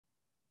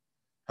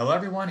Hello,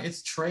 everyone.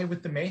 It's Trey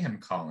with the Mayhem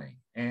calling,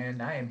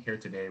 and I am here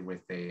today with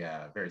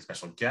a very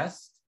special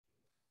guest.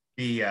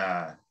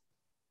 The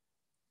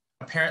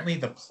apparently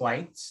the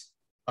plight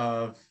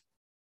of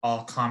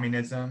all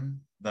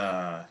communism,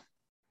 the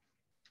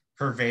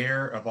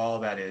purveyor of all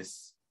that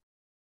is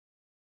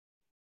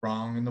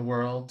wrong in the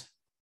world,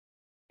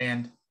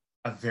 and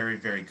a very,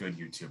 very good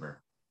YouTuber.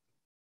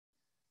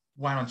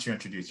 Why don't you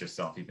introduce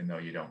yourself, even though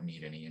you don't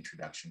need any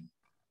introduction?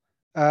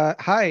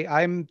 Hi,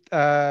 I'm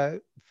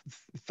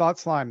Thought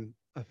Slime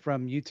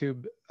from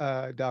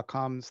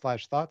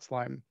youtube.com/Thought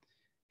Slime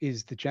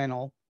is the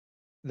channel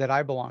that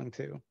I belong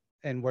to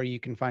and where you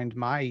can find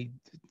my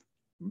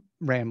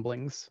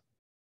ramblings.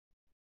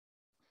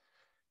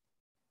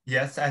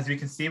 Yes, as we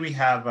can see, we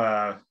have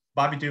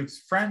Bobby Duke's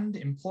friend,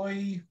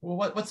 employee.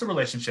 Well, what's the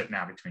relationship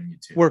now between you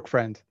two? Work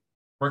friend.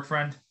 Work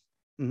friend?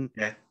 Mm-hmm.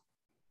 Yeah.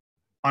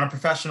 On a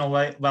professional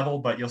level,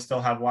 but you'll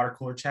still have water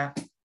cooler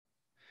chat?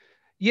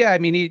 Yeah, I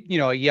mean,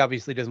 he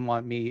obviously doesn't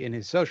want me in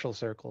his social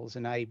circles,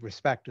 and I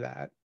respect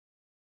that.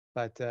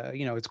 But,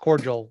 it's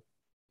cordial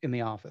in the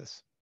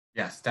office.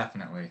 Yes,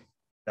 definitely.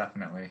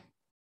 Definitely.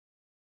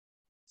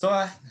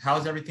 So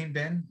how's everything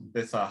been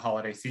this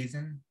holiday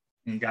season?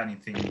 You got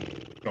anything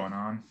going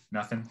on?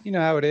 Nothing? You know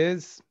how it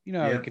is. You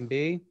know how Yep. it can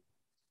be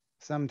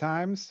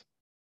sometimes.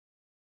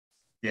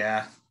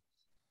 Yeah.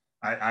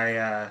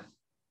 I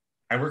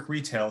work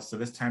retail, so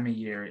this time of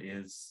year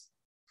is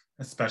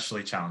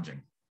especially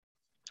challenging.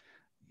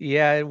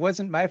 Yeah, it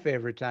wasn't my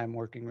favorite time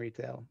working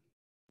retail.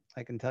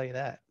 I can tell you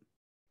that.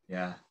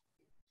 Yeah.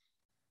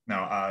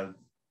 No,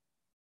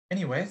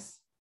 anyways,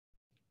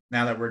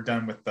 now that we're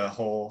done with the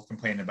whole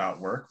complaining about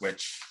work,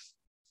 which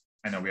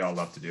I know we all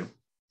love to do.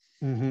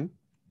 Mm-hmm.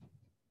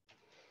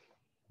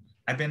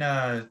 I've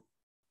been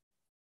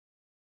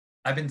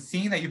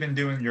seeing that you've been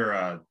doing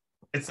your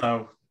it's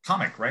a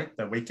comic, right?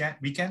 The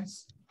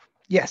weekends?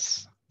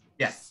 Yes.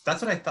 Yes,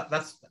 that's what I thought.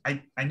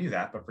 I knew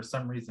that, but for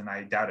some reason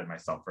I doubted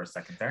myself for a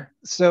second there.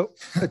 So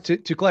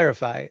to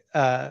clarify,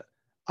 I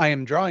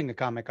am drawing a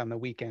comic on the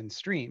weekend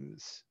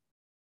streams.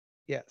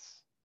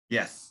 Yes.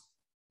 Yes.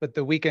 But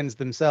the weekends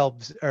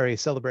themselves are a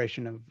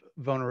celebration of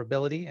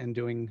vulnerability and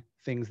doing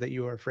things that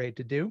you are afraid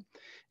to do,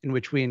 in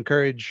which we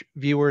encourage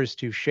viewers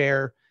to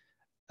share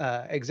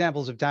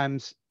examples of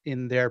times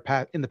in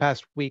the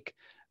past week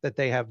that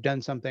they have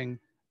done something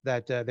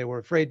that they were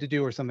afraid to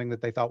do or something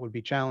that they thought would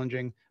be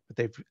challenging, but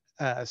they've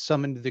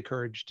summoned the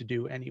courage to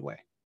do anyway.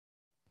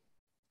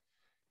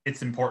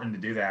 It's important to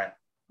do that.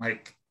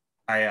 Like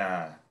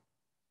I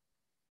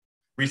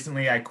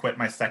recently I quit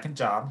my second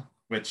job,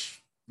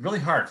 which really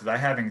hard because I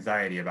have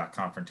anxiety about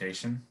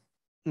confrontation.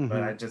 Mm-hmm.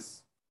 But I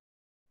was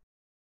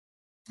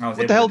what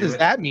the able hell to do does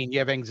that mean? You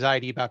have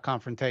anxiety about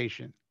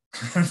confrontation?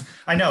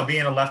 I know,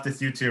 being a leftist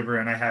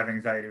YouTuber, and I have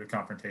anxiety with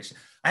confrontation.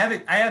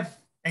 I have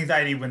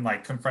anxiety when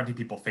like confronting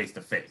people face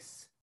to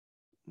face.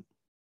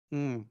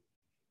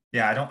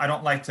 Yeah, I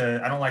don't like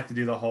to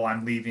do the whole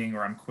I'm leaving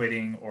or I'm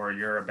quitting or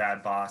you're a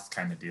bad boss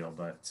kind of deal.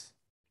 But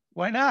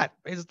why not?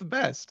 It's the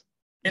best.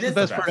 It It's is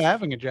the best part of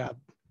having a job.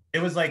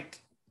 It was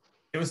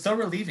so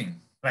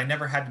relieving, but I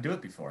never had to do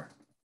it before.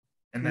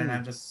 And then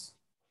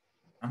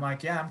I'm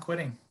like, yeah, I'm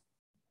quitting.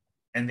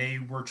 And they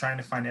were trying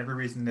to find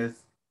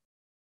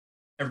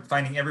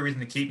finding every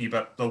reason to keep me.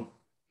 But the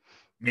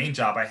main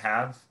job I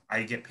have,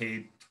 I get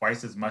paid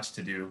twice as much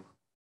to do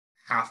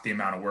half the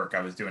amount of work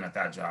I was doing at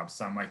that job.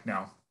 So I'm like,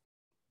 no,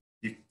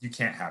 you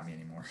can't have me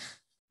anymore.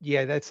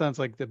 Yeah, that sounds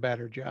like the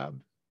better job.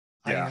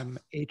 Yeah. I am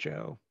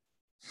HO.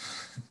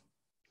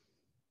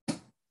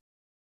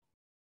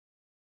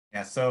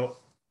 Yeah, so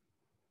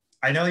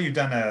I know you've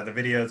done the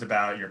videos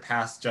about your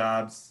past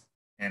jobs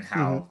and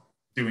how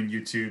doing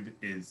YouTube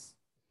is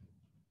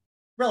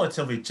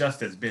relatively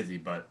just as busy,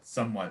 but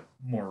somewhat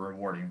more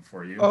rewarding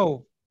for you.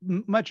 Oh,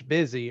 much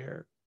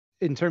busier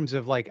in terms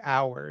of like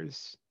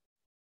hours.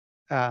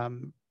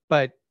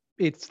 But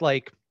it's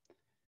like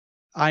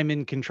I'm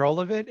in control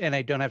of it and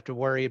I don't have to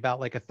worry about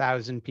like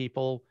 1,000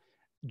 people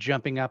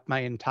jumping up my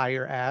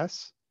entire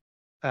ass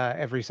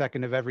every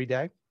second of every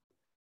day.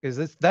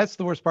 Because that's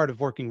the worst part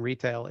of working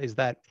retail is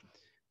that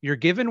you're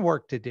given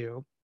work to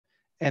do.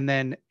 And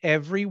then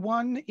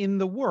everyone in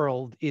the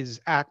world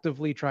is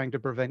actively trying to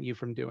prevent you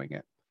from doing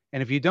it.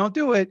 And if you don't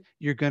do it,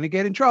 you're going to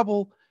get in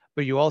trouble,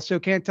 but you also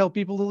can't tell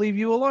people to leave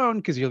you alone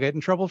because you'll get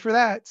in trouble for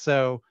that.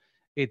 So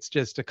it's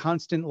just a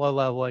constant low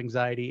level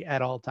anxiety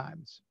at all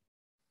times.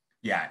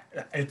 Yeah,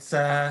 it's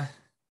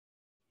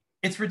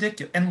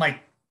ridiculous. And like,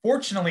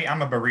 fortunately,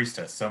 I'm a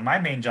barista, so my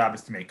main job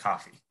is to make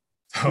coffee.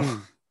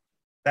 So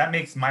that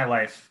makes my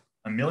life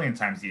a million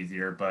times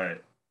easier.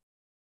 But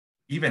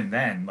even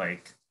then,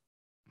 like,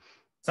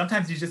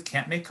 sometimes you just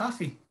can't make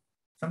coffee.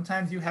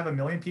 Sometimes you have a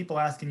million people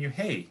asking you,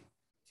 hey,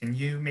 can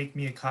you make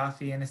me a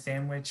coffee and a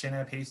sandwich and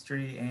a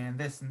pastry and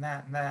this and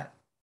that and that?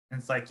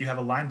 And it's like you have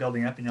a line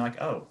building up and you're like,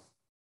 oh,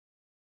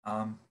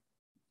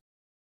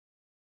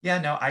 yeah,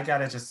 no, I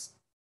gotta just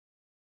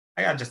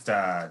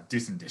do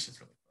some dishes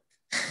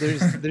really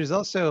quick. There's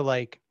also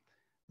like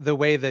the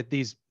way that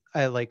these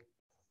like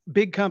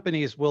big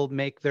companies will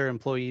make their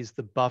employees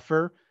the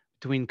buffer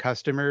between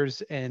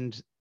customers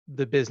and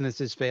the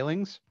business's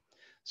failings.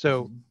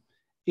 So Mhm.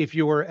 if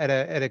you were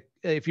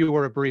if you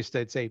were a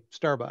barista at, say,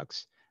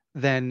 Starbucks,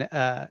 then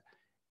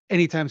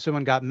anytime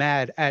someone got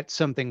mad at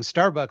something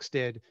Starbucks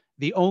did,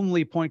 the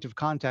only point of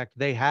contact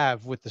they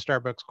have with the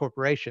Starbucks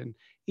corporation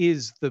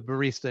is the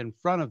barista in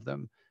front of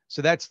them.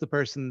 So that's the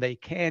person they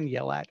can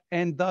yell at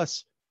and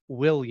thus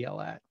will yell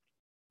at.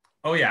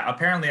 Oh yeah,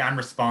 apparently I'm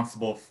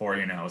responsible for,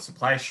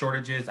 supply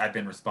shortages. I've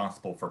been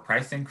responsible for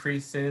price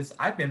increases.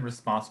 I've been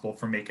responsible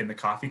for making the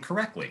coffee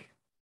correctly.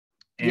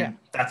 Yeah. And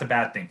that's a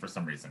bad thing for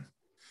some reason.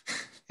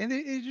 And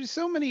it's just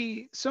so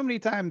many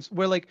times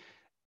where like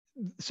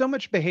so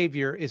much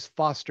behavior is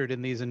fostered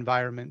in these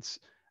environments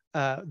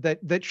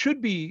that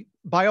should be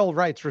by all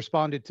rights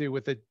responded to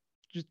with a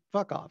just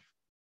fuck off.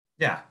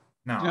 Yeah.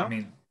 No, You I know,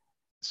 mean,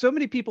 so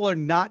many people are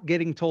not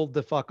getting told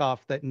to fuck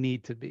off that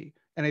need to be.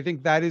 And I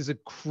think that is a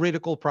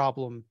critical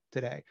problem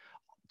today.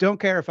 Don't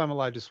care if I'm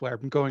allowed to swear.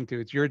 I'm going to.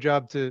 It's your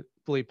job to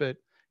bleep it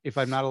if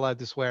I'm not allowed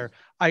to swear.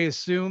 I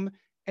assume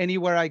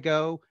anywhere I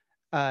go,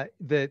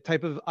 the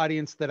type of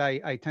audience that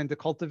I tend to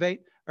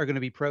cultivate are going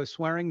to be pro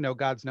swearing. No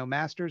gods, no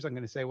masters. I'm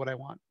going to say what I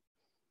want.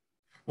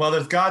 well,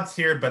 there's gods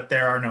here, but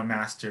there are no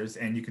masters,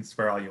 and you can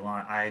swear all you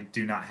want. I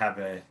do not have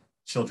a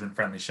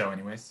children-friendly show,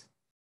 anyways.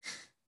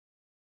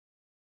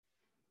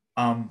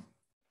 Um,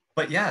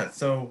 but yeah,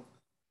 so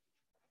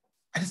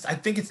I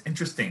think it's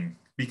interesting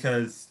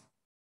because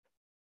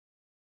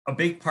a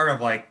big part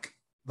of like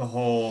the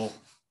whole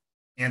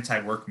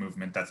anti-work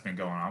movement that's been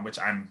going on, which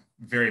I'm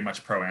very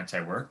much pro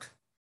anti-work,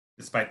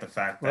 despite the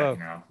fact that,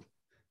 Whoa,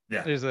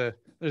 yeah, there's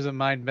a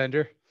mind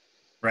bender.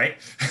 right?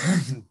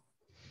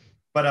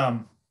 But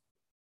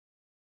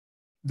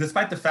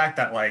despite the fact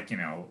that like,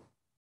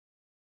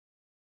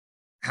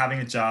 having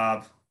a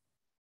job,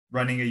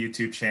 running a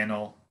YouTube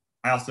channel,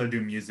 I also do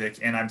music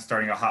and I'm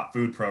starting a hot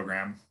food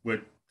program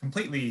would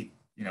completely,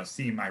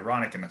 seem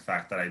ironic in the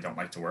fact that I don't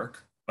like to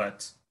work,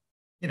 but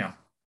you know,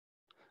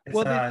 it's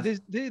Well,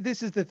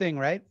 this is the thing,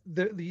 right?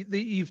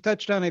 You've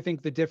touched on, I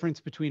think, the difference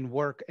between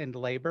work and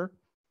labor,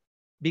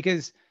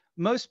 because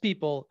most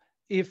people,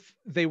 if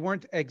they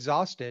weren't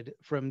exhausted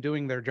from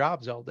doing their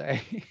jobs all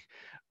day,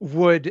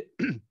 would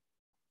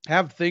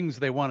have things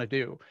they want to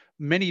do.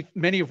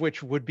 Many of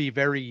which would be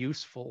very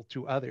useful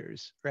to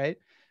others, right?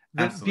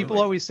 That people absolutely.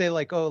 always say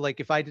like, oh, like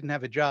if I didn't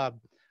have a job,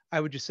 I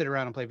would just sit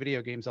around and play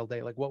video games all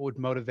day. Like what would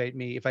motivate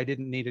me if I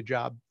didn't need a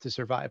job to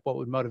survive? What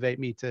would motivate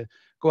me to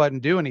go out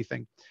and do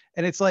anything?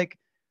 And it's like,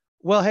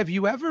 well, have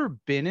you ever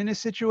been in a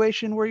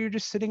situation where you're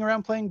just sitting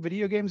around playing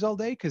video games all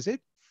day? Because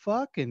it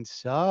fucking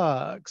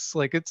sucks.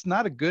 Like it's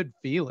not a good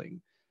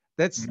feeling.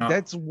 No.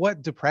 That's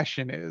what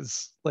depression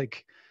is.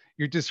 Like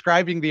you're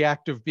describing the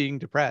act of being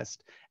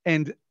depressed.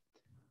 And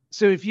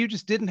so if you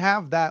just didn't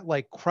have that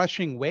like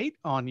crushing weight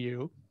on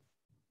you,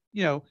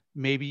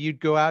 maybe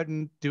you'd go out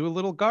and do a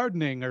little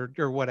gardening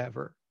or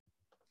whatever.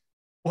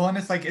 Well, and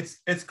it's like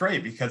it's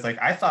great because like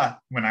I thought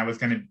when I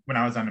was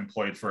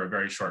unemployed for a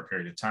very short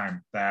period of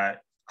time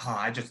that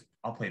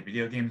I'll play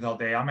video games all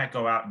day. I might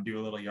go out and do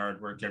a little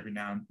yard work every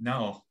now and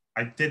no.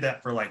 I did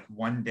that for like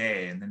one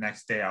day and the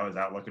next day I was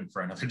out looking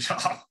for another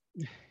job.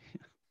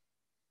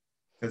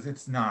 Because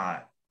it's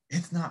not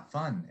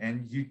fun.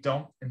 And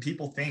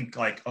people think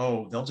like,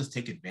 oh, they'll just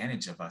take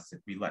advantage of us if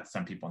we let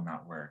some people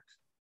not work.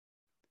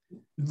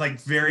 Like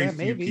very Yeah,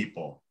 few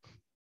people.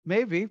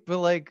 maybe, but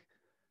like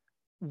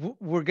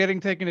we're getting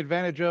taken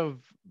advantage of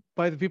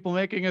by the people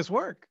making us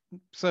work.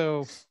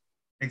 So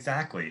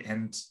Exactly.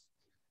 And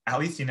at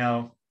least,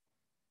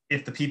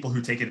 if the people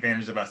who take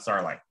advantage of us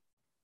are like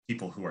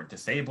people who are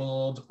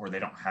disabled or they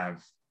don't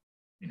have,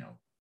 you know,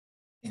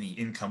 any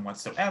income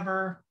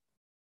whatsoever,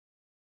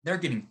 they're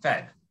getting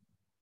fed.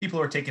 People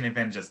who are taking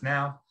advantage of us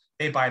now,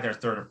 they buy their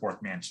third or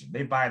fourth mansion.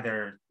 They buy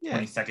their yeah,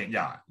 22nd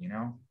yacht,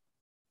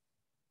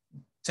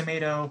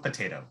 Tomato,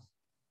 potato.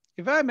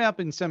 if I'm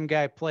helping some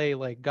guy play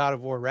like God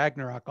of War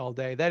Ragnarok all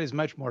day, that is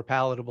much more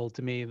palatable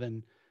to me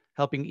than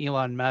helping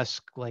Elon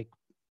Musk like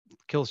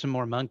kill some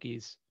more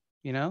monkeys,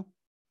 you know?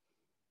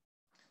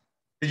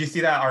 Did you see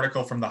that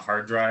article from the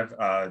hard drive?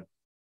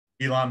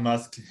 Elon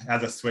Musk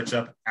has a switch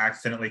up,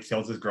 accidentally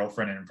kills his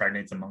girlfriend and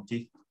impregnates a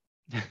monkey.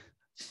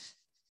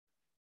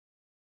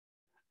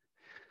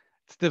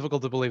 It's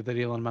difficult to believe that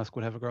Elon Musk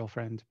would have a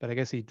girlfriend, but I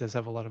guess he does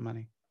have a lot of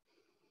money.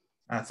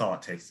 That's all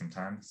it takes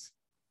sometimes.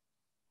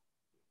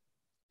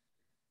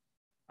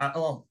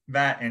 Well,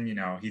 that and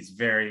he's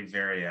very,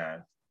 very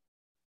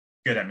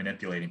good at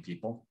manipulating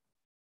people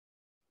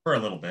for a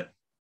little bit.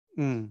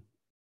 Mm.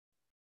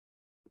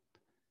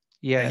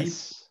 Yeah,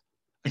 Yes.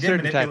 he A did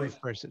certain type manipulate.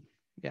 of person.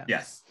 Yeah.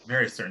 Yes,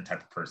 very certain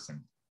type of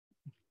person.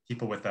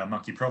 People with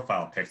monkey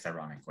profile pics,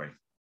 ironically,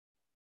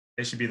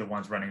 they should be the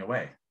ones running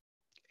away.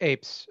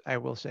 Apes, I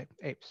will say.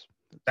 Apes.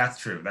 That's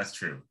true. That's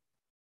true.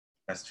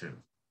 That's true.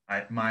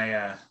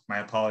 My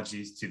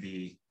apologies to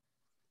the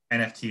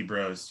NFT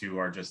bros who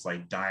are just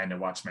like dying to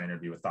watch my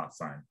interview with Thought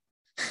Sign.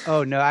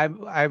 Oh no,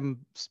 I'm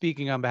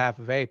speaking on behalf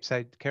of apes.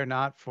 I care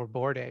not for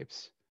bored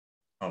apes.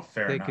 Oh,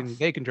 fair They enough.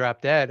 can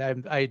drop dead.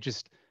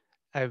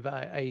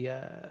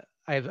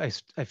 I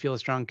I feel a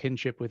strong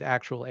kinship with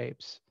actual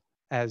apes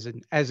as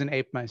an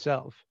ape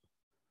myself.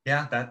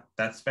 Yeah,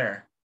 that's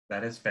fair.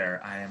 That is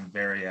fair. I am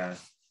very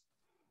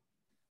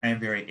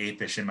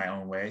apish in my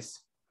own ways.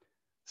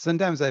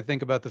 Sometimes I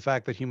think about the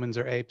fact that humans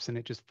are apes and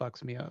it just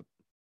fucks me up.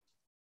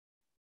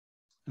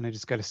 And I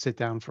just got to sit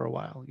down for a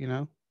while, you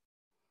know?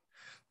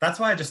 That's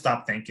why I just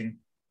stopped thinking.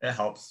 It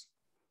helps.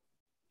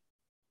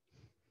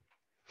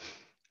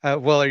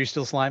 Well, are you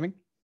still sliming?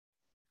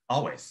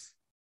 Always.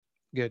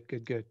 Good,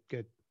 good, good,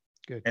 good,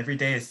 good. Every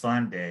day is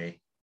slime day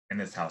in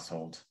this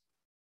household.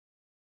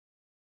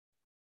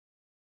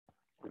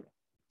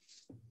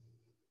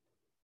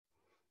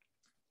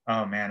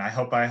 Oh man, I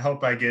hope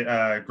I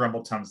get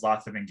Grumble Tums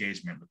lots of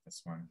engagement with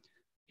this one.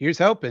 Here's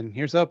hoping.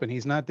 Here's hoping.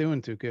 He's not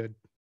doing too good.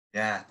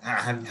 Yeah.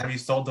 Have you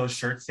sold those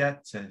shirts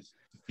yet to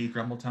feed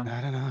Grumble Tum?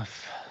 Not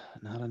enough.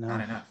 Not enough.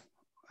 Not enough.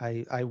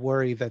 I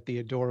worry that the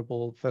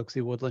adorable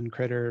folksy woodland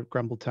critter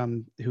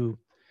Grumbletum, who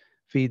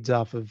feeds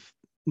off of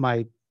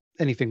my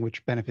anything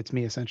which benefits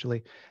me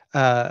essentially,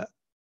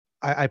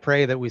 I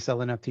pray that we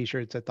sell enough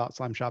t-shirts at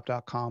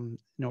thoughtslimeshop.com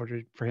in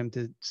order for him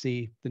to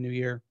see the new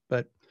year,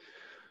 but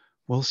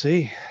we'll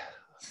see.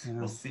 You know?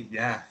 We'll see.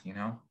 Yeah, you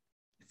know.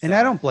 And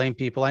I don't blame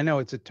people. I know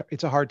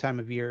it's a hard time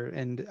of year,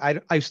 and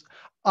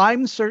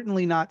I'm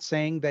certainly not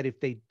saying that if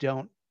they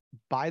don't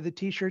buy the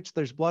t-shirts,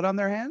 there's blood on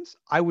their hands.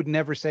 I would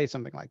never say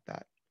something like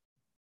that.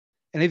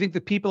 And I think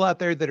the people out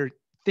there that are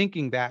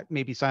thinking that,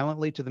 maybe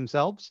silently to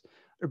themselves,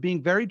 are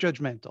being very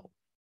judgmental,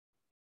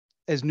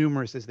 as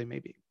numerous as they may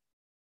be.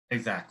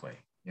 Exactly.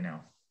 You know.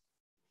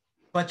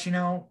 But you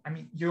know, I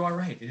mean, you are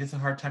right. It is a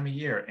hard time of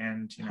year,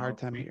 and you know, hard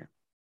time of year.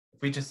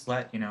 If we just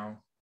let, you know,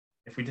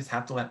 if we just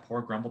have to let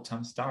poor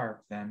Grumbletum starve,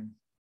 then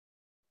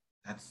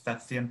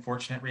that's the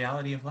unfortunate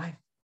reality of life.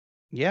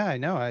 Yeah, I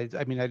know. I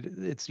mean,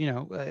 it's, you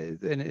know,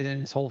 and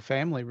his whole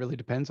family really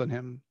depends on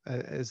him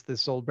as the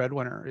sole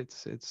breadwinner.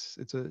 It's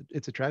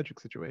a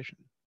tragic situation.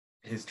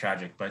 It is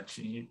tragic, but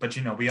you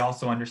know, we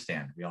also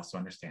understand. We also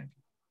understand.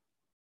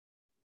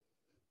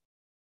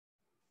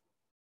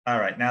 All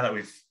right, now that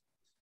we've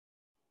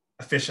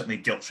efficiently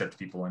guilt tripped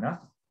people enough.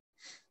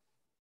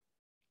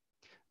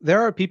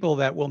 There are people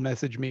that will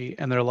message me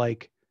and they're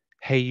like,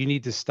 "Hey, you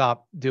need to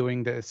stop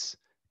doing this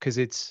because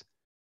it's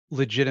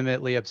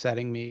legitimately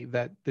upsetting me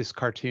that this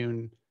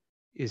cartoon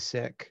is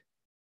sick."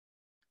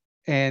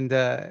 And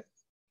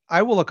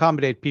I will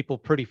accommodate people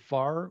pretty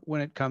far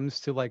when it comes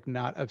to like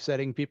not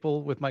upsetting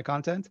people with my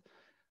content.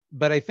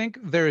 But I think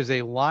there is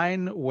a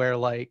line where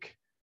like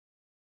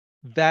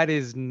that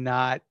is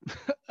not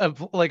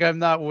like I'm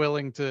not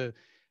willing to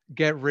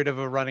get rid of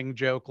a running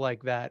joke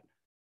like that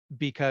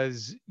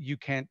because you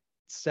can't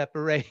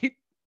separate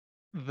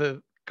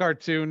the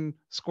cartoon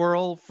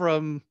squirrel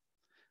from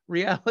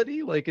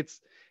reality. Like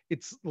it's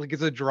like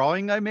it's a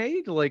drawing I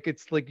made. Like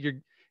it's like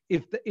you're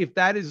if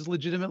that is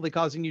legitimately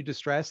causing you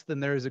distress, then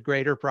there is a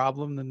greater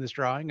problem than this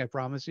drawing. I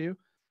promise you.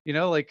 You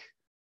know, like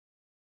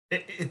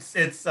it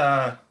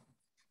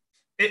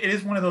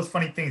is one of those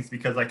funny things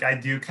because like I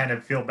do kind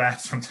of feel bad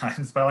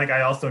sometimes, but like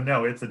I also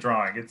know it's a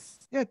drawing. It's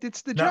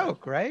the not,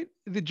 joke, right?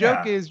 The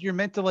joke is you're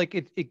meant to like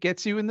it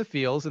gets you in the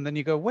feels, and then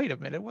you go, wait a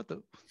minute, what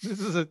the this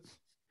is a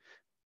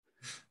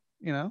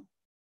you know?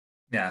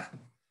 Yeah.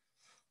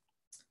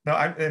 No,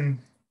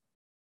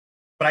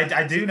 but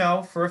I do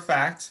know for a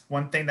fact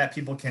one thing that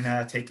people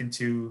can take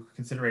into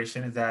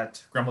consideration is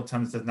that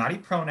Grumbletoms does not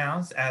eat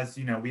pronouns, as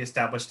you know we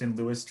established in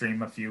Lewis'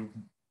 stream was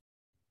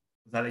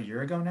that a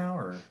year ago now,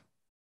 or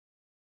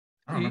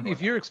I don't remember.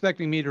 If you're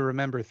expecting me to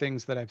remember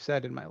things that I've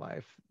said in my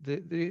life,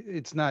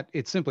 it's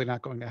simply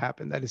not going to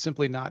happen. That is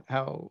simply not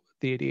how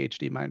the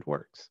ADHD mind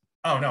works.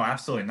 Oh no,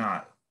 absolutely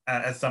not.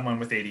 As someone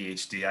with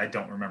ADHD, I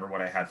don't remember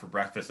what I had for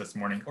breakfast this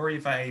morning, or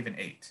if I even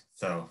ate.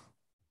 So,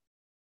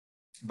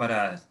 but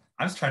I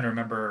was trying to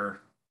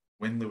remember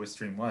when Lewis'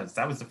 stream was.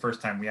 That was the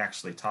first time we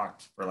actually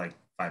talked for like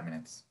 5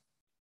 minutes.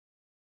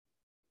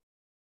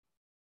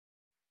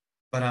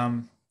 But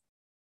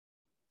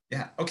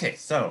yeah. Okay.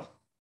 So,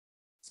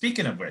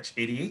 speaking of which,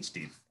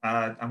 ADHD.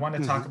 I want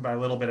to talk about a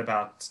little bit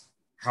about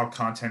how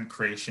content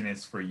creation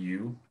is for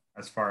you,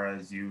 as far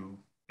as you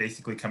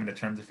basically coming to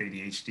terms with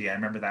ADHD. I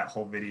remember that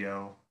whole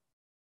video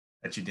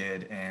that you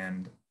did,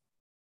 and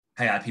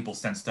I had people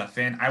send stuff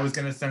in. I was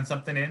gonna send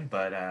something in,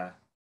 but I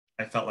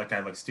felt like I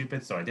looked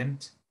stupid, so I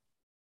didn't.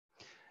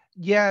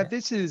 Yeah,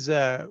 this is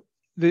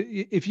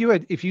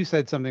if you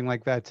said something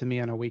like that to me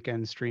on a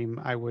weekend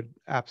stream, I would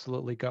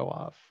absolutely go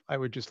off. I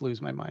would just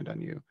lose my mind on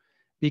you,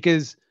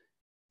 because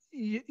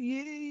you're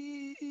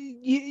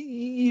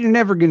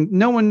never gonna.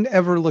 No one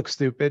ever looks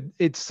stupid.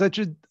 It's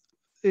just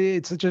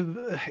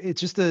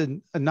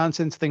a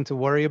nonsense thing to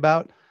worry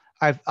about.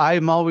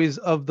 I'm always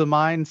of the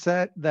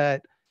mindset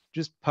that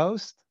just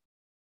post.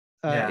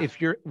 If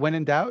you're when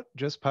in doubt,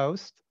 just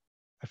post.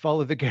 I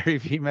follow the Gary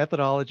Vee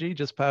methodology,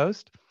 just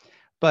post.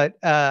 But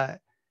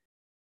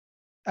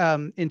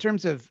in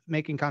terms of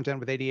making content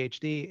with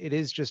ADHD, it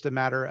is just a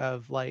matter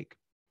of like,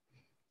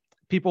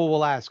 people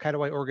will ask, how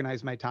do I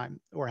organize my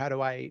time? Or how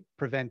do I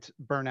prevent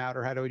burnout?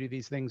 Or how do I do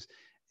these things?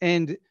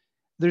 And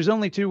there's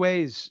only two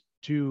ways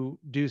to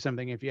do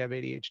something if you have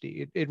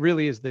ADHD. It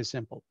really is this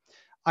simple.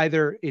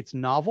 Either it's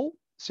novel,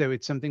 so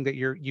it's something that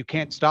you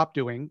can't stop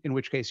doing, in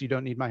which case you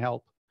don't need my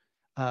help,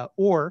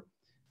 or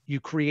you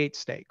create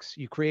stakes,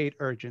 you create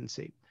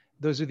urgency.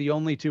 Those are the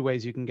only two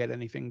ways you can get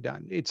anything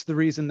done. It's the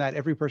reason that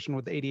every person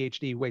with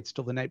ADHD waits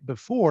till the night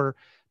before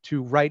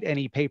to write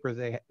any paper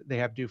they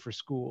have due for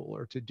school,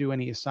 or to do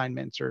any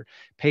assignments, or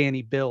pay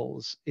any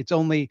bills. It's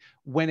only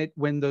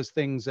when those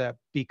things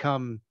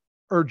become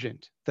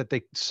urgent that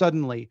they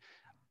suddenly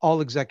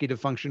all executive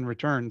function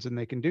returns and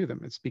they can do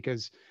them. It's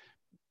because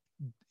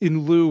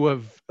in lieu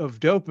of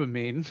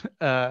dopamine,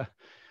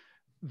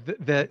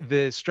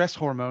 the stress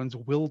hormones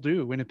will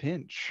do in a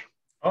pinch.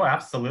 Oh,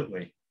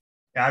 absolutely.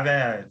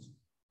 I've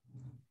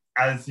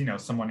as you know,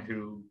 someone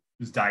who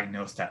was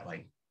diagnosed at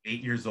like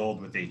 8 years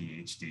old with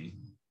ADHD,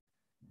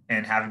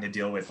 and having to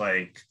deal with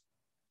like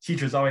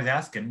teachers always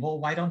asking, well,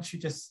 why don't you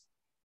just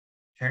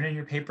turn in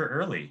your paper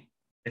early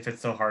if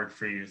it's so hard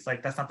for you? It's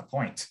like, that's not the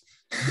point.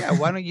 Yeah,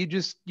 why don't you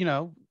just,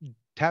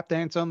 tap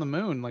dance on the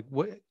moon? Like,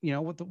 what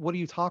are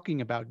you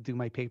talking about? Do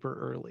my paper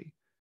early.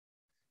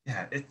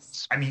 Yeah,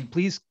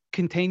 please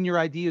contain your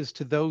ideas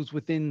to those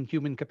within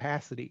human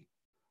capacity.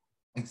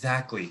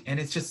 Exactly. And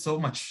it's just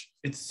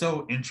it's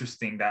so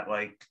interesting that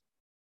like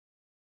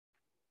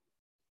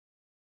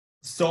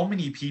so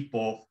many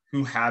people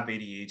who have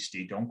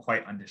ADHD don't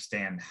quite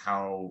understand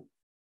how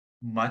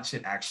much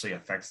it actually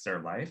affects their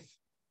life.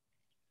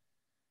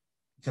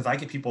 Because I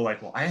get people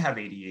like, well, I have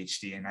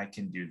ADHD and I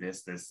can do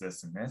this,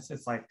 and this.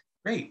 It's like,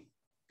 great,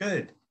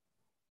 good.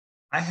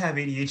 I have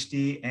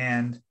ADHD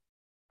and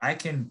I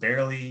can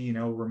barely,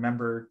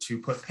 remember to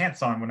put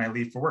pants on when I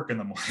leave for work in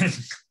the morning.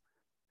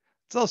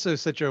 It's also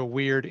such a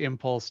weird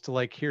impulse to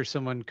like hear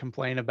someone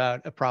complain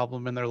about a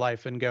problem in their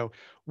life and go,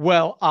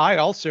 well, I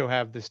also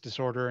have this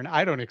disorder and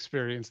I don't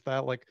experience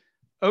that. Like,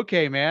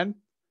 okay, man,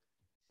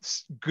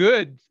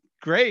 good,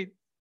 great.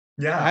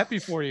 Yeah. Happy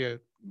for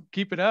you.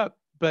 Keep it up.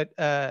 But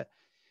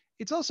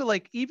it's also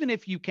like, even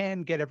if you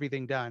can get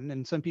everything done,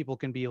 and some people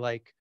can be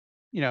like,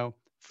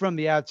 from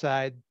the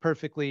outside,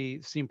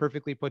 seem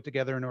perfectly put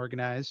together and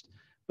organized,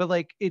 but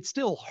like, it's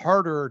still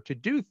harder to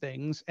do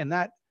things. And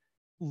that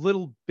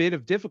little bit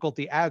of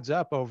difficulty adds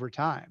up over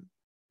time,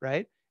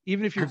 right?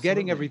 Even if you're Absolutely.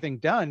 getting everything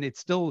done, it's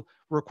still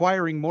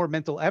requiring more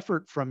mental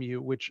effort from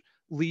you, which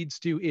leads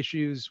to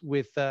issues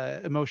with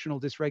emotional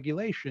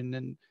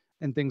dysregulation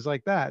and things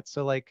like that.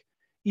 So like,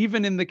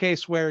 even in the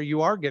case where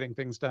you are getting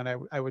things done,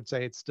 I would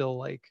say it's still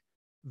like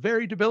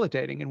very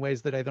debilitating in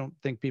ways that I don't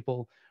think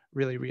people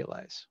really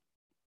realize.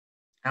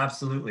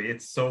 Absolutely.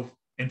 It's so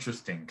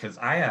interesting because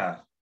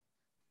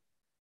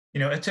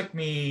it took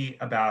me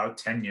about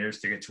 10 years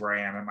to get to where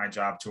I am at my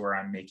job, to where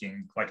I'm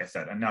making, like I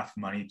said, enough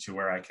money to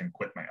where I can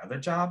quit my other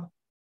job.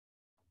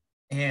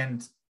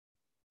 And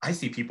I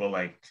see people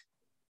like,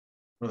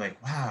 we're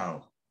like,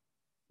 wow,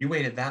 you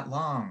waited that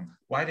long.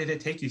 Why did it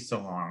take you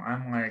so long?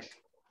 I'm like,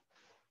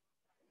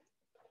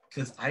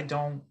 because I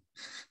don't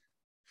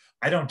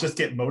just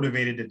get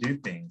motivated to do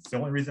things. The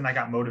only reason I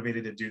got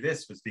motivated to do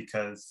this was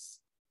because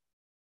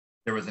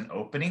there was an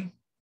opening.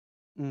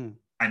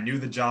 I knew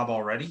the job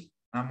already.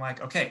 I'm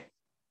like, okay,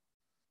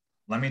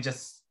 let me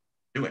just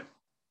do it.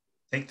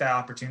 Take that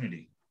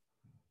opportunity.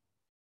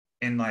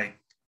 And like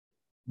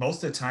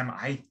most of the time,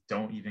 I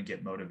don't even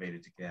get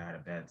motivated to get out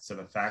of bed. So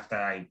the fact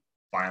that I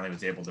finally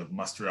was able to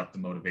muster up the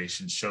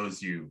motivation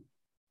shows you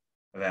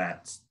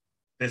that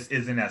this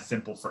isn't as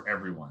simple for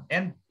everyone.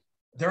 And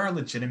there are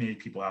legitimate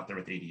people out there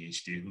with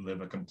ADHD who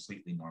live a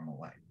completely normal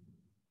life.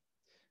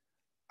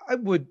 I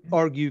would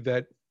argue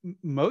that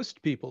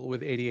most people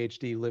with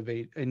ADHD live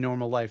a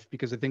normal life,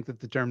 because I think that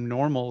the term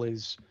normal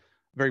is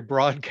a very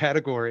broad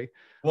category.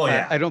 Well,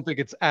 yeah. I don't think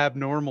it's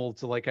abnormal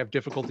to like have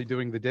difficulty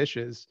doing the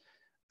dishes.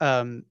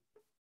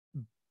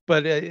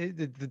 But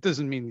it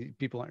doesn't mean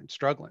people aren't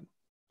struggling.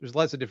 There's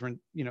lots of different,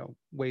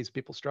 ways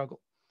people struggle.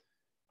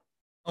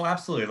 Oh,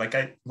 absolutely.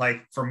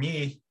 Like for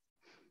me,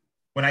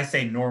 when I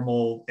say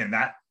normal in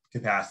that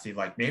capacity,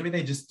 like maybe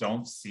they just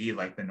don't see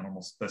like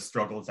the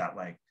struggles that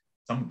like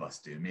some of us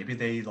do. Maybe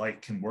they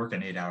like can work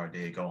an 8-hour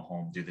day, go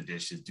home, do the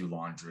dishes, do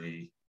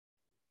laundry,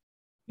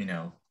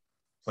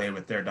 play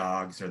with their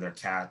dogs or their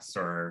cats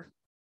or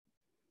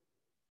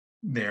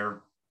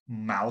their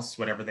mouse,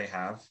 whatever they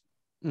have.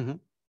 Mm-hmm.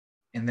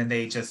 And then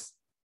they just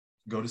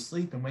go to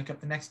sleep and wake up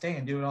the next day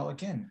and do it all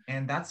again.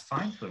 And that's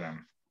fine for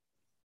them.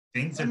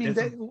 Things are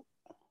different.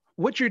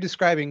 What you're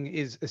describing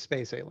is a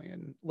space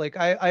alien. Like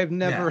I've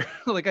never,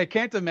 like, I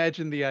can't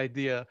imagine the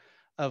idea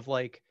of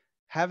like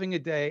having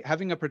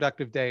a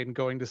productive day and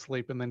going to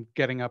sleep and then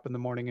getting up in the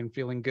morning and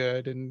feeling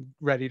good and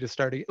ready to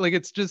start. Like,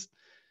 it's just,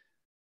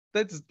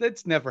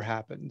 that's never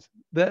happened.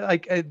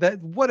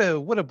 What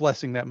a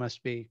blessing that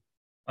must be.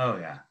 Oh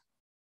yeah.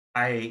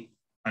 I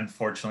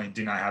unfortunately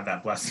do not have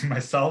that blessing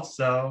myself.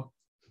 So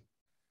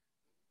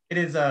it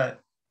is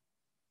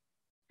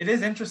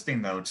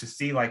interesting though to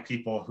see like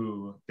people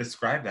who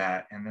describe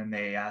that, and then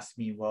they ask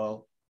me,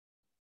 well,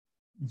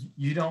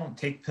 you don't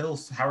take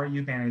pills, how are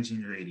you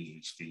managing your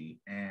ADHD?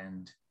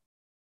 And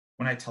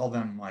when I tell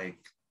them like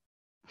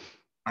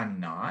I'm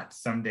not.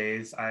 Some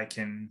days I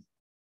can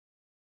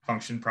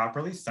function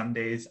properly. Some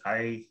days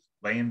I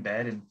lay in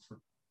bed and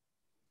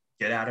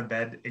get out of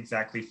bed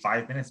exactly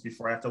 5 minutes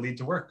before I have to leave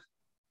to work.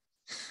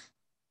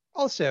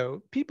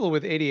 Also, people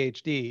with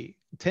ADHD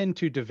tend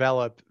to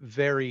develop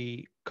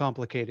very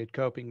complicated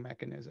coping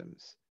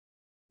mechanisms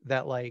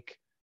that like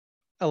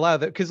allow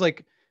that, because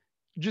like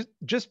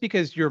just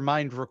because your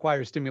mind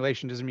requires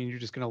stimulation doesn't mean you're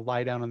just going to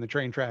lie down on the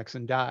train tracks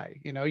and die.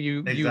 You know,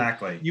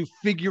 Exactly. you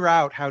figure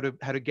out how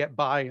to get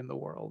by in the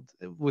world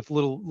with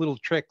little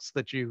tricks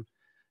that you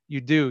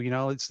do. You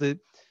know, it's the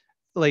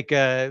like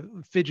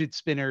fidget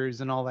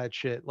spinners and all that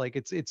shit. Like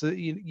it's a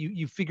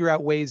you figure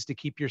out ways to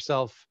keep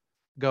yourself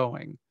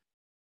going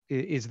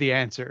is the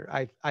answer,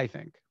 I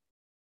think.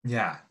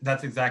 Yeah,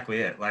 that's exactly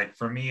it. Like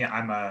for me,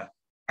 I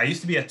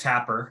used to be a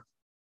tapper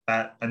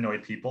that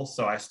annoyed people.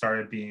 So I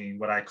started being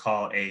what I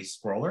call a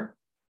scroller,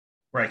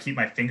 where I keep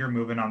my finger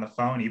moving on the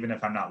phone, even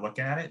if I'm not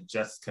looking at it,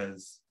 just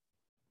because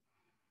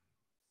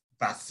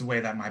that's the way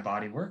that my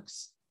body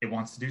works. It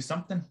wants to do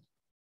something.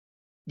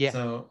 Yeah.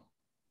 So,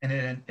 and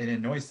it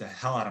annoys the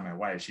hell out of my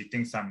wife. She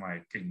thinks I'm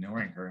like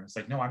ignoring her. And it's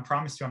like, no, I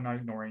promise you I'm not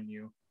ignoring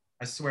you.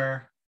 I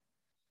swear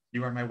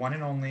you are my one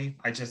and only.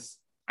 I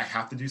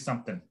have to do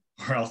something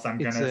or else I'm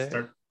going It's to a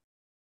start.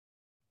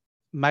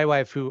 My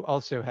wife, who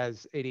also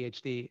has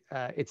ADHD,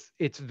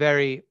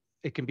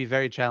 it can be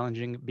very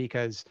challenging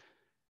because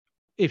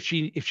if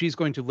she's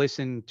going to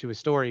listen to a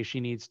story, she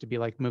needs to be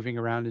like moving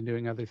around and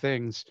doing other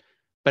things.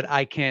 But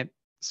I can't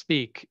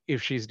speak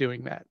if she's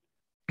doing that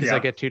because I Yeah.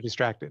 get too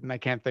distracted and I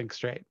can't think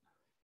straight.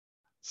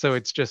 So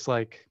it's just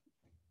like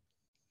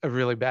a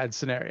really bad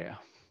scenario.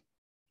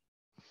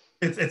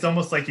 It's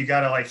almost like you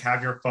got to like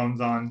have your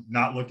phones on,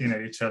 not looking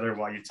at each other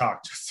while you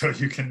talk, just so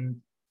you can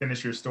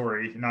finish your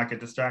story and not get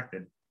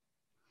distracted.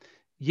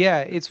 Yeah,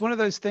 it's one of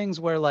those things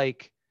where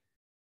like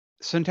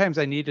sometimes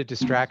I need a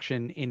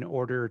distraction in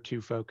order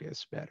to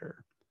focus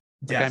better.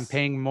 Like I'm Yes.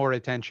 paying more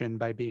attention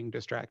by being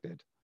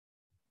distracted.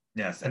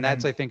 Yes. And And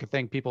that's, then, I think, a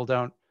thing people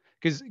don't,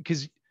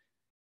 because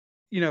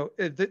you know,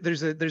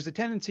 there's a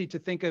tendency to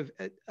think of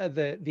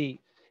the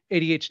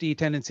ADHD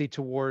tendency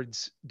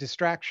towards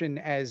distraction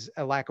as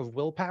a lack of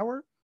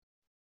willpower,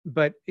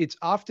 but it's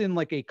often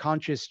like a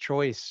conscious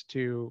choice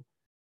to,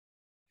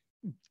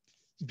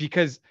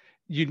 because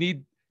you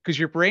need, because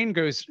your brain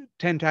goes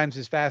 10 times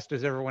as fast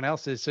as everyone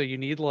else's, so you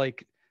need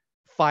like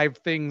five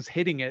things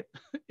hitting it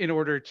in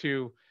order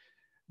to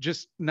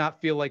just not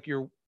feel like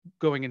you're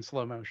going in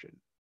slow motion.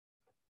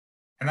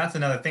 and that's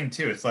another thing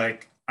too. It's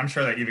like, I'm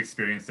sure that you've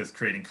experienced this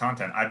creating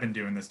content. I've been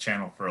doing this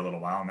channel for a little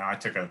while now. I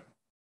took a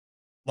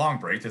long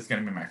break. This is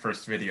going to be my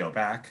first video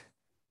back,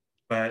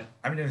 but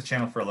I've been doing this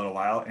channel for a little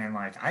while. And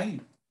like, I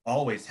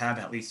always have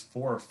at least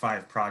 4 or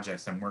 5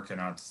 projects I'm working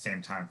on at the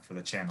same time for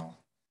the channel.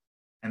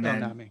 And No,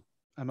 not then, me.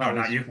 I'm oh, not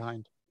always you.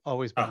 behind.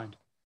 Always Oh, behind.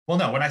 well,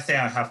 no, when I say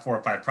I have 4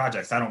 or 5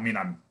 projects, I don't mean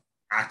I'm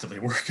actively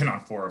working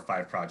on 4 or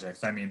 5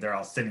 projects. I mean, they're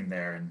all sitting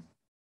there and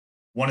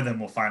one of them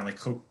will finally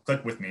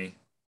click with me.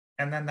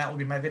 And then that will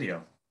be my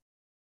video.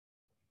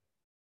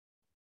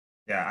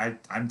 Yeah,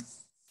 I'm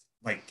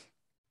like,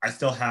 I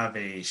still have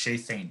a Shay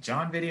St.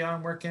 John video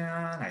I'm working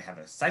on. I have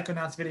a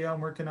Psychonauts video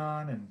I'm working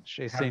on. And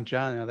Shay I have, St.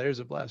 John, now there's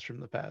a blast from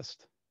the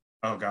past.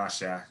 oh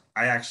gosh, yeah.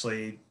 I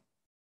actually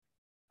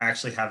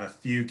have a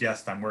few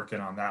guests I'm working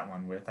on that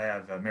one with. I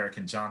have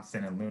American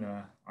Johnson and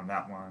Luna on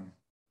that one,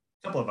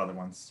 a couple of other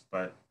ones,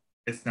 but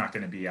it's not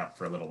going to be out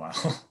for a little while.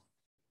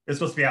 It's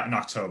supposed to be out in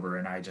October,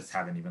 and I just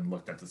haven't even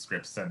looked at the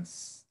script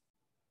since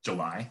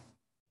July.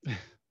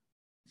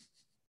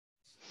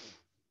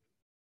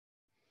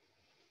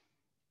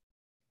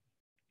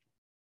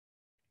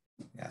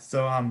 Yeah,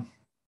 so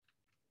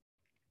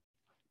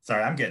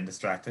sorry, I'm getting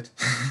distracted.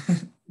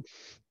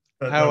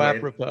 How The way,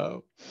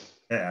 apropos.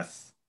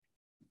 yes,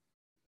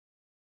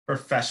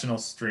 professional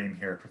stream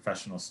here,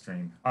 professional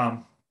stream.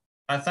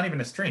 It's not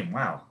even a stream.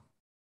 Wow,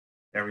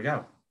 there we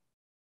go.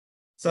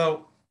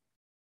 So,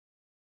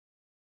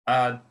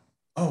 uh,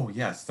 oh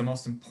yes, the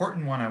most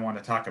important one I want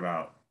to talk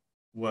about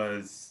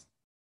was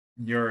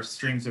your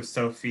streams of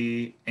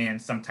Sophie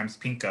and sometimes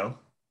Pinko,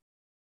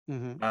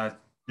 Hmm. uh,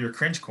 your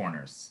cringe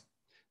corners.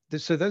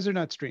 So those are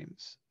not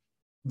streams.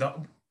 The,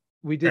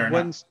 We Fair did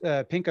one,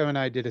 enough. Pinko and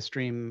I did a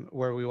stream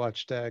where we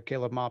watched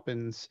Caleb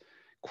Maupin's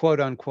quote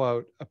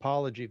unquote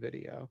apology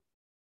video.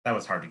 That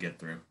was hard to get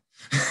through.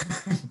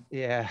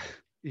 Yeah.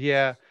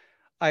 Yeah.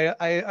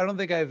 I don't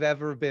think I've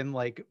ever been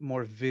like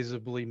more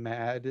visibly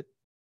mad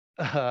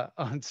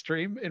on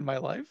stream in my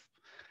life.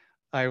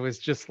 I was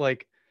just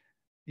like,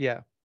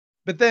 yeah.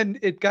 But then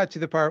it got to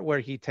the part where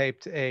he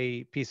taped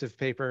a piece of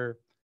paper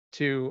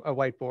to a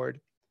whiteboard,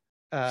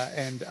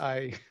 and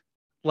I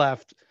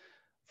laughed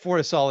for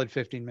a solid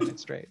 15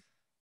 minutes straight.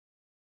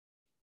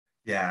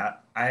 Yeah,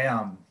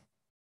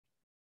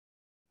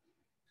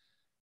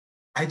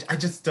 I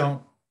just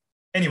don't.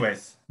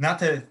 Anyways, not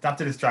to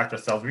distract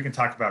ourselves, we can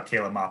talk about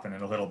Caleb Maupin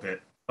in a little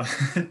bit.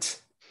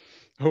 But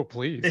Oh, if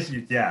please.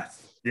 you,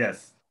 yes,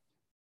 yes.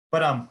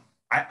 But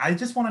I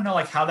just want to know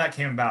like how that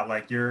came about.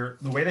 Like the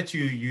way that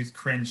you use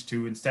cringe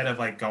to, instead of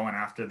like going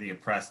after the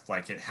oppressed,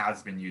 like it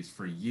has been used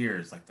for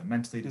years, like the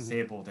mentally Mhm.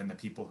 disabled and the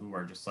people who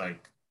are just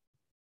like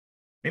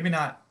maybe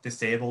not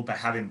disabled, but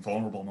having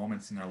vulnerable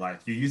moments in their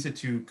life. You use it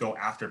to go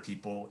after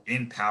people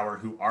in power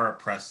who are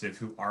oppressive,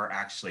 who are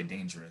actually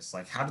dangerous.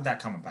 Like, how did that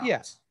come Yeah,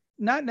 about?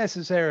 not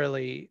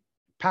necessarily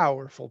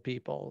powerful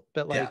people,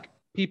 but Yeah. like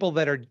people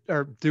that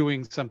are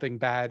doing something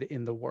bad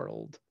in the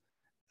world.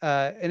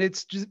 And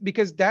it's just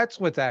because that's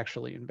what's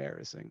actually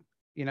embarrassing.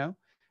 You know,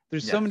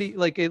 there's so Yes. many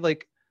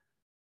like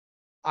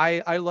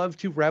I love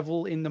to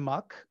revel in the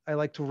muck. I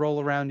like to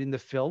roll around in the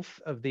filth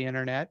of the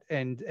internet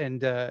and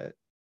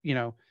you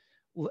know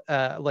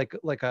like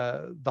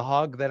the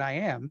hog that I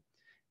am.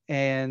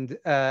 And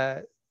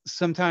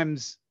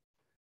sometimes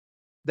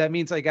that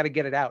means I got to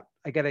get it out.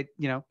 I got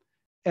to,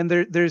 and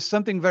there's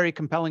something very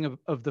compelling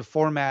of the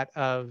format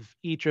of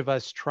each of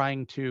us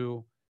trying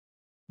to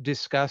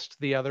disgust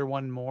the other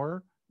one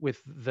more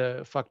with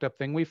the fucked up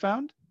thing we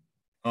found,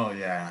 Oh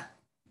yeah.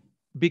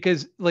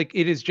 because like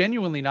it is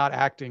genuinely not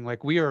acting.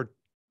 Like we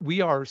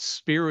are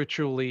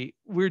spiritually,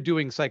 we're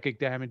doing psychic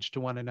damage to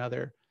one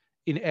another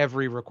in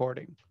every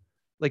recording.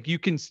 Like you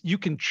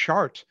can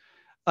chart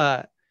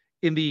uh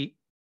in the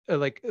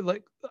like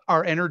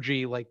our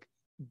energy like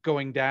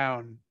going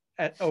down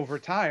over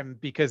time,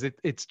 because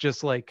it's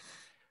just like,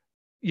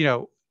 you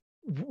know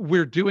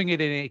we're doing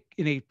it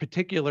in a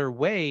particular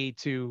way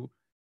to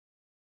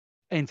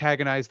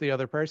antagonize the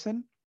other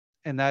person,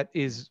 and that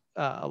is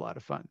a lot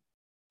of fun.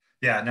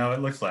 Yeah, no, it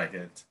looks like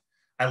it.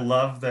 I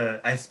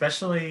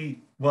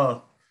especially,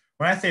 well,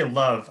 when I say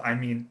love, I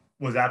mean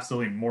was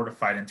absolutely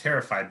mortified and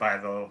terrified by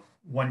the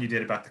one you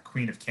did about the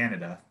Queen of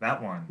Canada.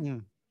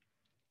 Mm.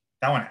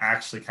 That one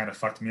actually kind of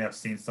fucked me up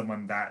seeing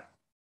someone that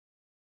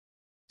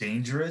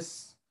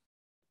dangerous.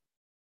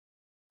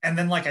 And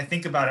then like I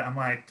think about it, I'm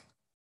like,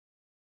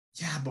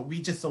 yeah, but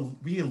we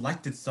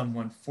elected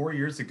someone 4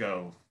 years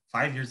ago,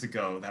 5 years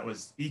ago that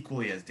was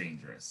equally as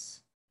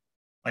dangerous.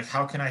 Like,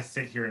 how can I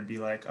sit here and be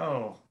like,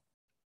 oh,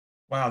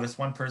 wow, this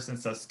one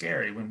person's so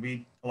scary when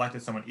we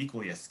elected someone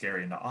equally as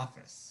scary into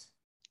office?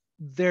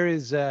 There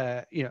is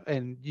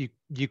and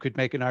you could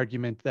make an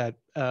argument that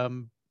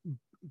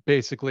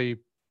basically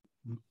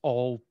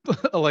all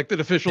elected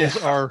Yeah, officials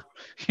are,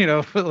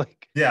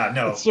 like yeah,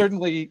 no,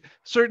 certainly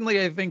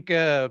I think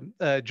Joe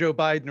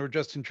Biden or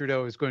Justin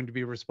Trudeau is going to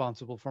be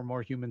responsible for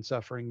more human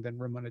suffering than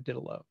Ramona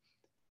Didello.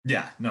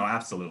 yeah, no,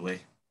 absolutely.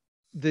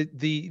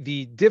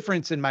 The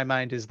difference in my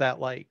mind is that,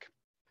 like,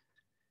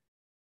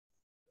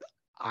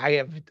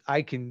 I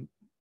can,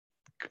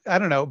 I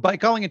don't know, by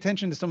calling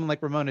attention to someone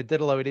like Ramona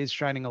Didello, it is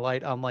shining a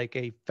light on like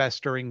a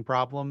festering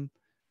problem.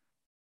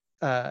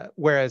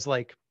 Whereas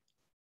like,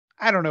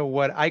 I don't know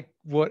what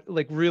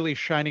like really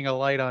shining a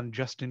light on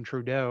Justin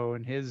Trudeau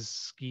and his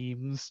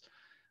schemes.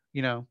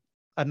 You know,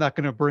 I'm not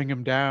going to bring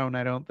him down,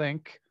 I don't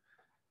think.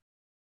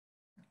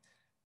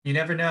 You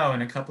never know.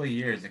 In a couple of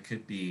years, it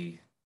could be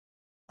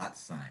Hot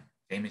Sign,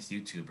 famous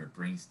YouTuber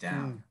brings Mm.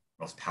 down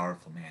most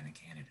powerful man in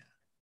Canada.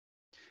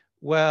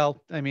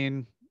 Well, I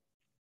mean,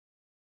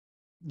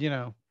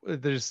 there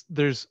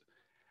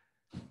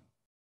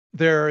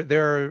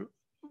are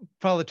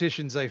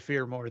politicians I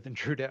fear more than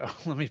Trudeau.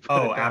 Let me put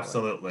Oh, it that way.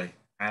 absolutely,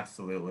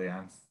 absolutely.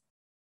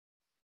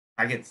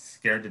 I get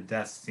scared to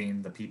death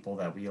seeing the people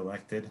that we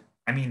elected.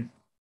 I mean,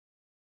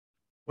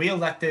 we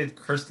elected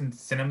Kirsten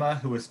Sinema,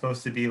 who was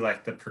supposed to be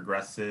like the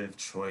progressive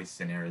choice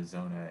in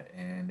Arizona,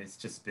 and it's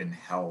just been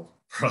hell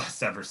for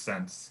us ever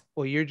since.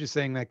 Well, you're just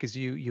saying that because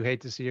you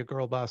hate to see a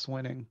girl boss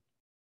winning.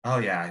 Oh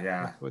yeah,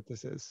 yeah. That's what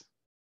this is.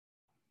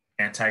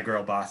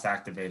 Anti-girl boss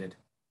activated.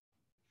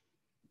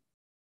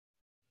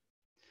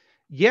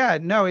 Yeah,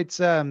 no, it's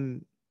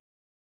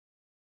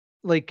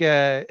like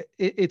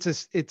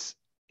it's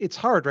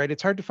hard, right?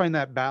 It's hard to find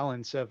that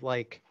balance of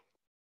like,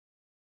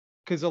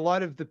 because a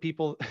lot of the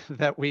people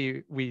that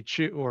we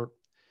choose, or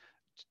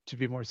to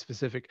be more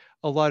specific,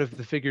 a lot of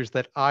the figures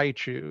that I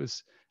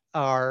choose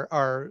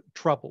are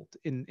troubled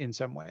in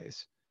some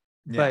ways,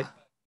 Yeah. but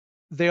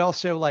they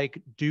also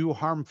like do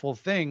harmful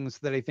things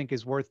that I think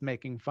is worth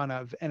making fun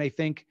of. And I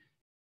think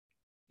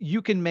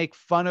you can make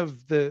fun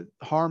of the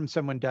harm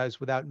someone does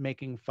without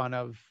making fun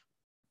of,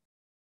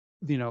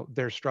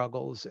 their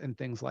struggles and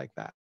things like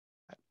that.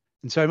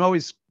 And so I'm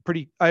always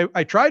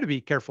I try to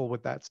be careful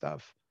with that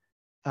stuff.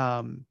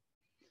 Um,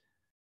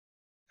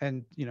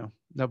 and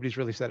nobody's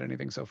really said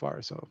anything so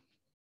far. So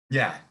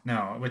Yeah,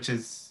 no, which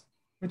is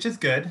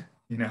good,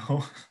 you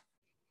know.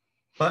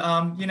 But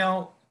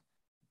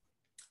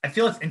I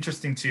feel it's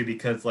interesting too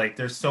because like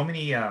there's so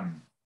many I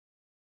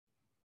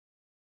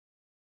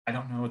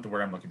don't know what the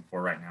word I'm looking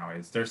for right now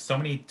is. There's so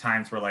many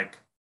times where like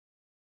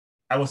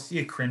I will see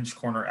a cringe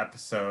corner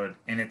episode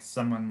and it's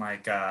someone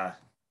like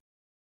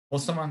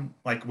someone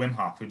like Wim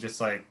Hof who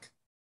just like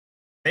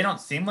they don't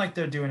seem like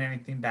they're doing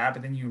anything bad,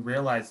 but then you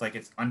realize like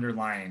it's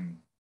underlying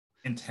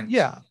yeah,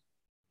 intention.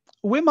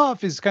 Wim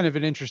Hof is kind of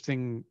an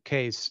interesting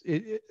case,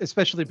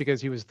 especially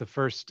because he was the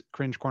first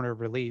Cringe Corner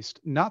released,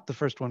 not the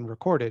first one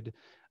recorded,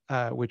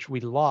 which we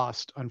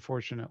lost,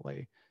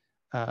 unfortunately.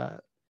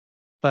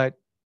 But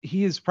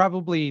he is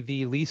probably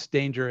the least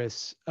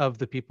dangerous of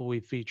the people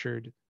we've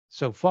featured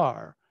so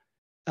far.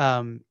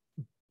 Um,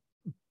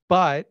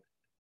 but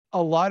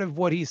a lot of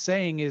what he's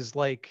saying is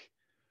like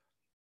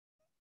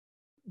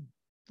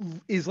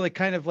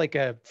kind of like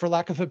a, for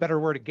lack of a better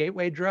word, a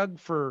gateway drug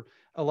for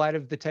a lot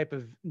of the type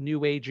of new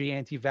agey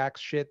anti-vax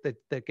shit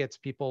that gets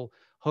people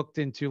hooked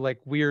into like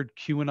weird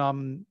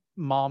QAnon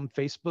mom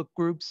Facebook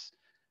groups.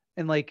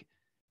 And like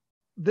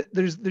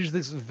there's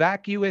this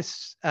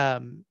vacuous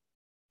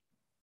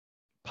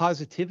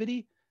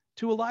positivity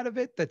to a lot of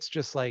it that's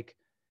just like,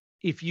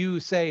 if you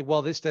say,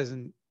 well, this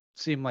doesn't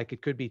seem like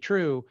it could be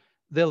true,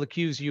 they'll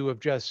accuse you of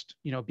just,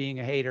 being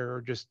a hater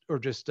or just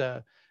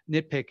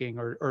nitpicking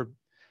or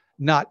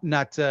not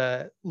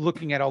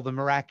looking at all the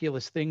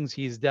miraculous things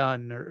he's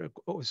done or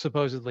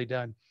supposedly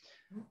done.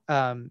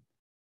 Um,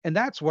 and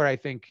that's where I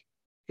think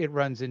it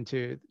runs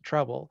into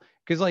trouble.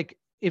 Because like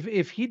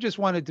if he just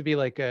wanted to be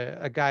like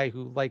a guy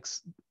who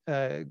likes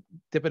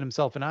dipping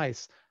himself in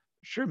ice,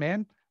 sure,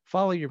 man,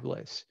 follow your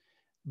bliss.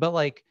 But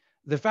like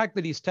the fact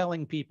that he's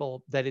telling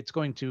people that it's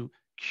going to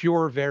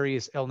cure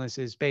various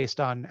illnesses based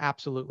on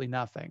absolutely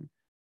nothing,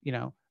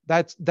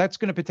 that's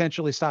going to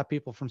potentially stop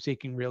people from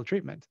seeking real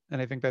treatment.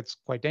 And I think that's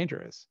quite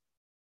dangerous.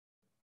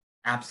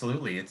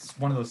 Absolutely. It's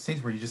one of those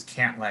things where you just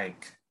can't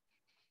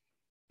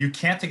you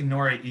can't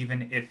ignore it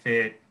even if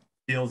it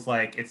feels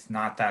like it's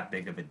not that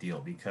big of a deal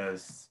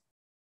because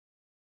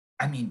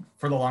I mean,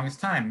 for the longest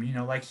time,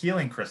 like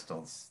healing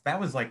crystals, that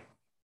was like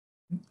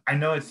I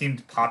know it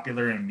seemed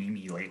popular and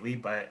memey lately,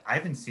 but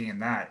I've been seeing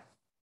that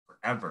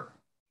forever.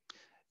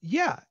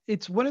 Yeah,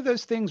 it's one of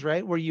those things,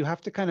 right, where you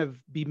have to kind of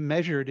be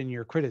measured in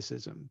your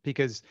criticism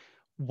because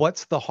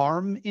what's the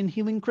harm in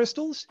healing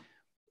crystals?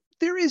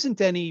 There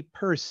isn't any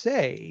per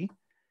se.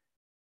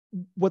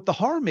 What the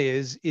harm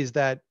is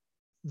that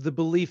the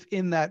belief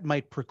in that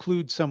might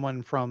preclude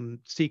someone from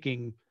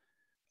seeking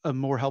a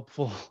more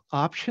helpful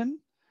option.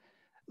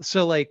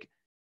 So like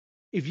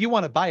if you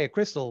want to buy a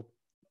crystal,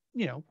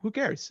 who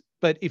cares?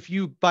 But if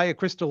you buy a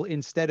crystal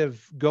instead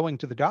of going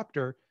to the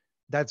doctor,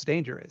 that's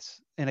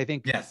dangerous. And I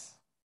think, Yes.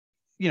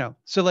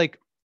 So like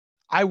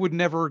I would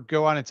never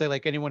go on and say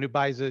like anyone who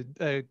buys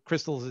a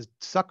crystal is a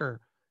sucker,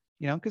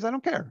 because I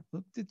don't care.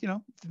 If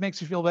it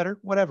makes you feel better,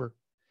 whatever.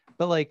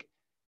 But like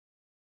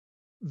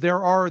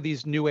there are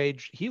these new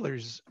age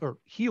healers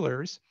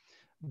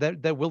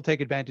that will take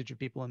advantage of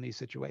people in these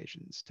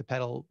situations to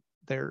peddle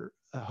their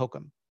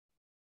hokum.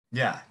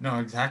 Yeah, no,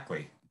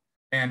 exactly.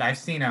 And I've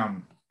seen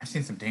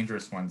some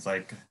dangerous ones.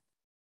 Like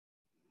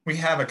we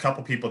have a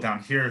couple people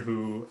down here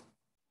who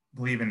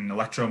believe in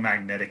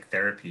electromagnetic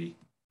therapy,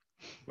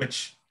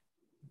 which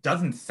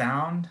doesn't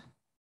sound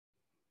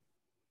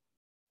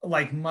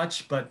like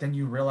much, but then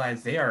you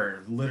realize they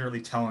are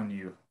literally telling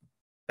you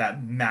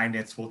that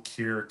magnets will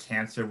cure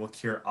cancer, will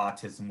cure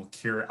autism, will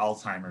cure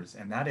Alzheimer's,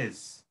 and that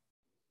is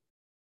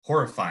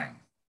horrifying.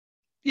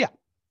 Yeah,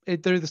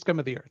 they're the scum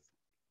of the earth.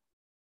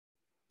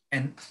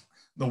 And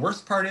the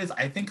worst part is,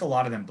 I think a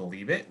lot of them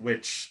believe it,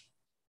 which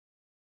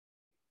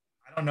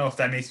I don't know if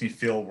that makes me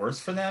feel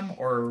worse for them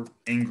or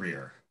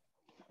angrier.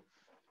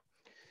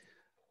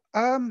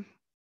 Um,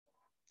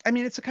 I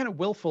mean, it's a kind of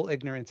willful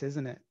ignorance,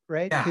 isn't it?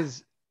 Right? Yeah,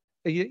 Because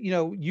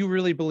you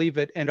really believe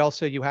it, and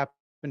also you happen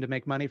to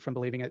make money from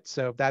believing it.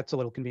 So that's a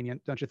little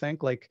convenient, don't you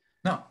think? Like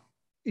no,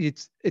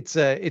 it's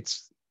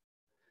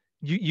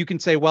you can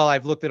say, well,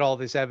 I've looked at all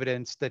this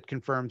evidence that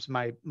confirms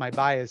my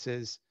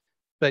biases,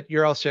 but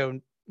you're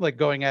also like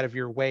going out of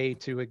your way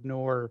to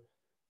ignore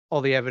all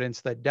the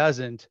evidence that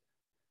doesn't.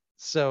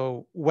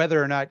 So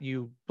whether or not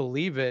you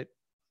believe it,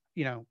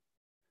 you know,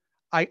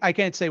 I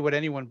can't say what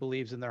anyone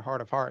believes in their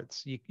heart of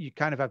hearts. You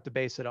kind of have to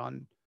base it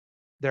on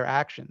their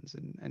actions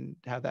and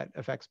how that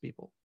affects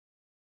people.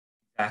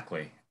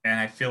 exactly. And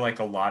I feel like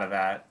a lot of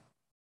that,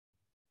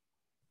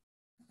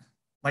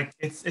 like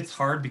it's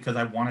hard because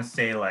I want to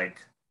say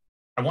like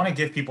I want to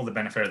give people the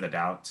benefit of the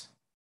doubt,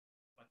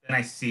 but then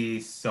I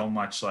see so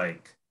much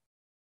like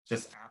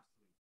just I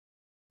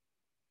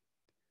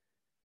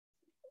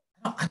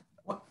don't, I,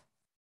 what,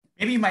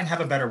 maybe you might have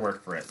a better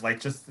word for it, like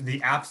just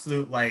the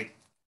absolute like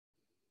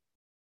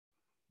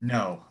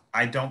no,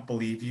 I don't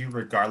believe you,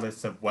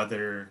 regardless of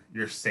whether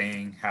you're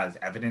saying has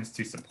evidence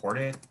to support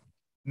it.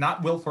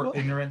 Not willful Well,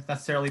 ignorance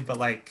necessarily, but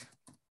like,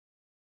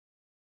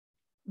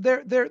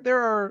 there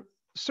are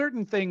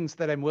certain things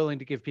that I'm willing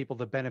to give people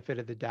the benefit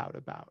of the doubt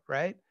about,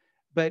 right?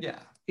 But yeah,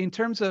 in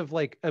terms of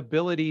like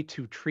ability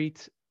to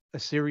treat a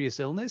serious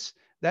illness,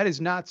 that is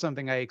not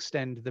something I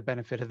extend the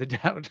benefit of the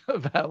doubt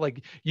about.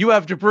 Like you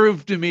have to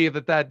prove to me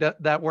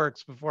that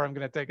works before I'm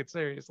going to take it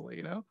seriously,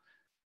 you know?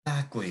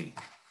 exactly.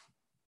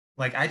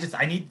 Like,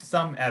 I need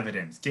some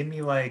evidence. Give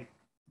me like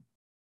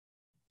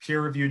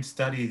peer-reviewed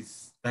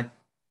studies that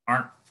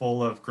aren't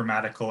full of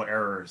grammatical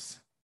errors.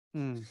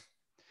 Mm.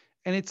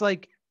 And it's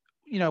like,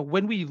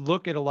 when we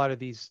look at a lot of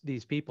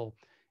these people,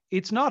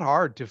 it's not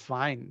hard to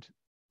find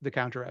the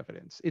counter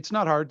evidence. It's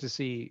not hard to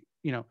see,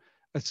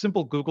 a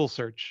simple Google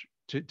search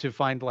to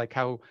find like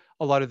how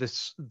a lot of the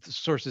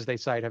sources they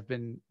cite have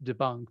been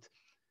debunked.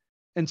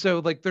 And so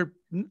like they're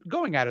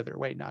going out of their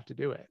way not to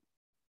do it.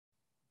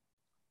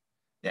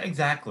 Yeah,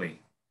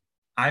 exactly.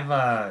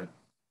 I've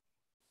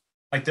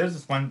like there's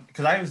this one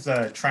because I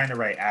was trying to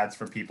write ads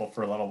for people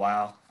for a little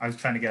while. I was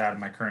trying to get out of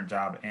my current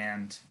job,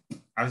 and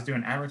I was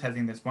doing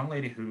advertising. This one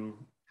lady who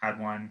had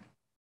one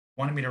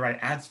wanted me to write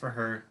ads for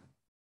her,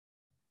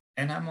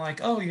 and I'm like,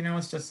 oh,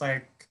 it's just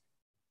like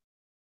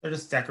they're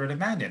just decorative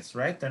magnets,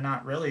 right? They're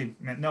not really.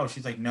 No,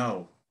 she's like,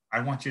 no, I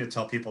want you to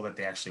tell people that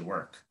they actually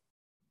work.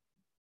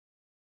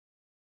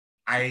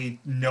 I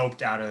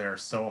noped out of there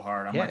so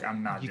hard. I'm Yeah, like,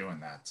 I'm not doing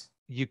that.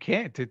 you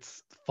can't.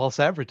 It's false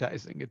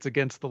advertising. It's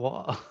against the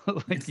law.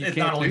 Like you It's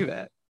not can't only do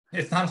that.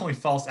 it's not only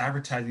false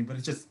advertising, but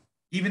it's just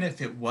even if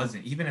it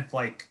wasn't, even if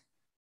like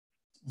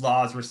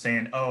laws were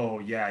saying, oh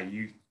yeah,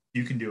 you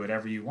can do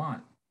whatever you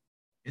want,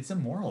 it's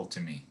immoral to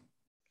me.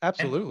 And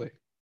Absolutely.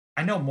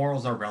 I know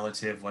morals are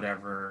relative,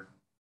 whatever.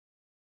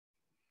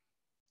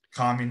 I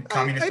Communists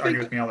argue think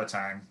with me all the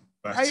time,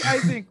 but I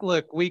think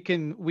look, we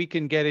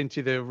can get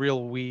into the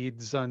real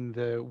weeds on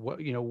the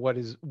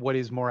what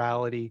is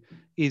morality.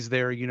 Is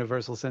there a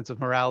universal sense of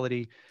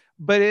morality?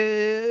 But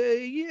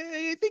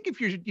yeah, I think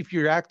if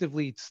you're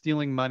actively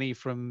stealing money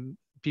from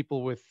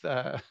people with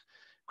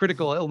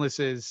critical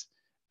illnesses,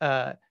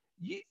 uh,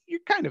 you're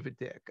kind of a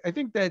dick. I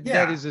think that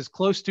yeah, is as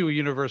close to a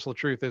universal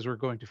truth as we're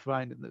going to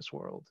find in this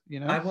world.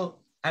 I will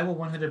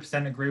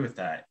 100% agree with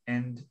that.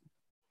 And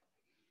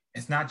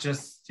it's not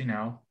just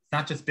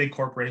big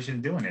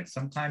corporations doing it.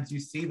 Sometimes you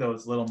see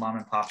those little mom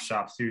and pop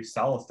shops who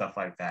sell stuff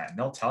like that, and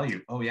they'll tell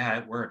you, oh yeah,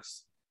 it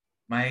works.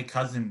 My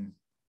cousin,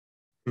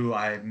 who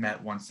I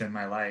met once in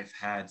my life,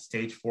 had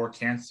stage 4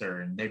 cancer,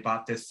 and they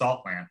bought this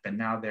salt lamp, and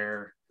now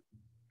they're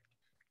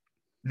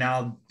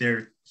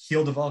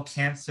healed of all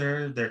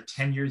cancer. They're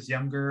 10 years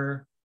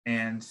younger,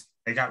 and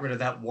they got rid of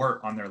that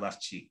wart on their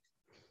left cheek.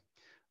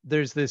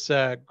 There's this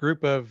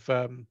group of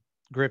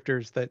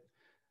grifters that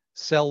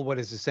sell what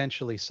is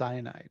essentially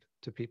cyanide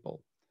to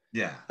people.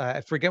 Yeah.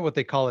 I forget what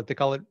they call it. They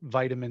call it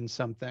vitamin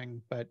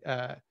something, but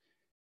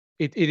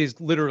it is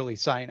literally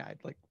cyanide.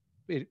 Like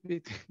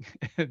it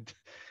and,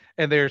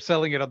 and they're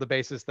selling it on the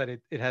basis that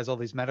it has all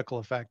these medical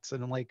effects.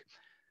 And I'm like,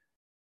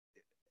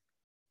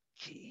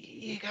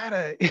 you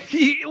gotta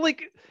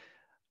like,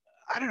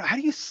 I don't know, how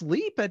do you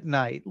sleep at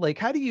night? Like,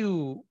 how do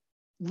you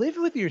live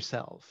with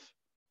yourself?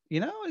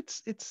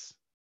 It's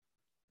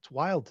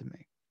wild to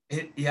me.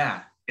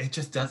 It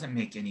just doesn't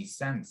make any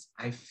sense.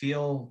 I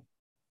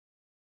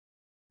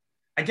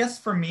guess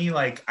for me,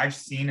 like I've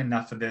seen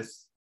enough of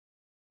this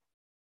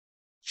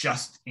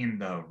just in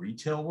the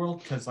retail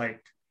world because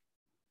like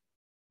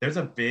there's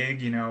a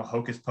big,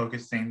 hocus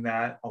pocus thing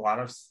that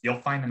you'll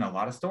find in a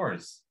lot of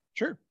stores.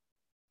 Sure.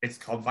 It's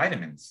called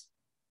vitamins.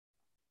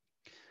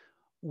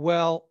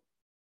 Well,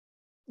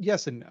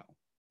 yes and no.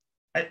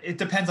 It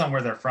depends on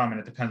where they're from and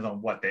it depends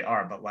on what they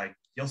are, but like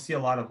you'll see a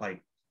lot of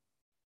like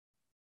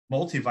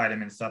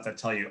multivitamin stuff that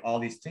tell you all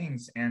these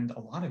things, and a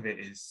lot of it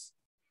is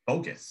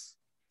bogus.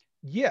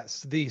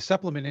 Yes, the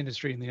supplement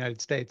industry in the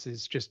United States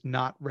is just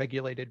not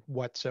regulated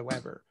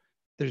whatsoever.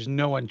 There's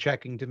no one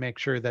checking to make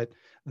sure that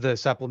the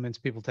supplements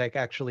people take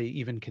actually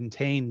even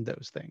contain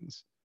those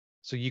things.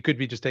 So you could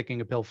be just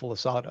taking a pill full of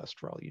sawdust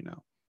for all you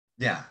know.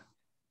 Yeah.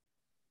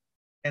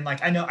 And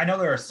like I know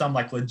there are some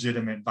like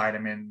legitimate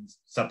vitamin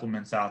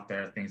supplements out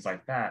there, things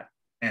like that.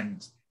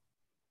 And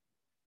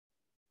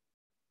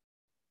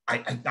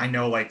I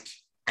know like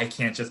I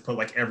can't just put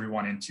like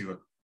everyone into a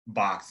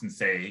box and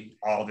say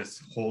all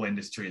this whole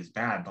industry is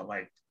bad, but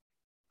like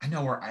I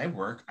know where I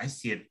work, I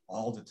see it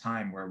all the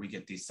time where we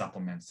get these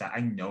supplements that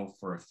I know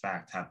for a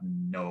fact have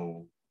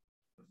no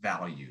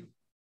value.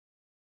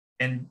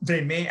 And they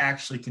may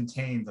actually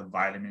contain the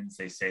vitamins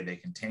they say they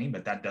contain,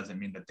 but that doesn't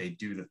mean that they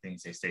do the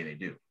things they say they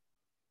do.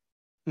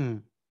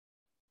 Mm.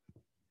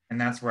 And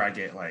that's where I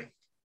get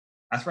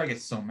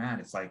so mad.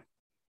 It's like,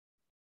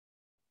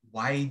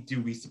 why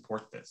do we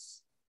support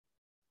this?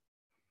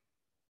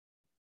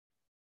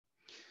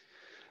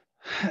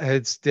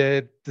 It's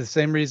the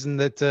same reason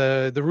that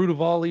the root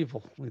of all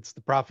evil. It's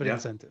the profit Yep.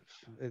 incentive.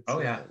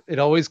 Oh yeah, It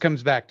always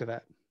comes back to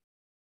that.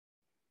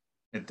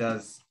 it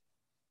does.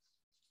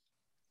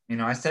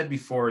 I said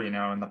before,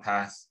 in the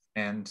past,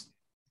 and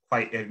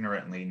quite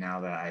ignorantly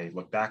now that I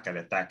look back at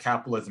it, that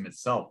capitalism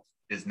itself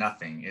is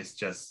nothing. It's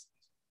just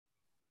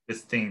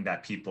this thing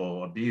that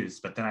people abuse.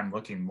 But then I'm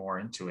looking more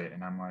into it,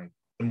 and I'm like,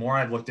 the more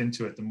I've looked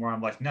into it, the more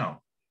I'm like, no.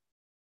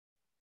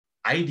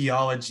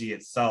 Ideology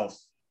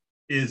itself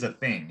is a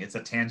thing. It's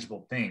a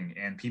tangible thing.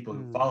 And people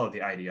who follow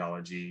the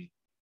ideology,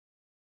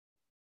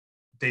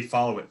 they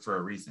follow it for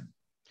a reason.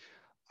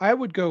 I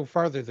would go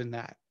farther than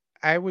that.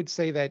 I would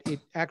say that it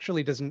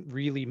actually doesn't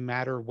really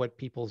matter what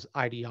people's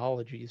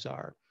ideologies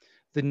are.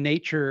 The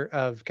nature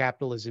of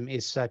capitalism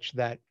is such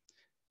that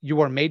you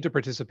are made to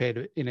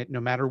participate in it no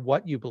matter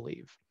what you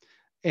believe.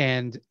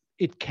 And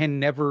it can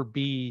never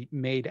be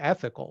made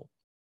ethical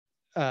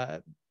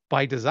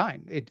by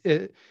design.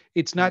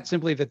 It's not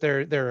simply that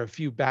there are a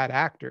few bad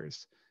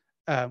actors,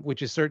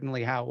 which is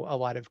certainly how a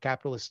lot of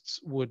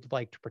capitalists would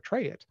like to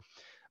portray it,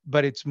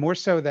 but it's more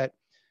so that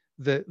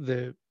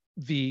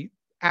the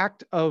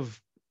act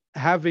of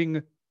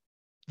having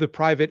the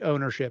private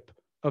ownership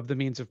of the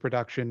means of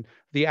production,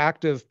 the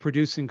act of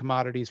producing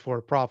commodities for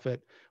a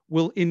profit,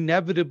 will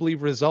inevitably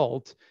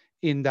result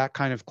in that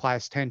kind of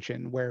class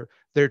tension where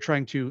they're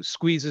trying to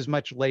squeeze as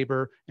much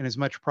labor and as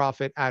much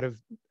profit out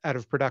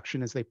of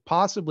production as they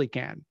possibly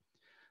can.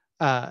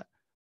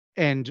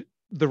 And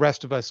the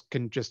rest of us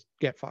can just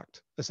get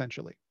fucked,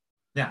 essentially.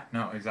 Yeah,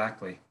 no,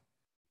 exactly.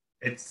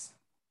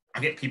 I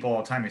get people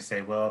all the time who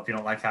say, well, if you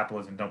don't like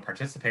capitalism, don't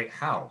participate.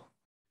 How?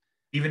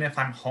 Even if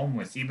I'm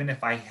homeless, even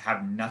if I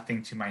have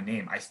nothing to my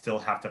name, I still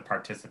have to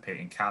participate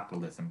in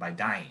capitalism by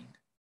dying.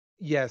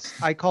 Yes,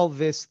 I call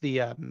this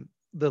the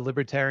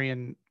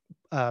libertarian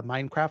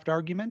Minecraft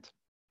argument,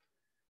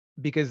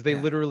 because they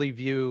Yeah. literally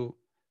view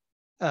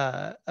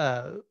uh,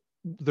 uh,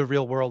 the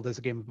real world as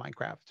a game of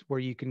Minecraft, where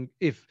you can,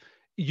 if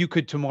you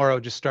could tomorrow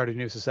just start a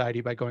new society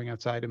by going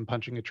outside and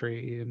punching a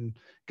tree and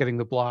getting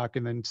the block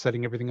and then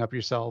setting everything up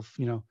yourself.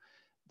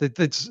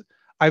 That's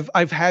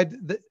I've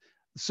had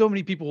so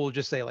many people will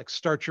just say like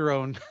start your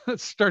own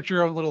start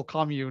your own little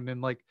commune,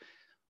 and like,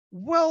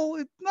 well,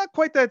 it's not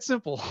quite that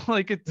simple.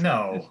 Like it's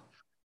No,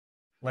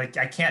 like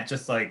I can't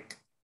just like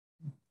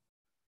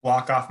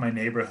walk off my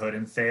neighborhood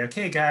and say,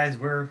 okay, guys,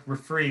 we're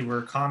free,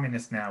 we're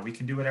communists now, we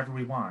can do whatever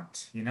we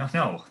want.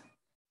 No.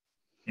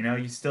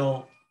 You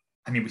still,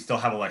 I mean, we still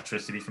have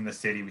electricity from the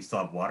city, we still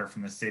have water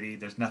from the city.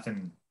 There's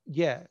nothing.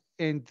 yeah,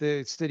 and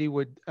the city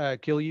would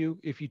kill you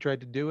if you tried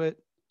to do it.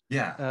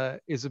 Yeah.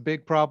 Is a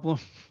big problem.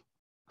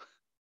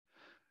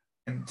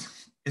 And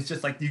it's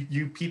just like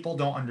you people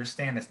don't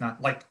understand. It's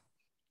not like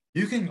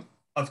you can,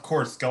 of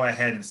course, go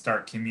ahead and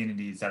start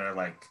communities that are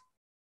like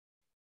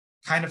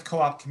kind of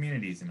co-op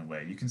communities in a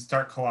way. You can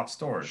start co-op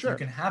stores. You Sure.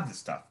 can have this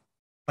stuff.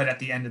 But at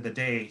the end of the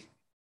day,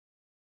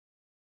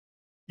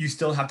 you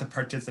still have to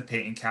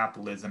participate in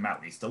capitalism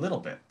at least a little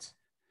bit.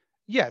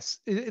 Yes,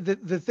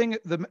 the thing,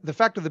 the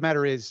fact of the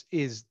matter is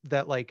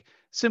that, like,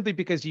 simply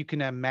because you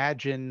can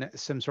imagine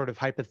some sort of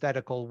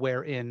hypothetical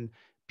wherein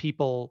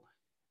people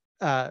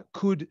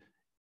could,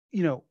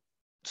 you know,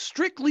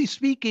 strictly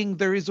speaking,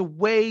 there is a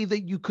way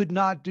that you could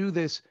not do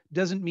this,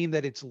 doesn't mean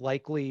that it's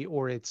likely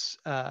or it's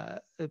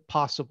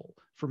possible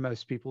for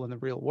most people in the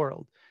real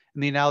world.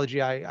 And the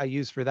analogy I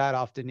use for that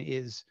often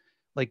is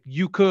like,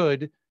 you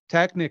could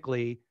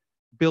technically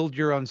build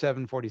your own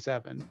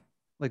 747.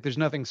 Like, there's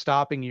nothing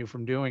stopping you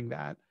from doing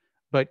that,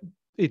 but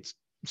it's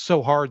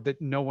so hard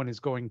that no one is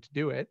going to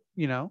do it,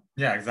 you know?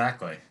 Yeah,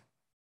 exactly.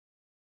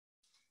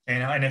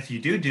 And if you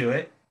do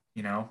it,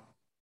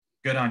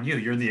 good on you.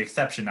 You're the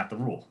exception, not the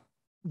rule.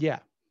 Yeah.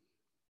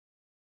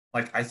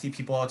 Like I see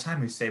people all the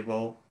time who say,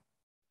 well,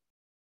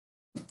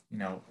 you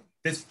know,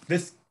 this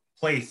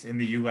place in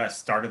the US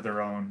started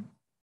their own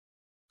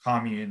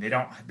commune. They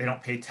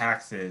don't pay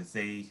taxes.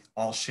 They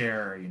all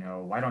share,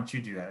 why don't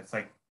you do that? It's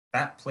like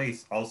that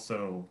place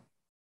also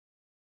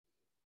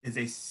is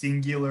a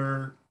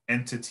singular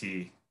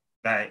entity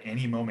that at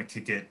any moment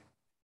could get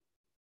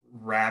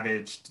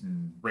ravaged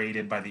and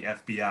raided by the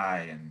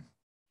FBI, and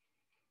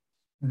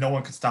no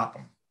one could stop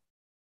them.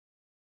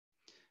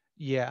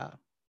 Yeah.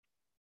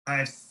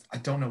 I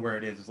don't know where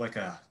it is. It's like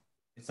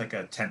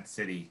a tent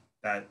city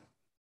that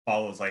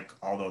follows like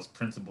all those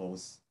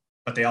principles,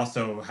 but they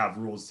also have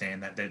rules saying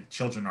that the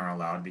children are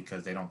allowed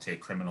because they don't take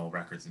criminal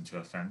records into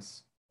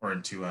offense or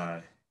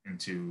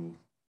into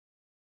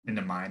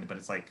mind. But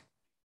it's like,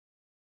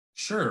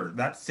 sure,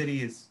 that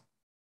city is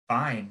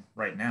fine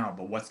right now,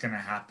 but what's going to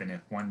happen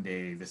if one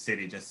day the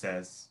city just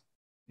says,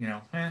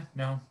 no,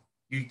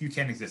 you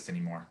can't exist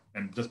anymore,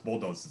 and just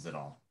bulldozes it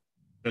all?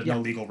 There's Yeah.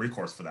 no legal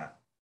recourse for that.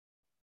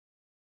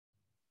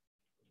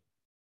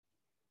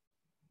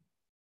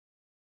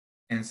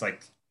 And it's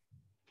like,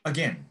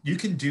 again, you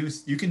can do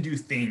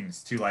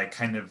things to like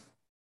kind of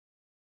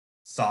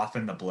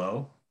soften the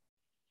blow,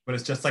 but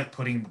it's just like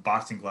putting a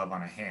boxing glove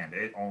on a hand.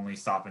 It only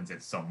softens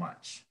it so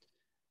much.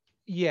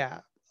 Yeah.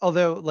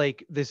 Although,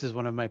 like, this is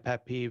one of my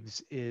pet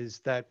peeves, is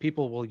that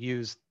people will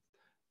use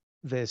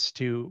this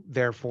to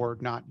therefore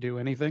not do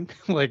anything.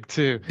 Like,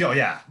 Oh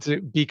yeah.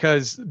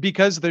 because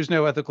there's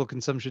no ethical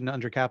consumption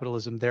under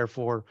capitalism,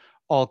 therefore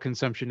all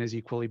consumption is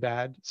equally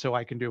bad. So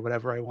I can do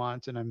whatever I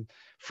want, and I'm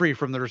free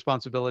from the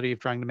responsibility of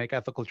trying to make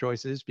ethical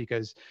choices,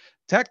 because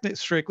technically,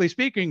 strictly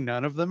speaking,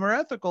 none of them are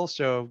ethical.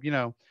 So,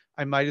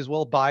 I might as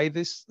well buy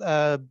this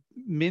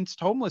minced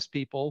homeless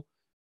people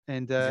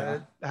and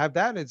Yeah. have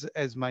that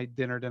as my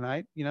dinner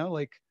tonight.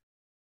 Like,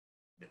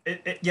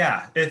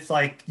 Yeah, it's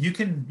like you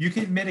can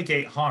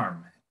mitigate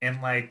harm,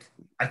 and like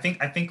I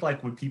think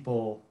like with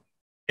people,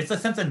 it's a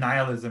sense of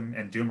nihilism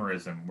and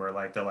doomerism where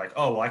like they're like,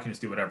 oh well, I can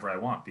just do whatever I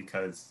want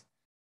because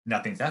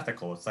nothing's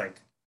ethical. It's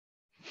like,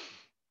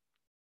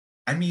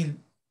 I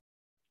mean,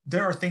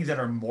 there are things that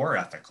are more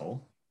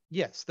ethical.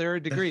 yes, there are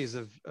degrees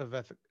of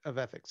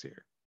ethics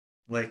here.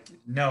 Like,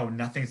 no,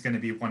 nothing's going to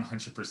be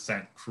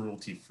 100%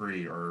 cruelty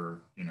free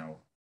or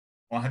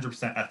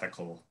 100%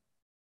 ethical.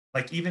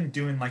 Like even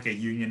doing like a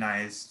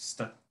unionized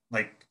stuff,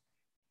 like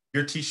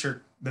the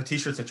t-shirts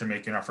that you're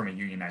making are from a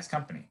unionized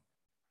company,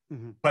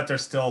 Mm-hmm. but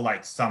there's still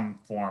like some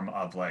form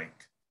of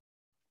like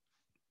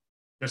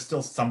there's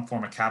still some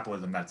form of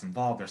capitalism that's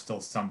involved. There's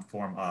still some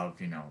form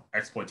of,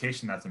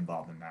 exploitation that's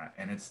involved in that.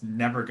 And it's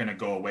never going to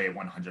go away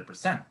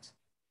 100%.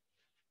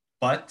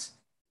 But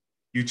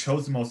you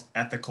chose the most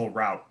ethical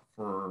route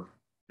for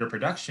your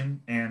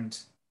production. And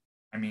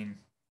I mean,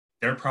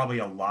 they're probably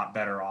a lot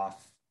better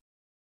off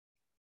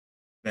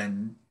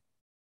than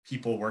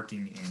people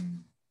working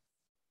in,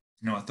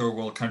 a third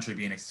world country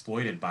being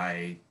exploited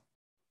by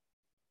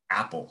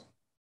Apple.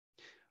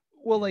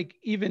 Well, like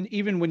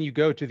even when you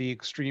go to the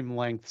extreme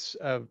lengths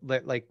of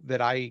like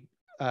that I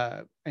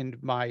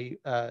and my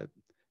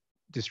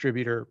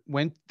distributor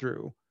went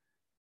through,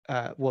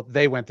 well,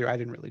 they went through, I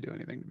didn't really do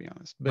anything, to be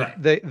honest, but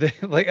Right. they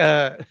like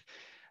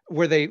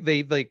where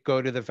they like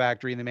go to the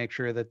factory and they make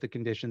sure that the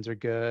conditions are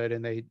good,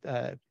 and they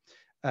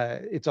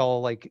it's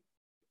all like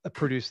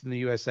produced in the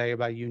USA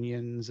by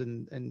unions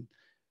and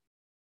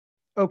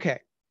okay.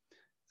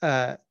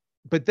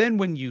 But then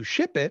when you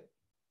ship it,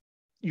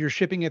 you're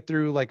shipping it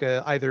through like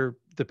either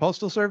the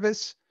postal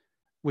service,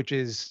 which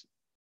is,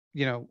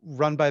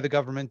 run by the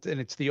government, and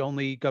it's the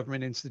only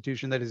government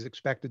institution that is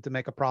expected to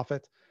make a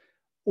profit,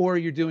 or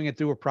you're doing it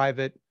through a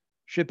private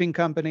shipping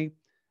company.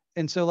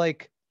 And so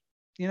like,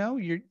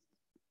 you're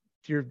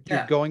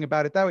Yeah. going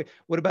about it that way.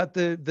 What about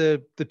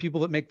the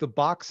people that make the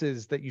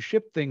boxes that you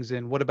ship things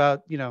in? What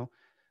about,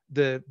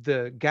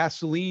 the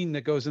gasoline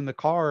that goes in the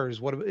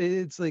cars? What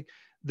it's like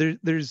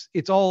there's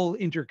it's all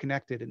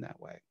interconnected in that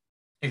way.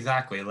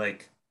 Exactly.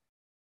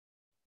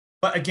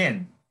 But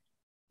again,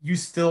 you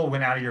still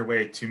went out of your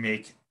way to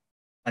make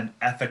an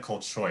ethical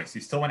choice.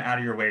 You still went out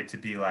of your way to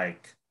be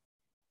like,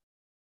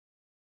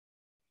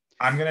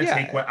 I'm going to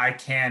take Yeah. what I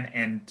can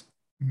and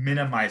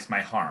minimize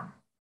my harm.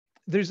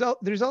 There's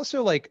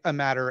also like a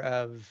matter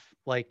of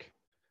like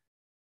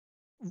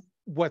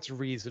what's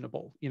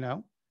reasonable,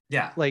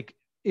 Yeah. like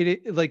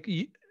like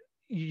you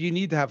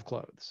need to have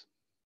clothes.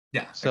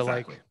 Yeah, So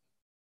exactly. like,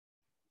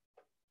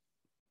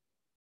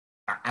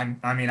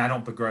 I mean, I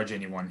don't begrudge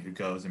anyone who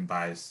goes and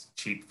buys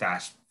cheap,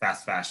 fast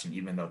fashion,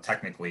 even though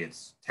technically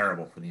it's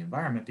terrible for the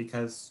environment,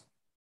 because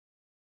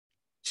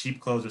cheap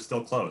clothes are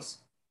still clothes.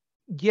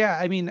 yeah,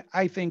 I mean,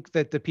 I think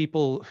that the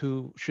people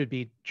who should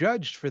be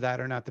judged for that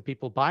are not the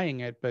people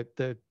buying it, but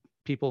the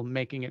people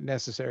making it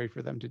necessary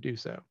for them to do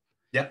so,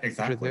 Yeah, which are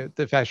exactly.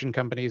 the fashion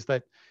companies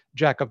that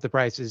jack up the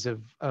prices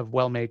of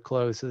well-made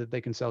clothes so that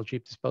they can sell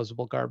cheap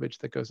disposable garbage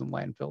that goes in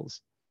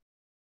landfills.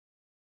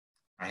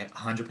 I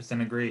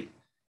 100% agree.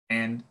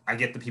 And I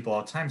get the people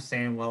all the time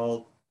saying,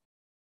 well,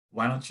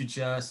 why don't you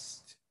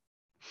just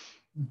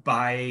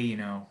buy,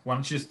 why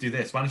don't you just do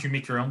this? Why don't you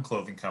make your own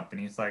clothing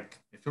company? It's like,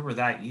 if it were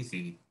that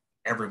easy,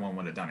 everyone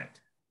would have done it.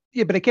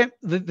 Yeah, but I can't.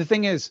 The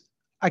thing is,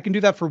 I can do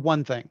that for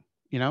one thing,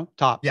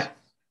 tops. Yeah.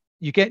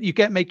 You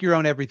can't make your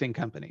own everything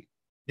company.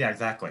 Yeah,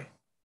 exactly.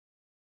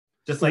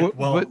 Just like,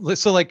 well, But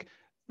so like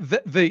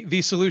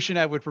the solution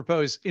I would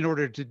propose in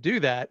order to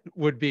do that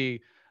would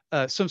be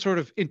some sort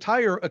of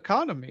entire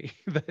economy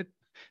that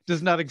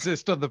does not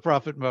exist on the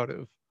profit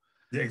motive,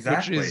 yeah,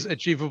 which is exactly.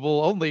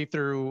 achievable only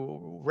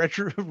through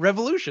retro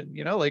revolution.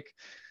 Like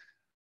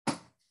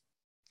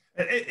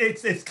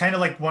It's kind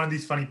of like one of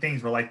these funny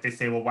things where like they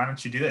say, well, why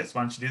don't you do this?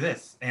 Why don't you do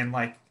this? And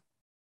like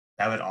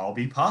that would all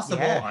be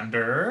possible yeah,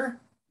 under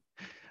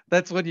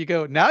that's when you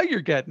go. Now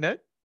you're getting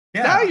it.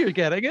 Now yeah. you're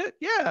getting it.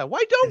 Yeah.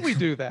 Why don't we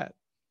do that?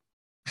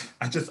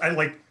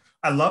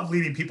 I love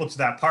leading people to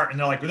that part, and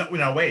they're like,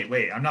 no,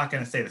 wait, I'm not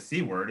gonna say the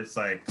C word. It's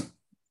like,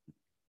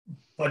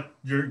 but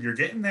you're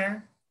getting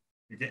there.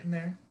 You're getting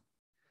there.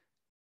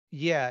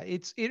 Yeah,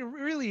 it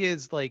really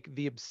is like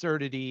the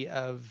absurdity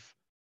of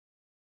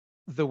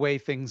the way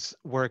things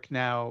work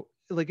now.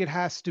 Like it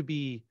has to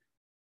be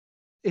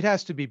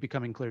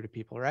becoming clear to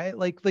people, right?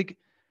 Like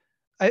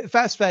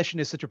fast fashion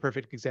is such a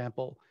perfect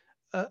example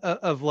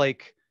of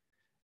like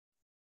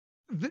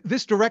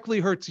this directly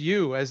hurts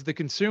you as the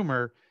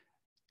consumer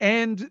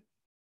and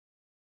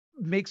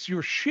makes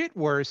your shit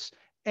worse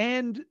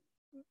and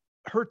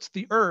hurts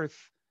the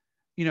earth,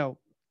 you know,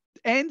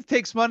 and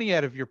takes money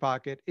out of your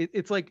pocket.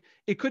 It's like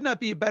it could not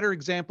be a better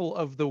example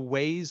of the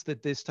ways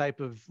that this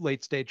type of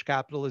late stage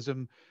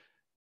capitalism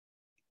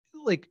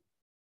like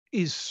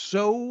is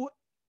so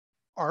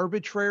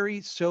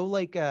arbitrary, so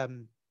like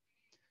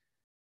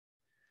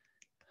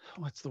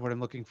what's the word I'm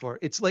looking for?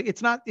 It's like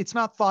it's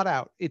not thought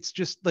out. It's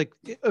just like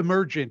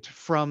emergent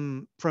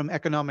from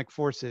economic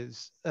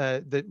forces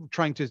that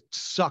trying to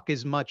suck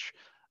as much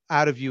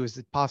out of you as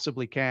it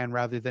possibly can,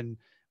 rather than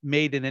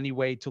made in any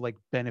way to like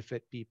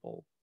benefit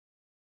people.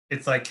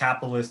 It's like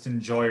capitalist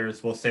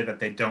enjoyers will say that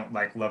they don't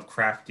like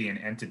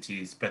Lovecraftian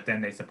entities, but then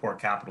they support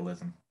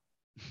capitalism.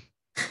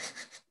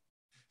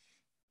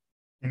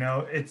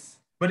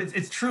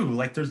 It's true.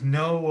 Like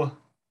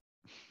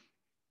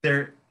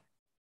there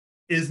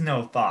is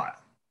no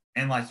thought.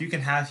 And like you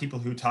can have people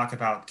who talk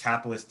about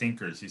capitalist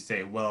thinkers who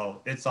say,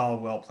 well, it's all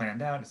well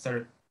planned out,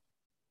 etc.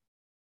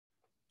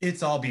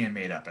 It's all being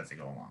made up as they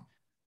go along.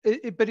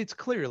 But it's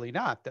clearly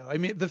not, though. I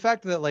mean, the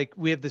fact that like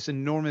we have this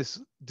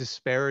enormous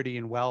disparity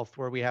in wealth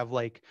where we have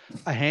like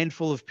a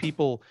handful of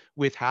people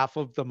with half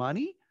of the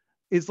money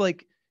is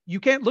like you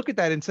can't look at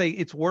that and say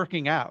it's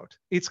working out.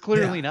 It's Yeah.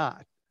 clearly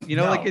not. You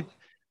know, like No.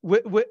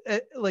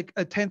 it, like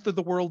a tenth of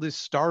the world is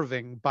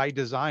starving by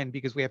design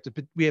because we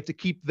have to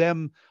keep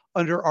them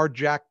under our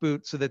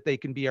jackboot so that they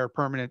can be our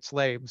permanent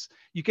slaves.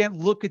 You can't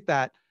look at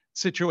that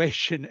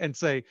situation and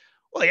say,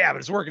 well, yeah, but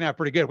it's working out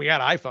pretty good. We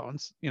got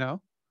iPhones, you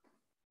know.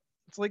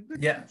 It's like,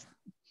 Yeah.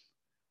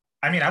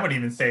 I mean, I would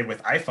even say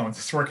with iPhones,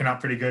 it's working out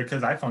pretty good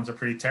because iPhones are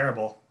pretty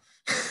terrible.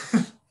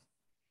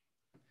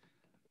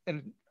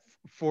 and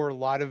for a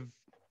lot of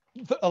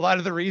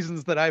the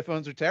reasons that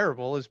iPhones are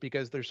terrible is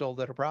because they're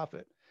sold at a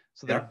profit.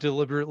 So they're Yep.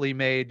 deliberately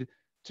made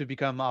to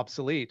become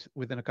obsolete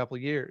within a couple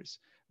of years.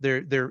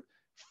 They're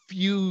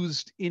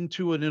fused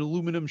into an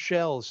aluminum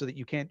shell so that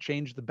you can't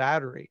change the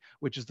battery,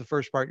 which is the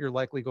first part you're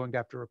likely going to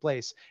have to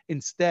replace.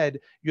 Instead,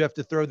 you have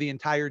to throw the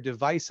entire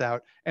device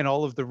out and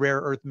all of the rare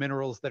earth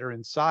minerals that are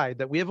inside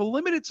that we have a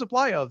limited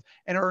supply of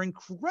and are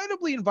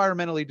incredibly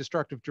environmentally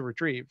destructive to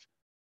retrieve.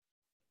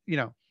 You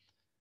know,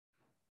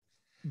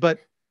 but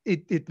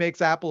it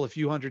makes Apple a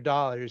few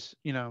 $100s,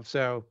 you know,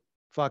 so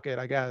fuck it,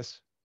 I guess.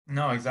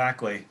 No,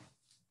 exactly.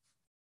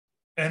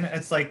 And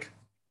it's like,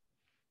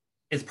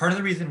 it's part of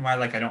the reason why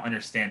like I don't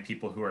understand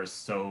people who are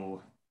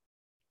so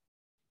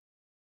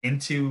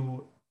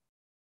into,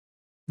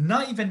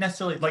 not even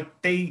necessarily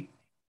like they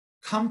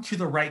come to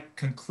the right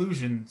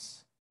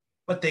conclusions,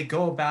 but they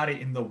go about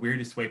it in the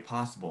weirdest way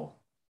possible.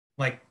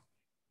 Like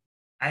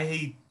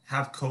I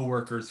have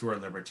coworkers who are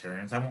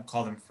libertarians. I won't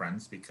call them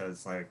friends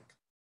because like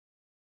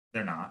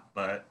they're not,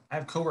 but I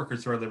have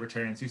coworkers who are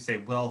libertarians who say,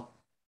 well,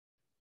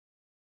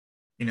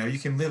 you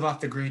can live off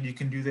the grid, you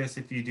can do this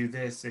if you do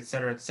this, et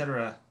cetera, et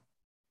cetera.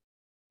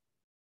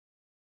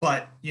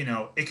 But,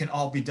 it can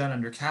all be done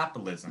under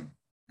capitalism.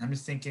 I'm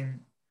just thinking,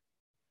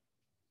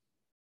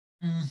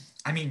 mm,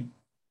 I mean,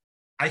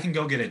 I can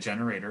go get a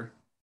generator,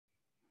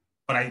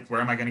 but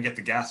where am I going to get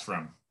the gas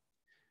from?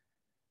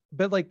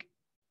 But like,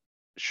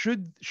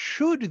 should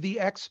the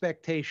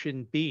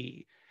expectation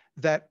be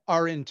that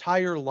our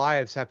entire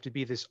lives have to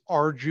be this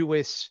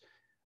arduous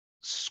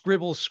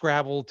scribble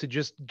scrabble to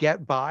just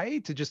get by,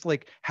 to just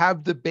like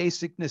have the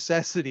basic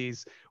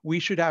necessities? We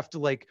should have to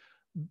like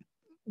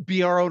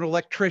be our own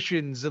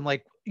electricians and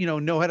like,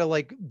 know how to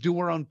like do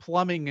our own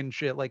plumbing and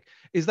shit. Like,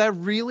 is that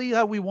really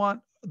how we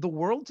want the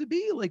world to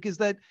be? Like, is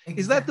that the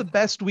Exactly.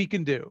 best we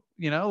can do?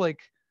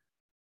 Like,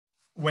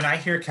 When I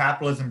hear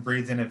capitalism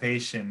breeds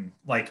innovation,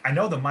 like I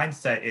know the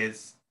mindset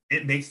is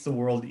it makes the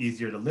world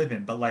easier to live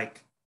in, but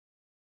like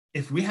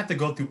if we have to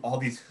go through all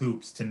these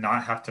hoops to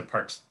not have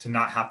to to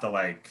not have to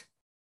like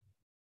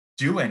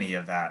do any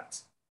of that,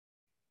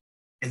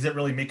 is it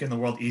really making the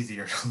world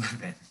easier to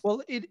live in?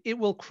 well, it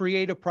will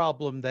create a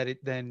problem that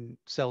it then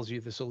sells you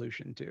the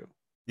solution to.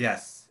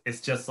 Yes, it's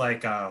just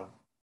like I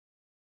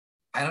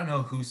don't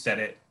know who said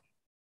it,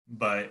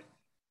 but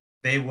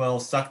they will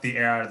suck the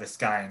air out of the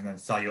sky and then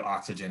sell you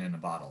oxygen in a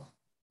bottle.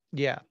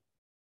 Yeah,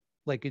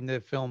 like in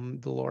the film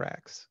The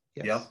Lorax.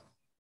 Yep. Yes.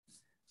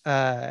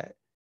 Uh,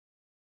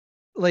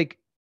 like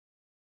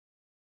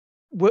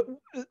what?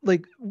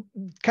 Like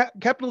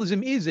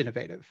capitalism is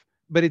innovative,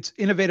 but it's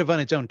innovative on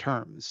its own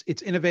terms.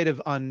 It's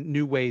innovative on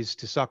new ways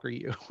to sucker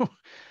you.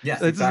 Yes,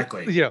 This is,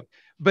 exactly.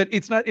 but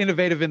it's not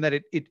innovative in that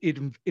it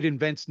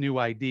invents new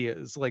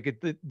ideas. Like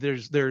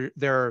there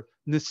are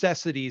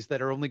necessities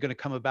that are only going to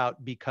come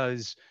about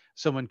because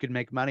someone could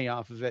make money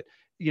off of it.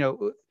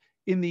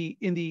 In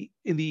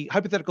the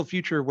hypothetical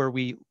future where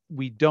we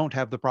don't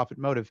have the profit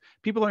motive,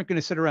 people aren't going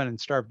to sit around and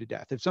starve to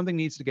death. If something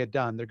needs to get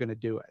done, they're going to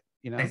do it.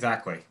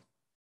 Exactly.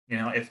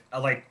 If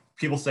like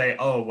people say,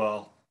 oh,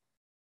 well,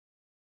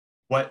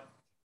 what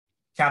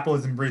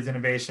capitalism breeds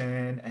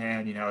innovation,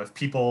 and if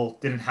people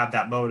didn't have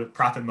that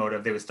profit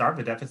motive, they would starve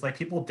to death. It's like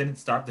people didn't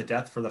starve to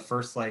death for the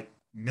first like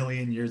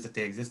million years that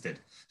they existed.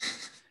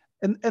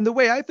 And the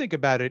way I think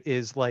about it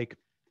is like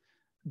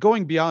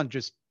going beyond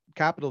just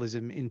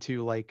capitalism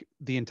into like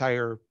the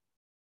entire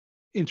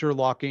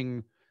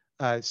interlocking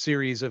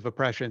series of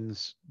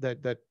oppressions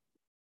that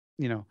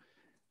you know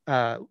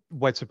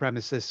white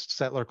supremacist,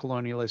 settler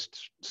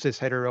colonialist, cis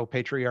hetero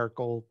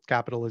patriarchal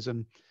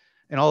capitalism,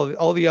 and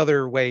all the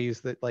other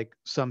ways that like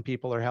some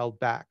people are held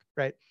back,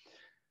 right?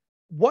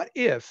 What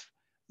if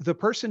the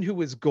person who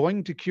was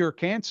going to cure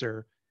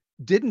cancer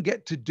didn't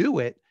get to do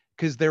it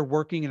because they're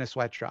working in a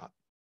sweatshop?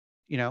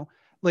 you know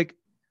like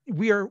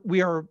we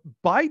are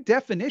by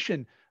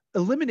definition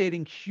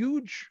eliminating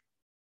huge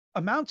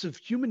amounts of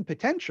human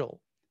potential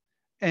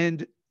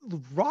and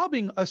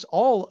robbing us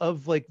all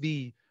of like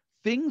the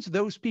things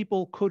those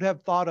people could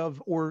have thought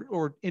of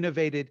or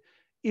innovated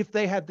if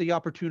they had the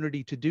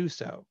opportunity to do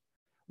so.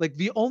 Like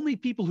the only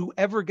people who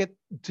ever get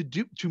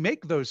to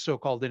make those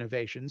so-called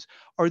innovations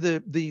are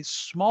the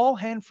small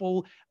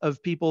handful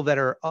of people that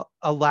are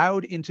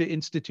allowed into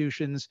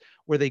institutions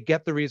where they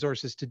get the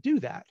resources to do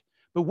that.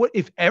 But what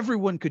if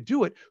everyone could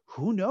do it?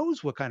 Who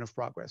knows what kind of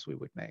progress we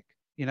would make?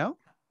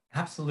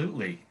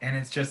 Absolutely. And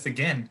it's just,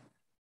 again,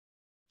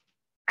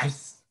 I,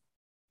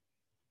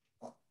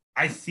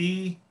 I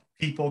see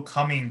people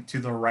coming to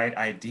the right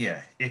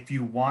idea. If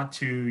you want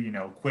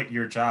to, quit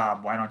your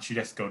job, why don't you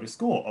just go to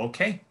school?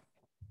 Okay.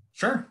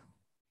 Sure.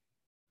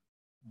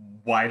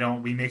 Why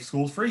don't we make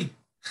schools free?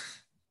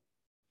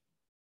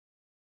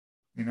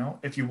 You know,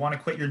 if you want to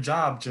quit your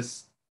job,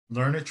 just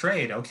learn a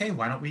trade. Okay,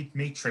 why don't we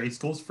make trade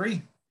schools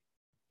free?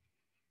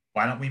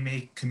 Why don't we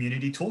make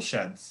community tool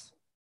sheds?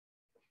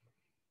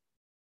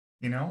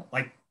 You know,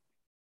 like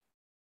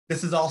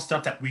this is all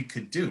stuff that we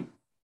could do.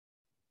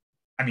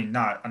 I mean,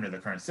 not under the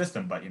current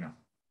system, but you know,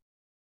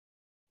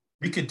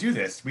 we could do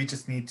this. We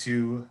just need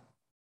to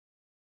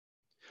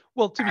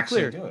Well, to be actually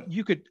clear, do it.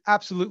 you could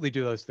absolutely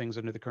do those things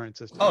under the current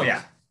system. Oh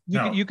yeah.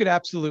 No. You could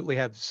absolutely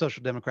have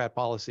social democrat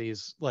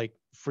policies like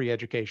free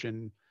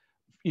education.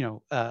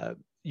 You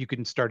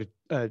can start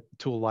a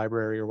tool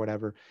library or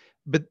whatever.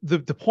 But the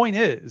point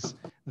is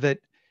that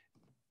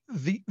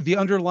the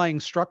underlying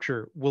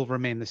structure will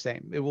remain the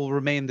same. It will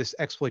remain this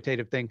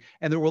exploitative thing,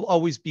 and there will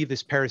always be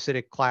this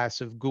parasitic class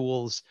of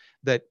ghouls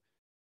that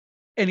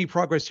any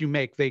progress you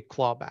make, they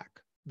claw back.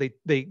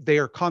 They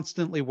are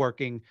constantly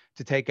working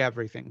to take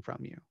everything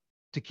from you,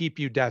 to keep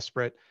you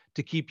desperate,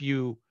 to keep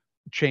you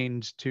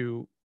chained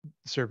to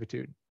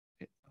servitude.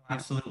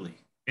 Absolutely.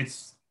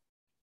 It's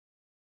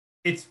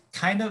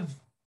kind of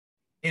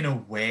in a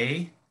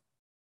way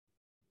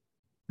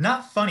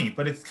not funny,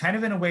 but it's kind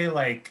of in a way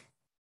like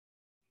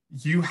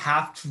you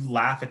have to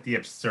laugh at the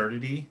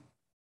absurdity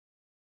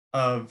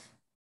of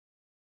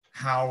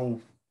how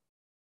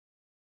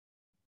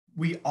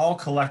we all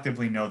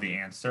collectively know the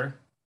answer,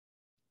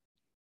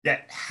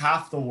 yet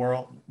half the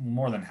world,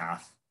 more than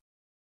half,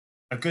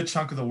 a good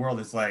chunk of the world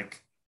is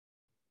like,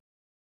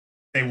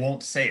 they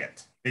won't say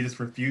it. They just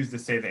refuse to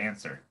say the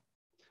answer.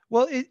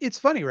 Well, it's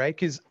funny, right?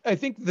 Because I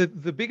think the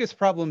biggest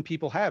problem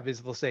people have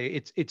is they'll say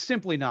it's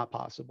simply not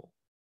possible.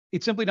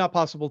 It's simply not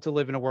possible to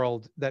live in a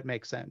world that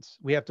makes sense.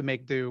 We have to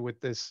make do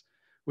with this,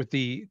 with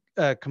the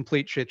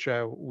complete shit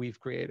show we've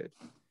created.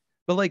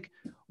 But like,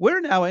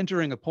 we're now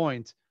entering a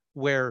point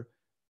where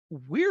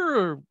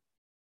we're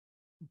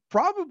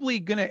probably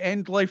going to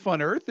end life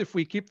on Earth if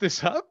we keep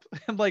this up.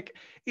 And like,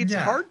 it's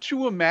Yeah. hard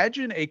to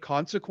imagine a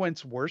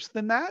consequence worse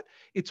than that.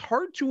 It's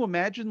hard to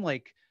imagine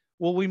like,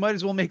 well, we might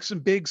as well make some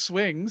big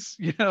swings,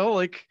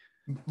 like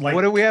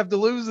what do we have to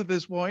lose at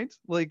this point?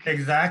 Like,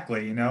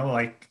 exactly, you know,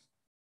 like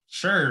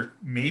sure,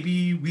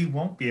 maybe we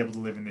won't be able to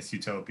live in this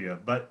utopia,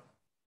 but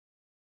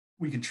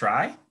we could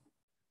try.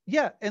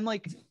 yeah. And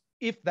like,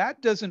 if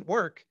that doesn't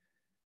work,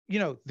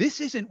 this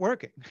isn't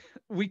working.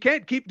 We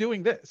can't keep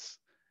doing this.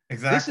 This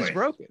is Exactly.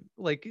 broken.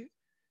 Like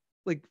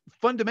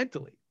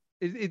fundamentally,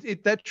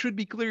 that should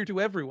be clear to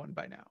everyone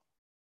by now.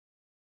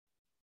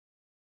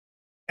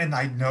 And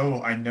I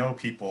know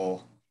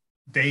people,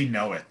 they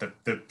know it.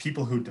 The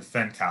people who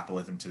defend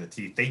capitalism to the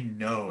teeth, they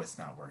know it's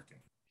not working.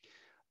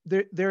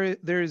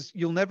 There's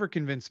you'll never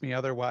convince me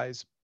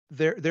otherwise.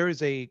 There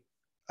is a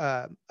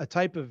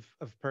type of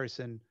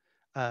person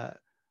uh,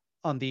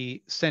 on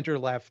the center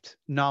left,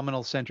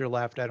 nominal center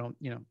left. I don't,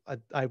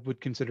 I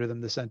would consider them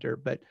the center,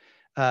 but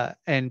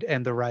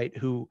and the right,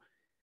 who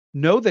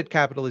know that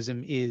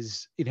capitalism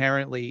is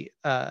inherently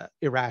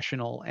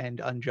irrational and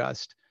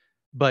unjust,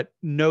 but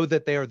know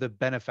that they are the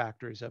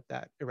benefactors of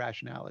that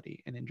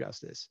irrationality and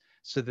injustice,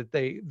 so that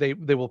they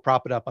will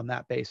prop it up on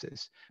that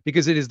basis,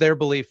 because it is their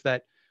belief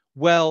that,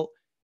 well,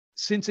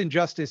 since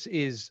injustice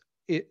is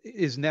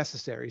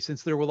necessary,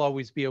 since there will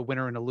always be a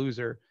winner and a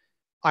loser,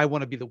 I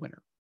want to be the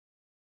winner.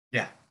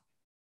 Yeah.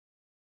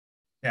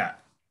 Yeah.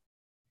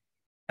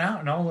 I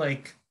don't know,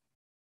 like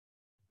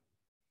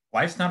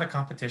life's not a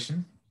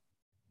competition,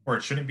 or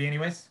it shouldn't be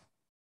anyways.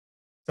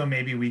 So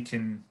maybe we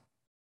can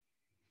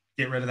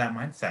get rid of that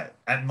mindset.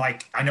 And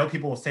like I know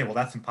people will say, well,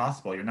 that's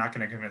impossible. You're not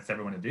going to convince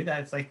everyone to do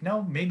that. It's like,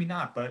 no, maybe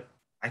not, but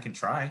I can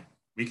try.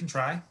 We can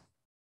try.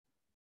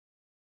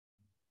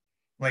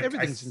 Like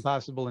Everything's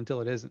impossible until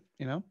it isn't,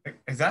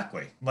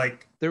 exactly.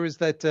 Like there was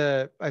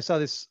that I saw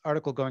this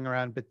article going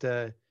around,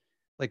 but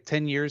like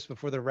 10 years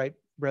before the Wright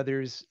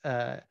brothers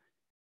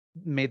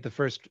made the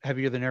first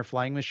heavier than air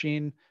flying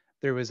machine,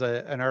 there was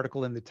an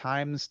article in the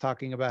Times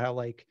talking about how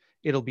like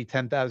it'll be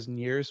 10,000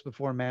 years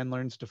before man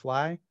learns to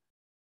fly.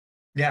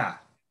 yeah.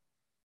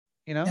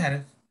 Yeah,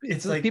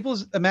 it's like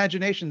people's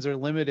imaginations are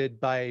limited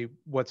by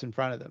what's in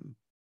front of them.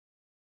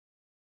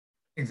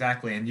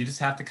 exactly. And you just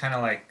have to kind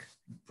of like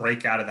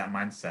break out of that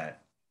mindset.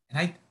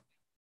 And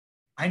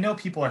I know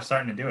people are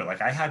starting to do it.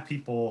 Like I had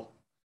people,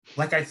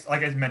 like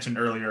I mentioned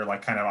earlier,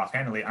 like kind of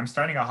offhandedly, I'm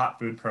starting a hot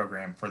food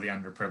program for the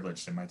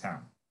underprivileged in my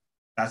town.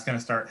 That's going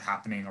to start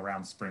happening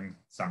around spring,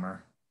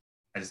 summer.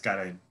 I just got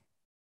to,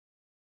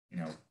 you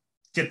know,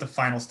 get the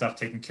final stuff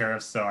taken care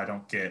of so I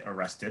don't get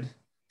arrested.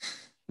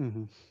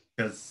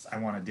 Because I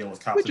want to deal with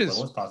cops as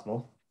little as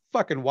possible.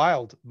 Fucking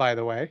wild, by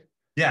the way.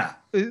 Yeah.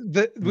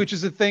 Which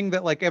is a thing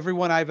that like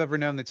everyone I've ever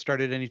known that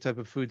started any type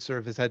of food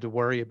service had to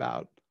worry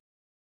about.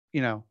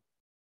 Yeah,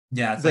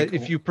 it's that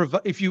like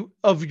if you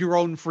of your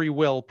own free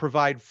will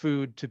provide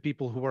food to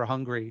people who are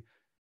hungry,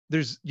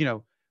 there's,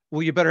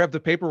 well, you better have the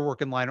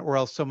paperwork in line or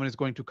else someone is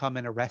going to come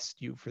and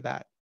arrest you for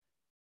that.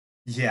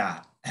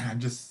 Yeah,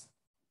 and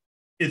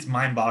it's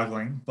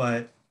mind-boggling,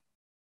 but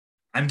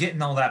I'm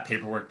getting all that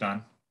paperwork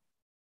done.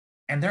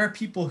 And there are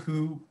people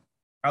who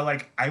are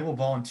like, I will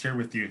volunteer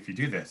with you if you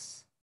do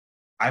this.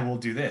 I will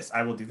do this.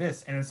 I will do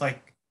this. And it's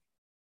like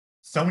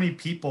so many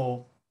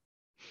people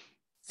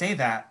say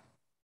that,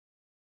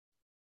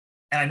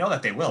 and I know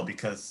that they will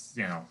because,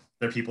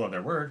 they're people of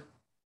their word.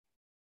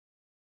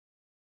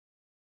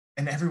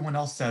 And everyone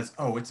else says,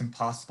 oh, it's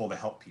impossible to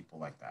help people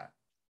like that.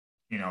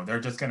 They're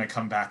just going to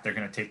come back, they're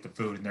going to take the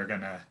food, and they're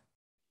going to,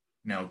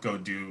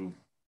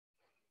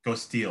 go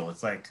steal.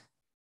 It's like,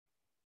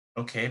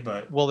 okay,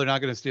 but Well, they're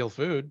not going to steal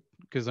food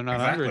because they're not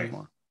hungry exactly,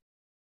 anymore.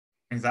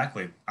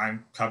 exactly.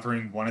 I'm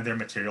covering one of their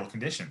material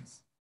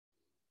conditions,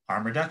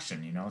 harm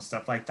reduction,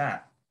 stuff like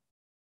that.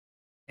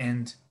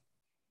 And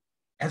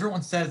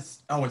everyone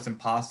says, oh, it's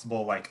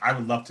impossible. Like, I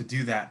would love to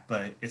do that,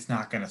 but it's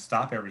not going to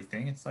stop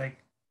everything. It's like,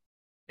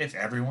 if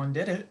everyone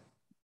did it.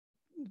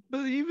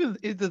 But even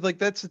it's like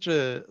that's such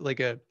a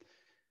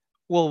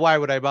well, why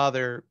would I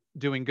bother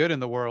doing good in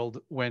the world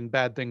when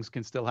bad things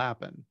can still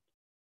happen?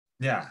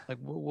 Yeah. Like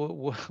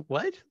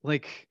what?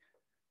 Like,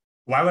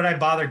 why would I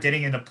bother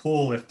getting in a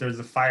pool if there's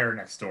a fire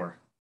next door?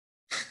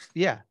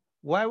 yeah.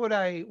 Why would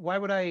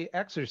I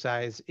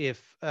exercise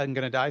if I'm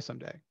gonna die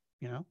someday?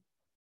 You know?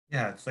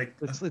 Yeah, it's like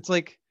It's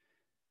like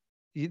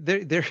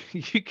there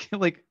you can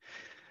like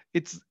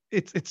it's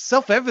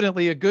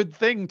self-evidently a good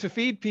thing to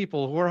feed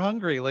people who are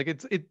hungry.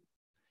 Like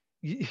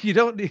you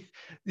don't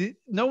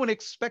no one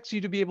expects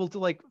you to be able to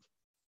like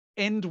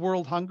end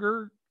world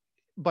hunger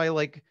by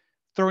like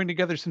throwing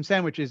together some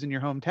sandwiches in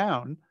your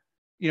hometown,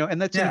 and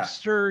that's an yeah,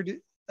 absurd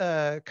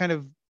kind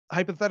of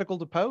hypothetical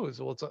to pose.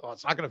 Well,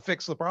 it's not going to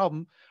fix the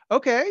problem.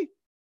 Okay,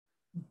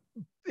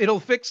 it'll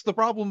fix the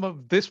problem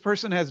of this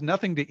person has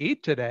nothing to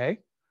eat today.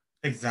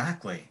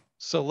 exactly.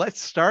 So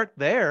let's start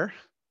there,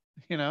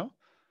 you know?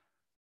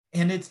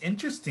 And it's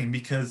interesting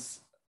because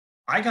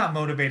I got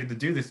motivated to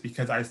do this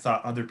because I saw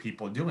other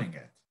people doing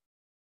it.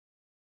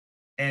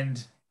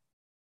 And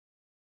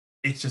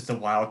it's just a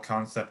wild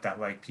concept that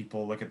like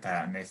people look at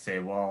that and they say,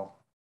 well,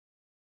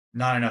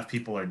 not enough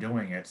people are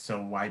doing it, so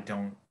why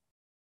don't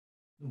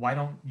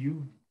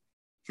you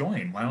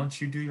join? Why don't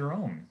you do your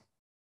own?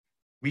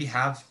 We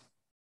have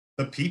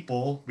the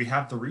people, we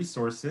have the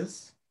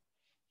resources.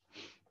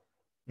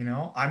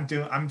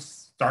 I'm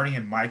starting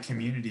in my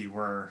community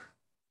where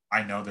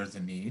I know there's a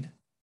need.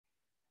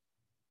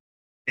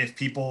 If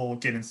people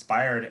get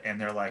inspired and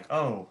they're like,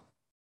 oh,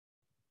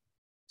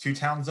 2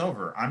 towns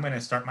over, I'm going to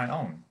start my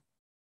own.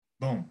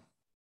 Boom,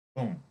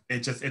 boom.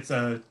 It's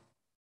a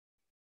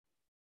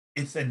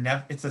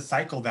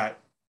cycle that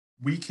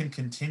we can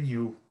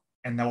continue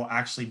and that will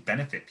actually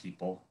benefit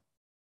people.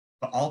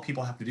 But all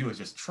people have to do is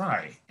just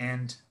try.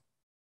 And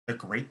the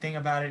great thing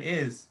about it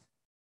is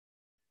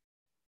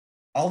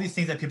all these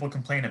things that people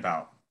complain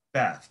about,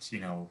 theft,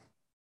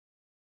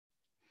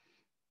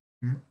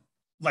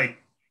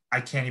 like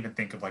I can't even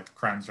think of like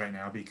crimes right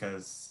now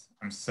because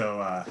I'm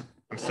so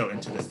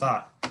into this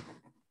thought.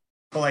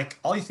 But like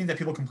all these things that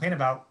people complain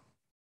about,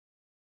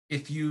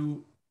 if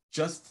you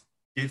just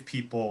give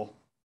people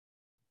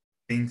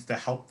things to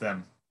help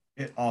them,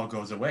 it all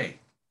goes away.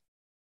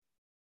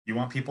 You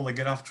want people to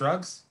get off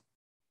drugs?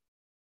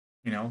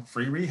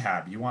 Free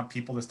rehab. You want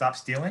people to stop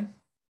stealing?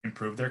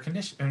 Improve their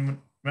condition. And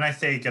when I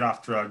say get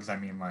off drugs, I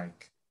mean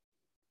like,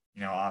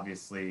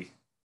 obviously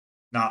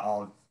not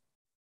all.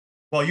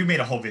 Well, you made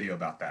a whole video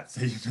about that,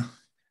 so you know.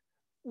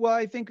 Well,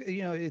 I think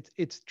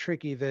it's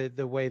tricky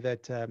the way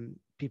that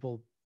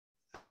people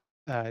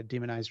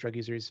demonize drug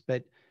users,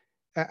 but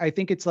I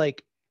think it's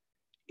like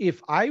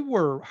if I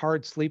were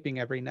hard sleeping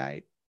every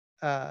night,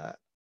 uh,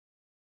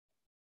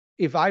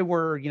 if I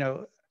were,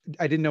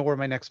 I didn't know where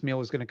my next meal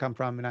was going to come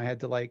from, and I had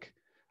to like,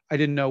 I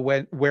didn't know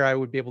where I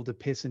would be able to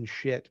piss and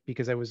shit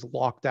because I was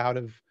locked out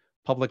of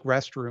public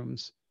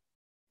restrooms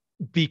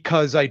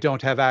because I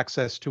don't have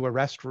access to a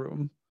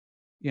restroom,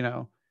 you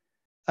know.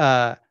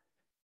 Uh,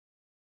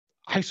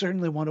 I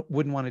certainly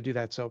wouldn't want to do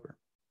that sober.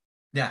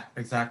 Yeah,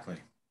 exactly.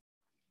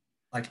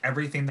 Like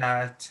everything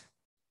that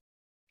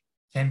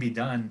can be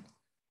done.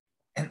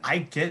 And I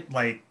get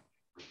like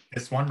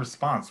this one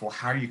response, well,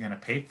 how are you going to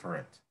pay for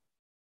it?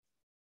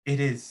 It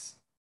is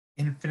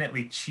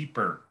infinitely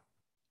cheaper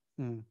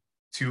Mm.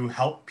 to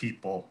help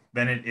people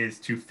than it is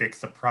to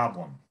fix a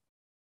problem.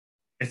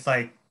 It's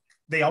like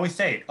they always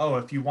say, oh,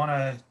 if you want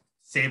to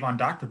save on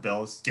doctor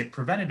bills, get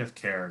preventative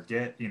care,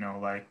 get,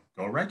 like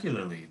go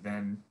regularly,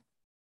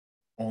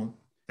 well,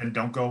 then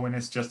don't go when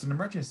it's just an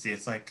emergency.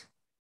 It's like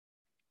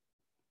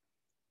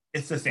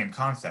it's the same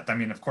concept. I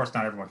mean, of course,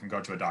 not everyone can go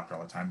to a doctor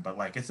all the time, but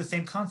like it's the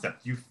same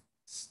concept. You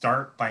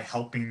start by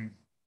helping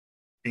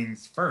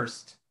things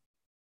first.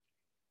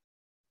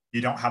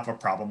 You don't have a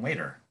problem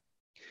later.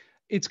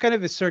 It's kind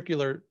of a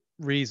circular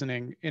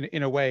reasoning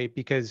in a way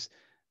because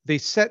they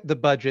set the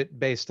budget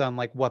based on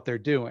like what they're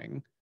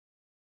doing,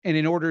 and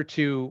in order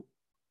to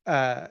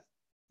uh,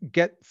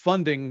 get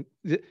funding,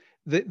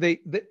 they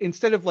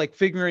instead of like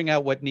figuring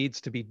out what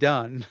needs to be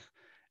done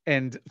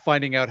and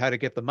finding out how to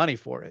get the money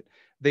for it,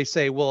 they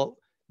say, well,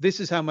 this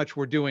is how much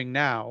we're doing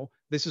now.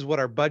 This is what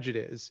our budget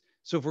is.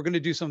 So if we're going to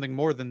do something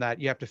more than that,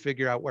 you have to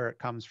figure out where it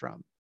comes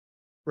from.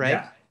 Right.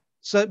 Yeah.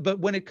 So, but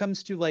when it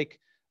comes to like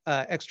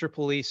extra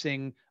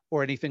policing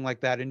or anything like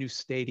that, a new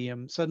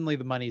stadium, suddenly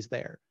the money's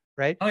there,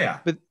 right? Oh yeah.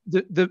 But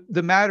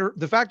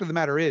the fact of the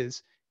matter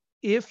is,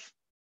 if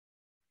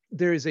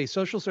there is a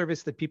social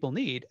service that people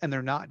need and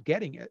they're not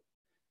getting it,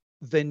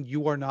 then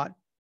you are not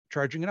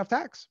charging enough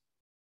tax.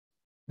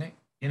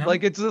 You know,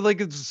 Like it's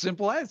as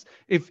simple as,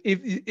 if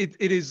it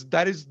is,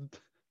 that is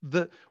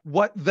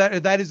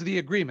that is the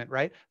agreement,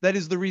 right? That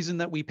is the reason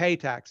that we pay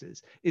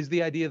taxes, is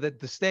the idea that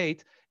the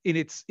state in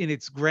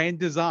its grand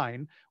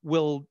design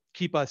will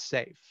keep us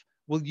safe.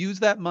 We'll use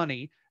that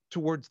money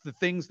towards the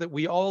things that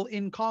we all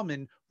in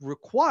common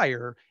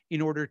require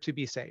in order to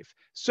be safe.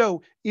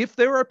 So if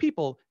there are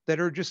people that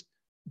are just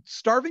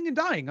starving and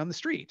dying on the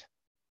street,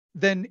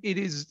 then it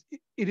is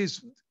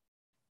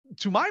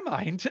to my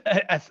mind,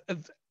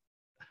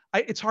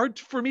 it's hard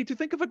for me to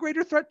think of a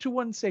greater threat to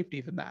one's safety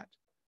than that.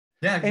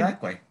 yeah, And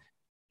exactly.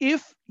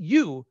 if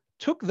you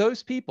took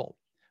those people,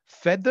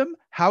 fed them,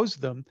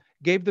 housed them,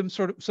 gave them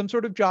some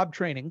sort of job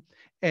training,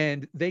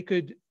 and they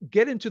could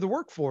get into the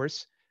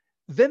workforce,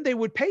 then they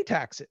would pay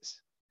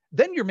taxes.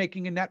 Then you're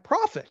making a net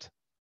profit,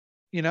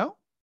 you know?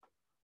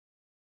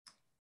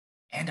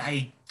 And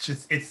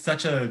it's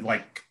such a,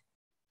 like,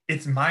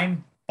 it's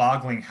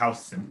mind-boggling how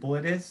simple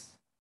it is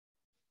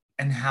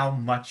and how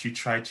much you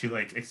try to,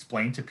 like,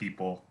 explain to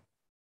people.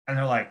 And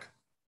they're like,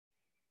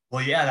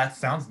 well, yeah, that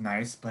sounds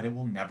nice, but it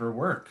will never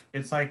work.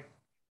 It's like,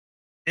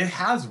 it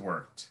has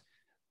worked.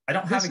 I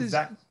don't have This is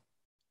exact.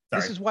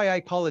 this Sorry. is why I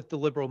call it the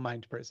liberal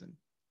mind prison,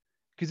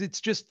 because it's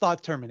just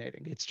thought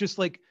terminating. It's just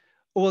like,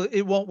 well,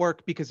 it won't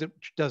work because it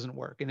doesn't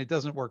work, and it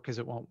doesn't work because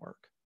it won't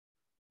work.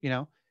 You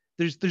know,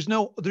 there's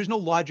no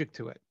logic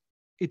to it.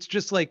 It's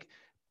just like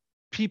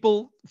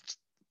people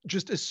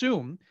just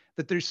assume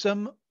that there's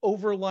some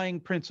overlying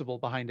principle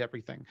behind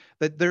everything,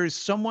 that there's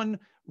someone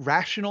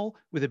rational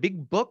with a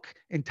big book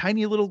and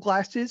tiny little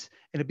glasses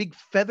and a big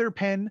feather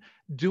pen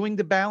doing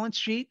the balance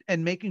sheet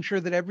and making sure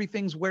that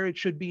everything's where it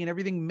should be and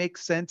everything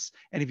makes sense.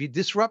 And if you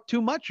disrupt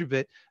too much of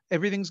it,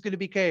 everything's going to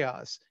be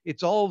chaos.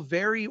 It's all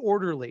very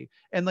orderly.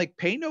 And like,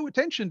 pay no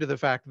attention to the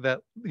fact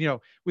that,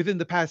 within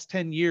the past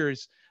 10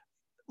 years,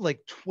 like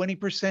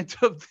 20%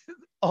 of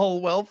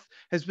all wealth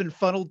has been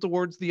funneled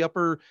towards the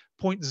upper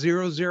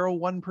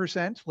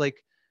 0.001%.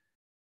 Like,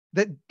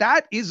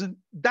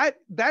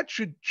 that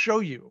should show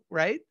you,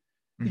 right?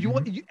 You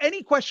want Mhm.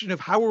 any question of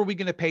how are we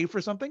going to pay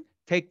for something?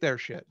 Take their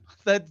shit.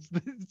 That's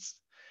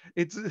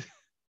it's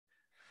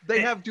they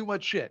It- have too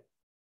much shit.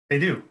 they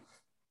do.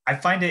 I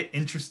find it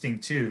interesting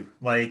too.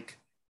 Like,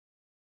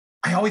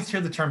 I always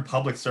hear the term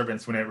public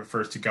servants when it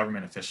refers to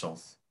government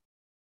officials.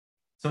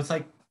 So it's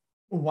like,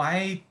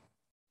 why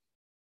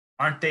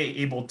aren't they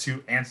able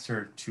to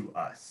answer to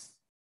us?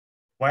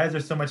 Why is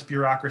there so much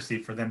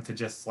bureaucracy for them to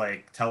just,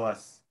 like, tell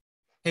us,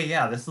 hey,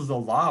 yeah, this is a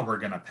law we're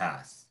going to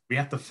pass? We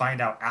have to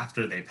find out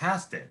after they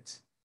passed it.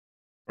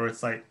 Or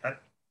it's like,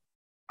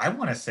 I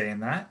want to say in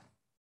that.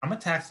 I'm a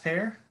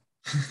taxpayer.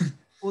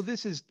 Well,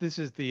 this is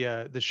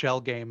the shell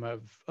game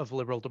of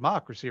liberal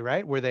democracy,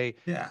 right? Where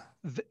Yeah.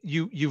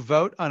 you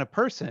vote on a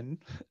person,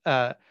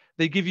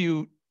 they give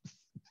you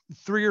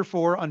three or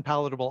four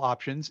unpalatable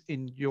options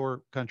in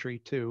your country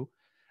too,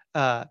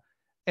 uh,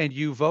 and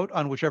you vote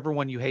on whichever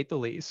one you hate the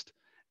least.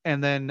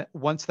 And then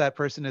once that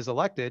person is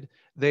elected,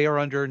 they are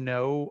under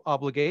no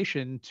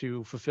obligation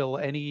to fulfill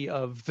any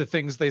of the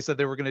things they said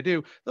they were going to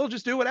do. They'll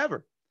just do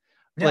whatever.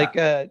 Yeah. Like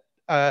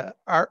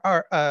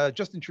our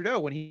Justin Trudeau,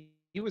 when he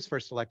was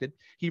first elected,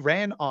 he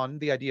ran on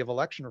the idea of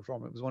election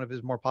reform. It was one of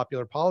his more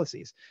popular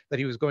policies, that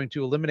he was going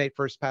to eliminate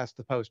first past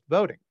the post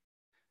voting.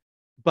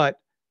 But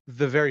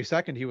the very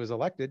second he was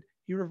elected,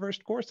 he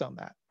reversed course on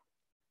that.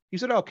 He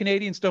said, oh,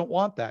 Canadians don't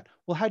want that.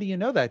 Well, how do you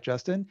know that,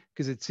 Justin?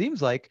 Because it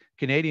seems like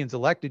Canadians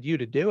elected you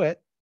to do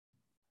it.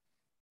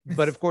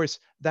 But It's of course,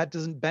 that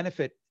doesn't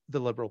benefit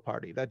the Liberal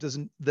Party. That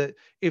doesn't the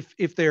if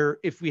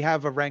we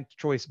have a ranked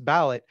choice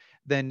ballot,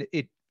 then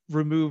it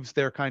removes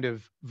their kind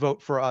of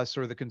vote for us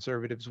or the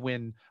Conservatives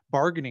win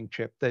bargaining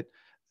chip that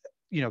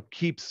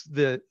keeps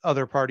the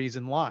other parties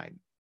in line.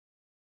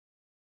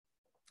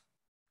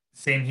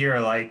 same here.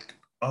 Like,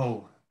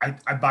 oh, I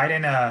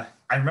Biden,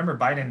 I remember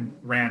Biden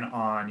ran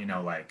on,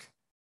 like,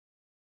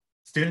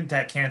 student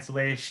debt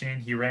cancellation.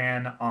 He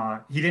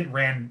didn't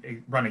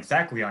run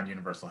exactly on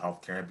universal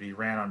health care, but he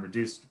ran on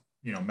reduced,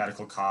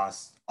 medical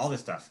costs, all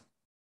this stuff.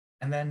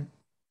 And then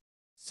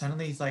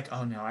suddenly he's like,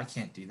 oh no, I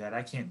can't do that.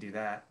 I can't do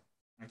that.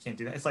 I can't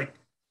do that. It's like,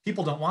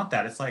 people don't want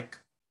that. It's like,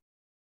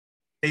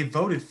 they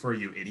voted for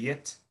you,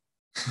 idiot.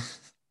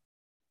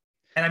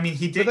 And I mean, But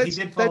he that's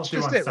did follow that's through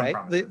just on it, some right?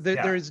 promises. There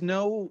Yeah. is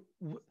no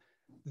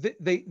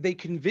they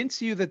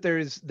convince you that there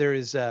is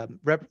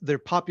their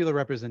popular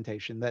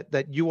representation,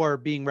 that you are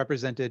being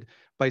represented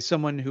by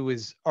someone who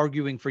is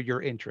arguing for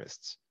your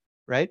interests,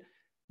 right?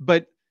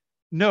 But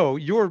no,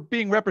 you're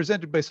being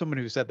represented by someone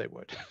who said they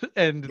would,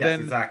 and Yes,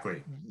 then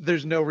exactly.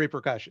 there's no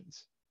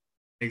repercussions,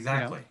 you know.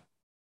 Exactly.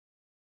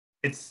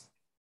 It's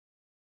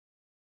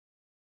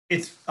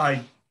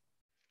I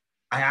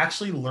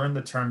actually learned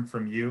the term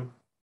from you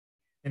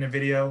in a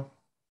video,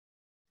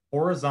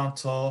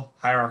 horizontal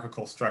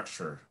hierarchical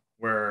structure,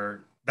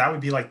 where that would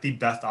be like the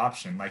best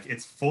option. Like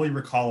it's fully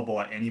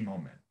recallable at any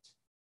moment.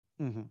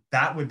 Mm-hmm.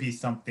 That would be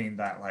something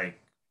that like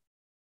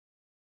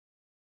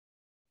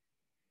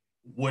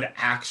would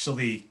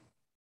actually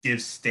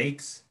give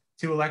stakes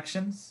to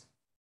elections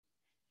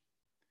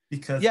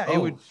because Yeah,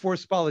 it would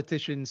force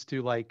politicians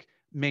to like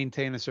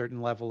maintain a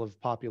certain level of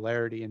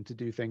popularity and to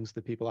do things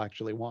that people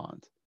actually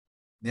want.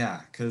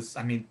 yeah, because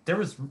I mean there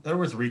was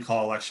a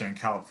recall election in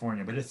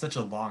California, but it's such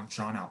a long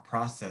drawn out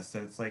process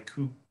that it's like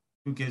who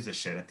gives a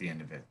shit at the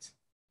end of it?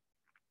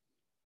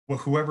 Well,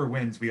 whoever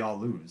wins, we all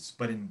lose.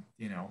 But in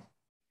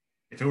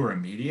if it were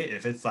immediate,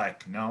 if it's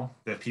like no,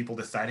 the people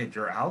decided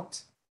you're out,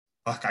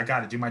 fuck, I got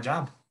to do my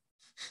job.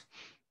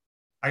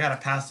 I got to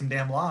pass some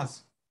damn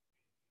laws.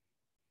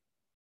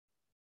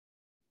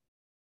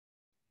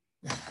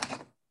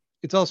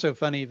 It's also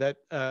funny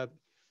that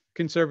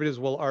conservatives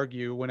will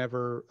argue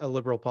whenever a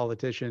liberal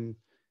politician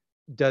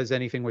does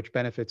anything which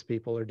benefits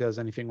people or does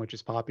anything which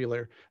is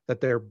popular,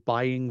 that they're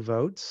buying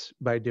votes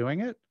by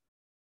doing it.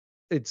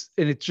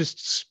 It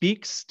just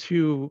speaks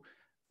to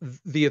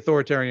the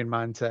authoritarian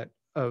mindset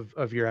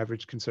of your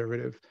average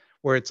conservative,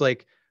 where it's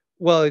like,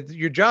 well,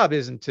 your job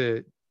isn't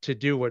to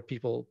do what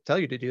people tell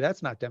you to do.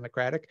 That's not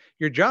democratic.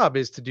 Your job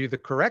is to do the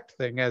correct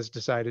thing as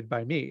decided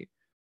by me.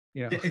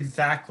 Yeah,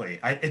 exactly.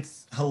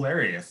 It's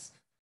hilarious.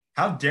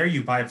 How dare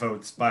you buy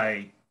votes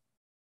by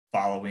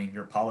following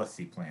your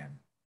policy plan?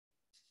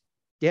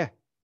 Yeah.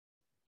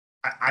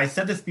 I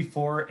said this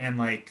before, and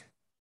like,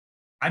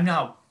 I'm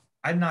not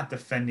I'm not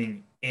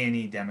defending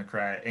any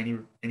Democrat,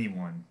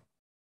 anyone,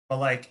 but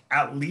like,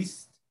 at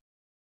least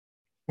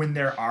when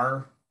there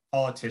are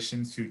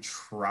politicians who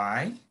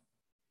try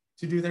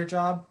to do their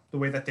job the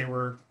way that they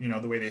were,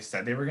 the way they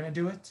said they were going to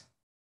do it,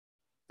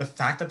 the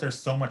fact that there's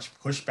so much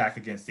pushback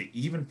against it,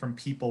 even from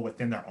people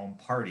within their own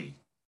party,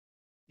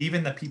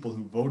 even the people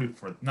who voted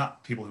for,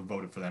 not people who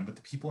voted for them, but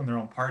the people in their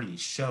own party,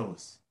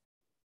 shows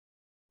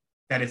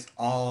that it's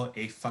all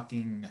a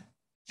fucking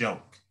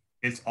joke.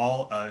 It's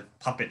all a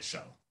puppet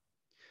show.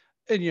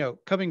 And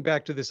coming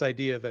back to this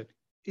idea that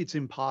it's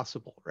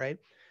impossible, right?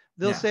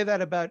 They'll Yeah. say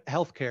that about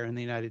healthcare in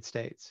the United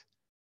States,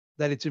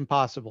 that it's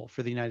impossible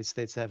for the United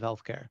States to have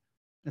healthcare.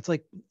 It's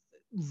like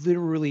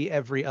literally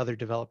every other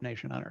developed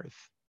nation on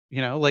earth.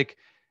 Like,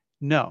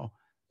 no,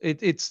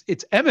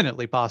 it's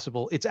eminently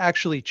possible. It's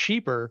actually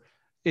cheaper.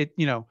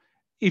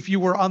 If you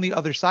were on the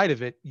other side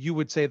of it, you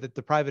would say that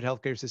the private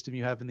healthcare system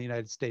you have in the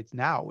United States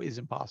now is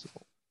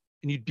impossible,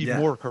 and you'd be Yeah.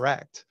 more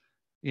correct.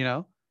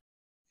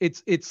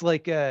 It's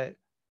like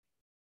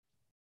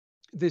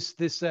this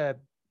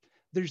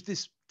there's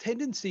this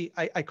tendency,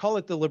 I call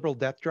it the liberal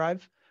death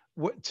drive,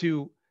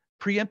 to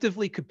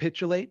preemptively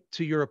capitulate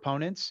to your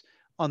opponents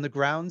on the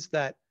grounds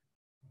that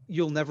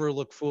you'll never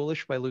look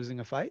foolish by losing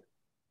a fight.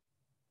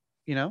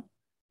 To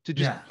just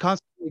Yeah.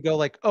 constantly go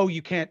like, oh,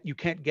 you can't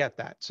get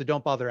that, so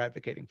don't bother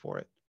advocating for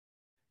it.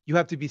 You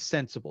have to be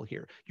sensible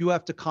here. You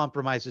have to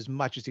compromise as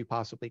much as you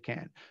possibly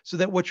can, so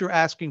that what you're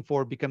asking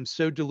for becomes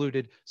so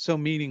diluted, so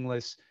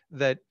meaningless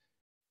that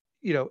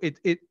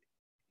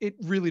it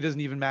really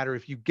doesn't even matter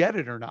if you get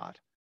it or not.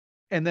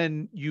 And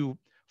then you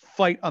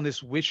fight on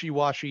this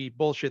wishy-washy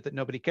bullshit that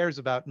nobody cares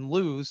about and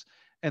lose,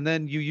 and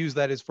then you use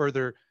that as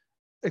further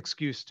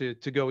excuse to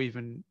go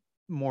even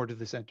more to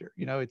the center.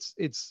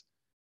 It's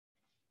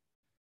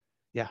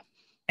yeah.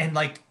 And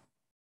like,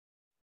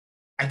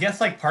 I guess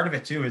like part of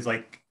it too is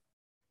like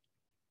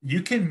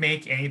you can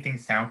make anything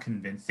sound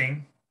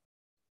convincing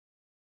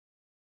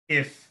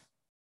if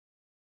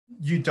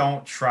you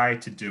don't try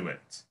to do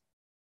it.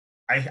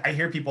 I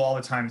hear people all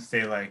the time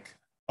say like,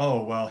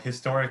 oh, well,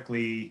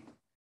 historically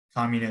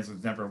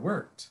communism's never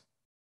worked.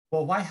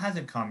 Well, why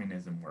hasn't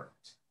communism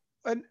worked?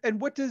 And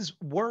what does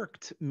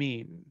worked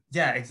mean?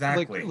 Yeah, like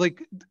exactly.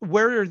 like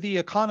where are the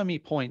economy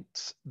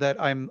points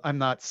that I'm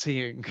not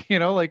seeing?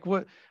 Like,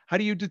 how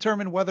do you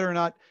determine whether or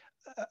not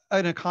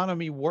an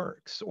economy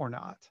works or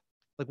not?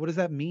 Like, what does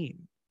that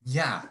mean?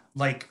 Yeah,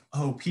 like,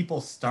 oh,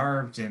 people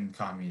starved in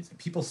communism.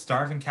 People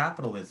starve in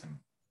capitalism.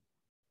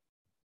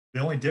 The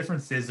only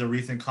difference is the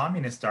reason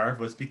communists starved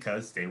was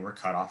because they were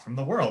cut off from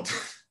the world.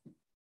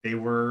 They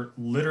were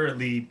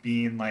literally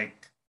being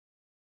like,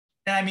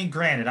 and I mean,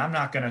 granted, I'm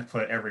not going to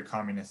put every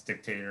communist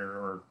dictator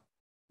or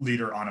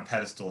leader on a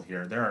pedestal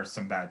here. There are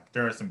some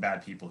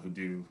bad people who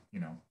do,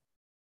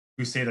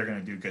 who say they're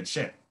going to do good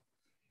shit.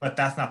 But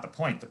that's not the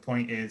point. The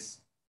point is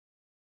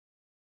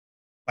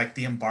like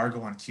the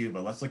embargo on Cuba.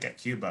 Let's look at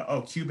Cuba.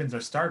 Oh, Cubans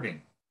are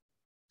starving.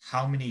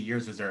 How many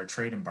years was there a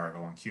trade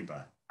embargo on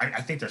Cuba? I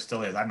think there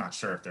still is. I'm not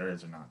sure if there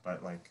is or not,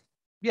 but like,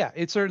 Yeah,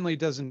 it certainly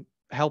doesn't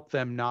help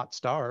them not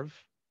starve,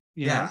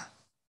 you know? yeah,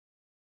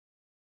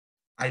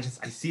 I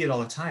see it all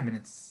the time, and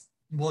it's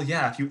well,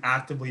 yeah. If you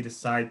actively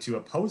decide to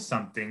oppose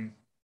something,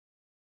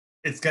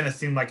 it's gonna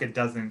seem like it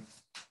doesn't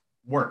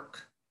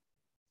work.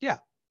 Yeah.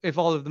 If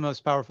all of the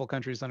most powerful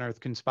countries on earth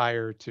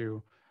conspire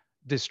to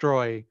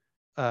destroy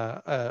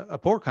a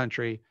poor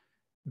country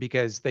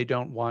because they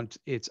don't want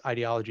its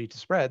ideology to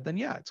spread, then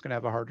yeah, it's going to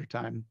have a harder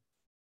time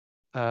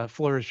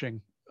flourishing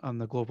on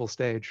the global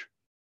stage.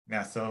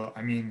 Yeah. So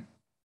I mean,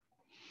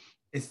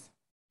 it's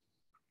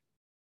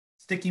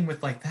sticking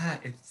with like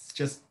that, it's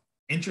just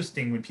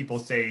interesting when people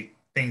say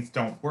things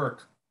don't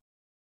work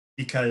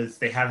because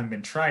they haven't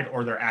been tried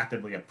or they're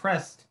actively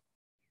oppressed.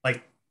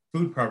 Like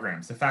food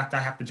programs, the fact I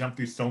have to jump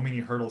through so many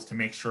hurdles to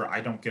make sure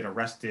I don't get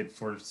arrested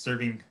for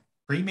serving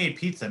pre-made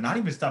pizza, not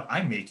even stuff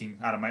I'm making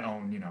out of my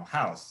own,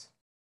 house.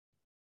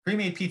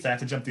 Pre-made pizza, I have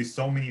to jump through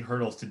so many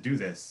hurdles to do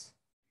this.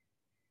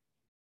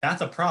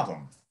 That's a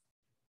problem.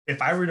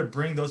 If I were to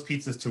bring those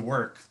pizzas to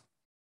work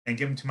and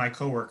give them to my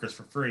coworkers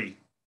for free,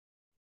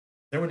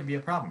 there wouldn't be a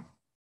problem.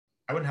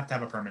 I wouldn't have to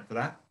have a permit for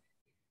that.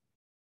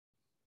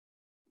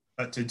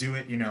 But to do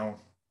it,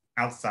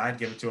 outside,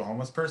 give it to a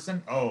homeless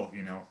person, oh,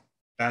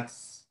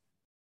 that's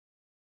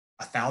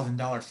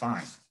 $1,000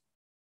 fine.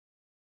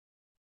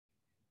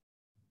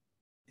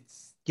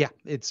 Yeah,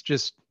 it's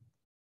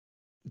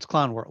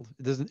clown world.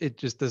 It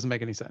just doesn't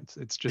make any sense.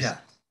 It's just yeah.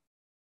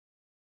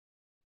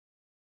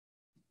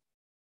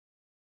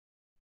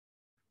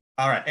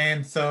 All right,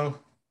 and so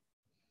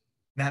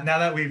now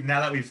that we've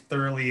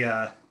thoroughly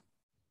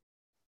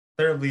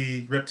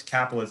ripped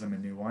capitalism a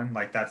new one,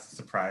 like that's a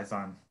surprise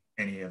on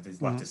any of these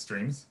leftist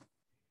streams.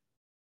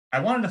 I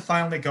wanted to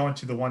finally go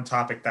into the one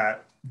topic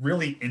that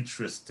really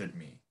interested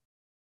me.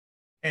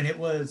 And it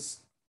was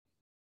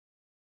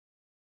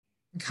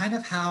kind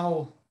of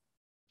how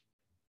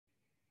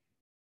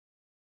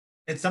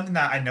it's something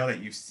that I know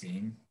that you've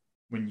seen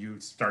when you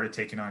started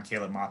taking on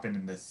Caleb Maupin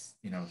in this,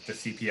 the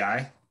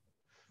CPI.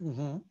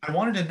 I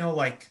wanted to know,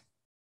 like,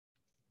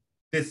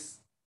 this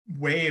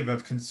wave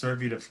of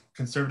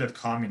conservative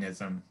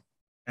communism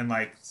and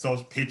like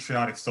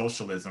patriotic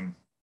socialism,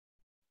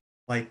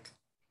 like,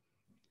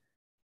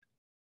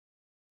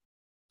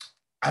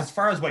 as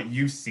far as what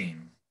you've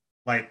seen,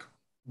 like,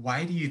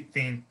 why do you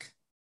think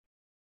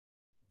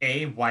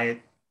why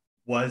it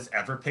was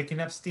ever picking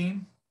up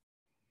steam,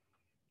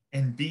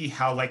 and B,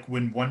 how like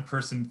when one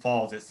person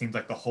falls, it seems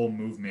like the whole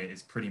movement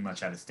is pretty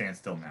much at a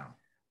standstill now?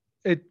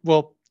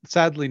 Well,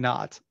 sadly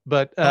not,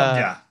 but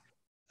yeah.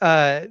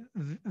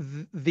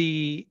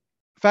 The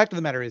fact of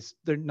the matter is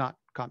they're not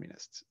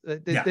communists.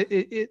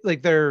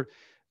 They're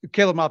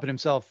Caleb Maupin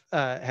himself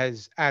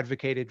has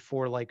advocated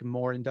for like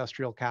more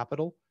industrial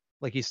capital.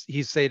 Like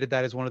he's stated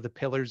that as one of the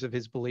pillars of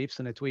his beliefs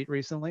in a tweet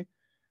recently.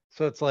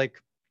 So it's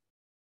like,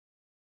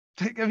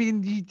 I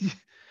mean,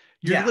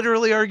 you're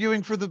literally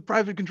arguing for the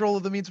private control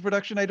of the means of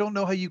production. I don't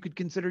know how you could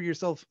consider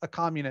yourself a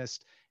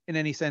communist in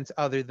any sense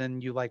other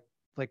than you like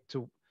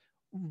to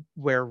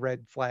wear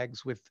red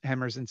flags with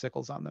hammers and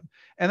sickles on them.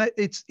 And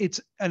it's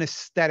an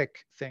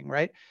aesthetic thing,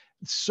 right?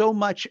 So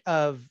much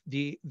of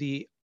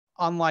the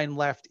online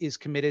left is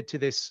committed to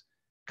this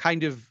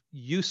kind of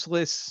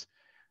useless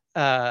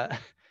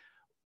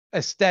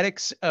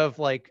aesthetics of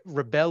like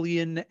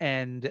rebellion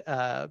and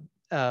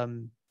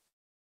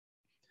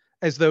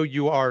as though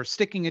you are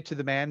sticking it to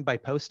the man by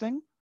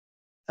posting.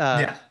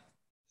 That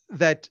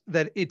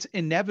it's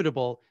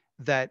inevitable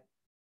that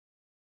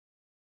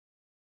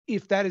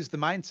if that is the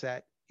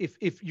mindset,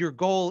 if your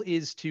goal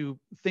is to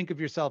think of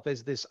yourself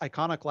as this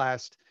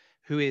iconoclast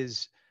who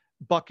is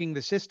bucking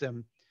the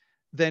system,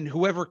 then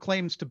whoever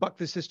claims to buck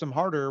the system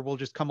harder will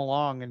just come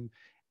along. And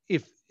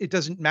if it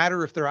doesn't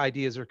matter if their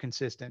ideas are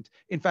consistent,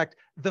 in fact,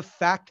 the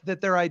fact that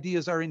their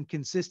ideas are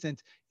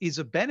inconsistent is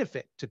a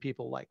benefit to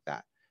people like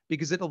that,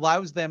 because it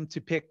allows them to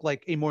pick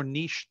like a more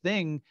niche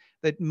thing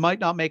that might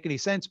not make any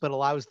sense, but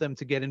allows them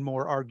to get in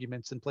more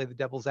arguments and play the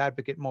devil's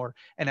advocate more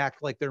and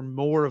act like they're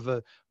more of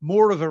a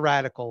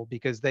radical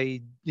because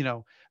they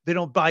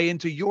don't buy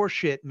into your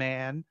shit,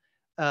 man.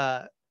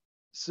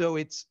 So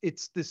it's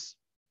this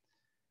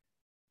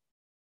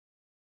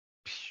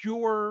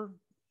pure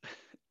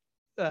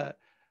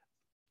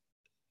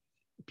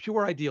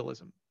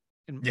idealism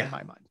in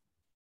my mind.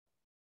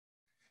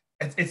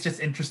 It's just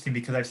interesting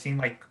because I've seen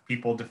like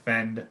people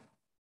defend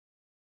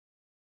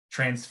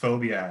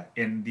transphobia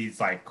in these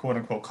like quote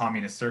unquote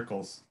communist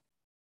circles.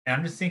 And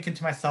I'm just thinking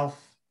to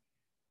myself,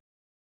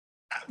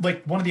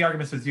 like one of the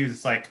arguments was used,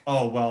 it's like,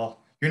 oh, well,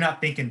 you're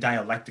not thinking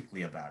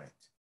dialectically about it.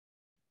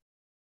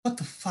 What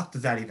the fuck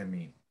does that even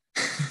mean?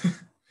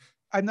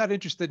 I'm not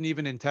interested in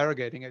even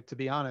interrogating it, to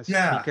be honest.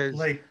 Yeah, because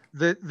like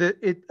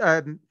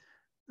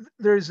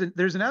there's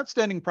an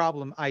outstanding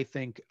problem, I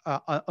think,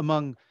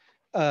 among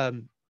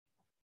the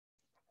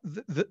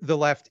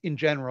left in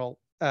general,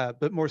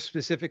 but more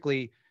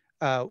specifically,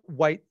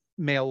 white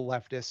male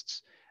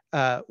leftists,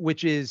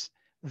 which is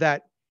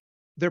that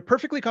they're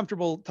perfectly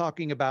comfortable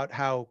talking about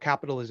how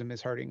capitalism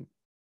is hurting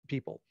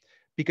people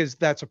because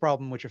that's a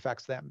problem which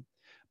affects them.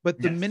 But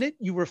the minute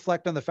you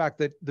reflect on the fact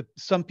that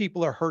some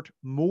people are hurt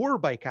more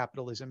by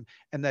capitalism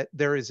and that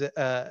there is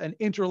an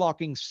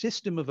interlocking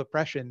system of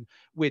oppression,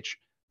 which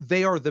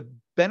they are the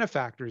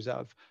benefactors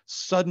of,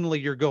 suddenly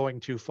you're going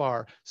too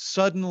far.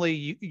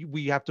 Suddenly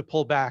we have to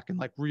pull back and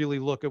like really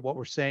look at what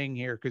we're saying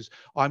here, because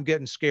I'm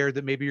getting scared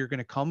that maybe you're going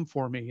to come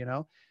for me.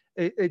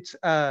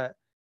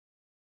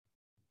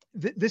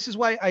 This is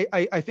why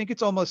I think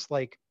it's almost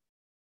like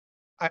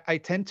I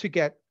tend to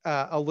get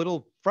a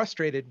little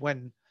frustrated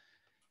when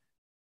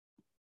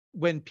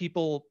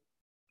people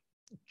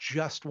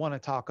just want to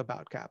talk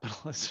about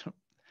capitalism.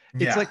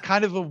 It's Yeah, like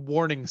kind of a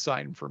warning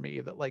sign for me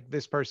that like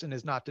this person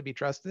is not to be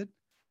trusted,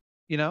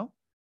 you know?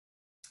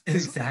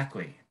 Because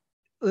exactly.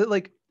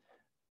 like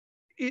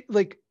it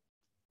like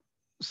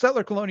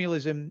settler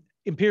colonialism,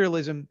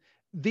 imperialism,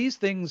 these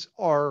things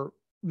are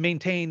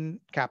maintain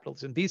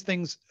capitalism. These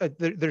things,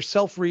 they're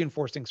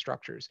self-reinforcing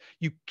structures.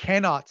 You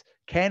cannot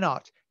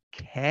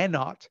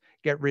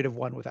get rid of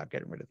one without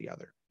getting rid of the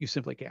other. You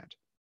simply can't.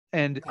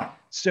 And No.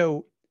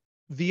 so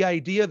the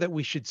idea that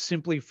we should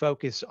simply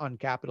focus on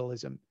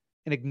capitalism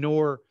and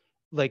ignore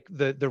like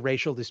the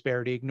racial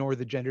disparity, ignore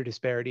the gender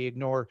disparity,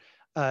 ignore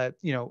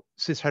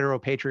cis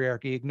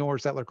heteropatriarchy, ignore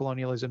settler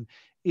colonialism,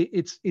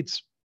 it's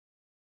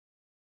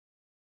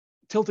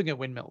tilting at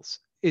windmills.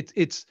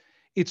 It's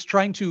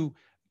trying to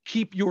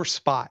keep your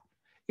spot.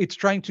 It's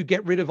trying to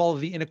get rid of all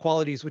of the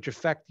inequalities which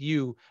affect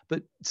you,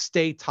 but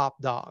stay top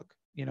dog,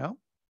 you know?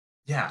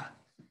 Yeah.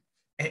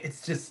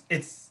 It's just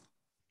it's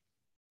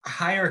a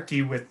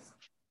hierarchy with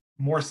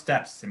more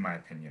steps, in my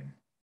opinion.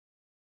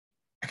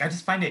 Like I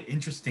just find it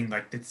interesting.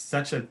 Like it's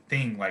such a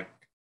thing. Like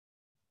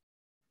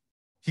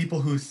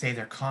people who say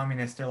they're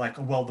communist, they're like,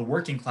 well, the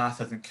working class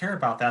doesn't care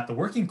about that. The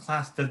working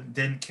class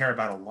didn't care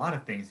about a lot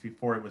of things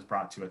before it was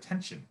brought to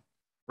attention.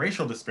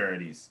 Racial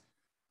disparities.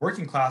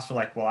 Working class were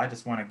like, well, I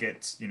just want to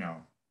get,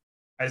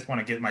 I just want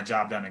to get my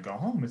job done and go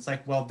home. It's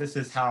like, well, this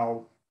is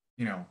how,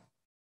 you know,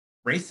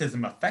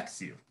 racism affects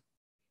you.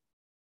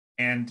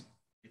 And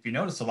if you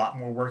notice, a lot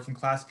more working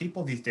class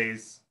people these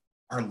days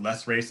are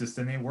less racist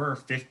than they were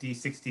 50,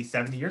 60,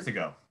 70 years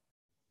ago.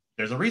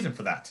 There's a reason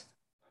for that.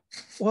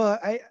 Well,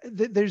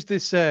 there's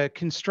this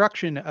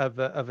construction of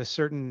a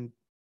certain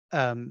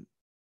um,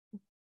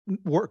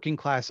 working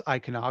class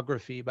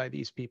iconography by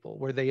these people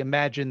where they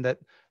imagine that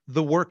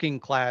the working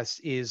class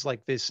is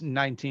like this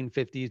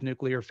 1950s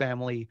nuclear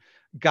family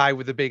guy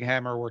with a big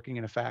hammer working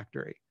in a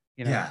factory,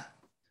 you know, Yeah,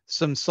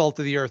 some salt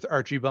of the earth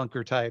Archie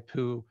Bunker type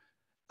who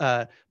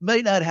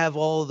might not have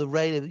all the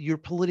right your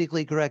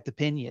politically correct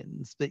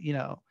opinions, but you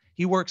know,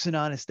 he works an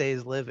honest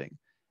day's living.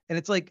 And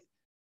it's like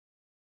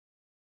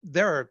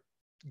there are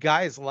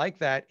guys like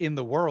that in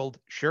the world,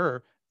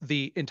 sure.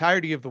 The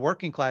entirety of the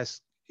working class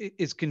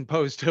is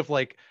composed of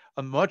like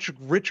a much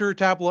richer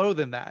tableau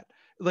than that.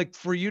 Like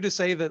for you to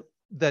say that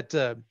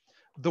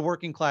the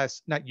working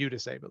class, not you to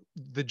say, but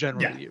the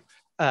general yeah, you,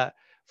 uh,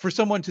 for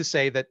someone to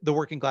say that the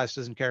working class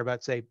doesn't care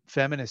about, say,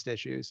 feminist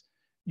issues,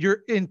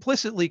 you're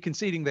implicitly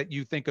conceding that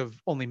you think of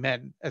only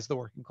men as the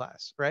working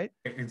class, right?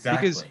 Because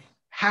exactly.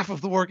 half of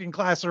the working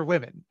class are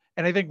women,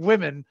 and I think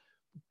women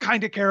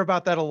kind of care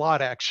about that a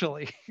lot,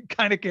 actually.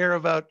 Kind of care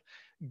about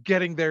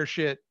getting their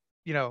shit,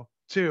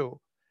 too.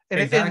 And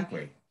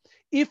Exactly.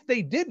 if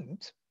they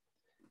didn't,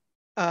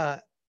 uh,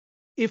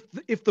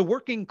 if the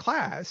working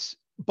class,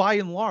 by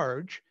and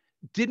large,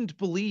 didn't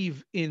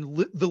believe in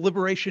the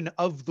liberation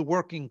of the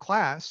working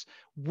class,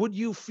 would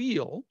you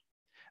feel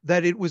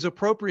that it was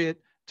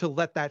appropriate to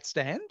let that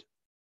stand,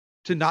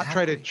 to not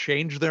try to Exactly.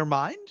 change their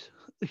mind?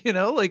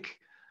 Like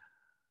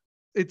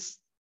it's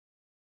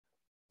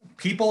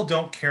People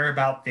don't care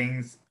about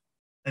things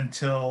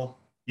until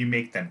you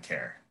make them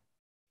care.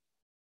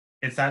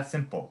 It's that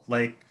simple.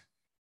 Like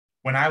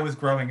when I was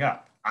growing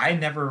up, I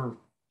never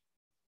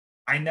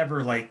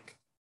like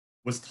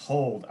was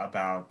told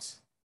about,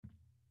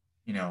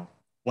 you know,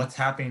 what's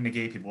happening to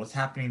gay people, what's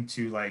happening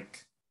to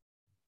like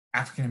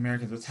African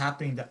Americans, what's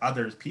happening to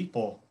others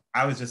people.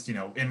 I was just,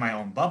 in my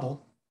own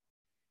bubble.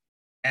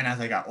 And as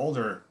I got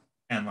older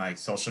and like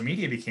social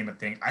media became a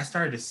thing, I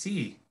started to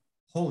see,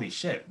 holy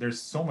shit,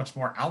 there's so much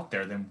more out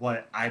there than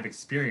what I've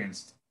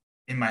experienced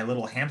in my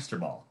little hamster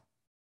ball.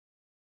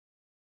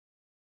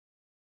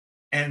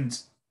 And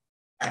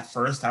at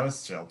first I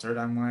was filtered.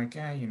 I'm like,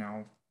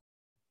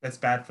 that's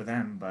bad for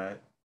them,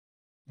 but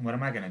what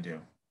am I going to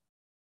do?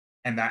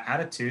 And that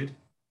attitude,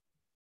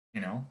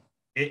 you know,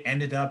 it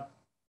ended up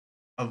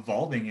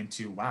evolving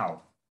into,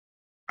 wow,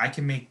 I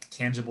can make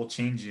tangible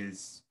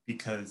changes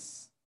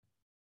because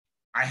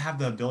I have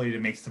the ability to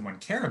make someone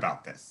care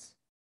about this.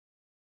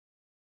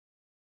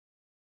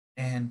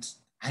 And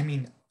I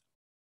mean,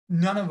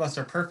 none of us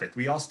are perfect.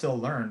 We all still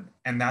learn.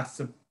 And that's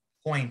the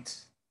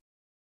point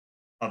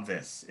of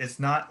this. It's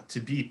not to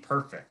be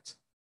perfect.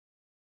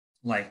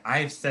 Like,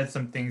 I've said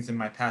some things in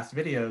my past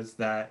videos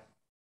that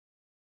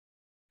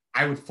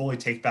I would fully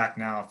take back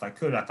now if I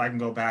could. If I can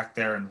go back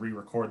there and re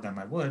record them,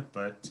 I would.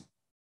 But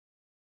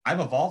I've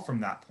evolved from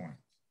that point,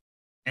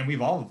 and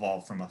we've all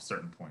evolved from a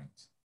certain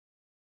point.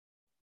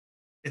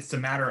 It's a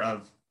matter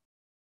of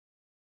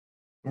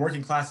the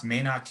working class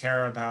may not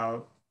care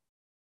about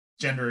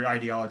gender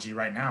ideology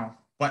right now,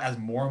 but as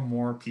more and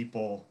more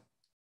people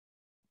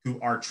who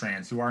are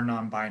trans, who are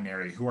non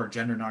binary, who are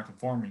gender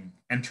non-conforming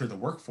enter the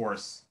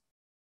workforce,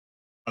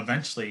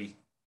 eventually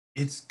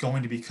it's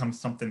going to become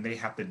something they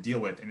have to deal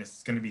with, and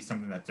it's going to be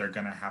something that they're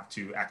going to have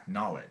to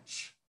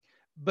acknowledge.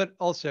 but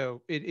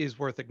also it is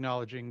worth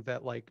acknowledging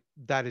that like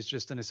that is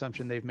just an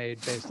assumption they've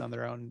made based on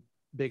their own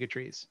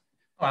bigotries.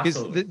 Oh, Because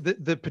absolutely.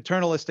 the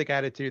paternalistic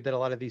attitude that a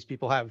lot of these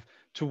people have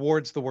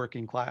towards the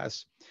working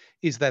class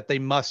is that they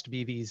must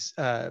be these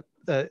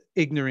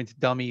ignorant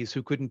dummies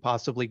who couldn't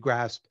possibly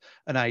grasp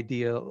an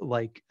idea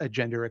like a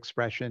gender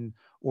expression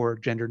or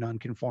gender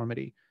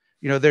nonconformity.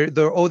 You know,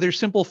 they're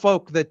simple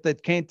folk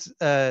that can't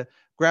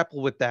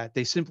grapple with that.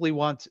 They simply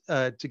want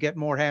to get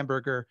more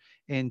hamburger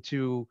and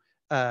to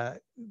uh,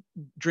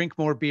 drink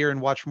more beer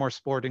and watch more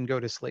sport and go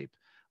to sleep.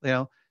 You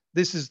know,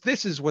 this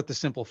is what the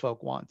simple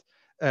folk want.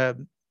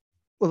 Um,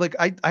 well, like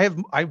I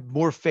have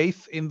more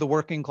faith in the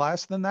working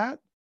class than that.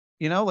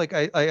 You know, like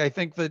I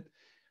think that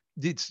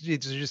it's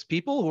just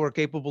people who are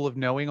capable of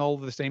knowing all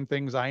the same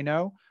things I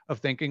know, of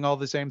thinking all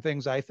the same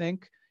things I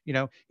think. You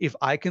know, if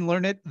I can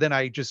learn it, then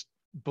I just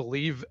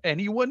believe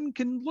anyone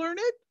can learn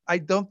it. I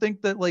don't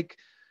think that like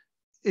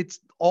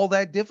it's all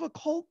that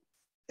difficult,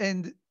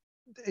 and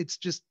it's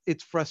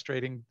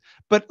frustrating.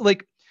 But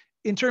like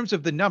in terms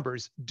of the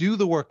numbers, do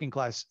the working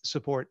class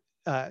support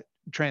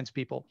trans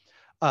people?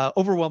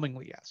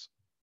 Overwhelmingly, yes.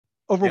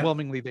 Yep.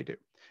 Overwhelmingly, they do.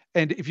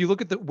 And if you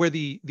look at where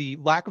the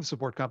lack of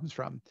support comes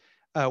from,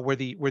 where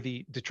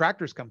the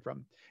detractors come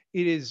from,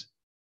 it is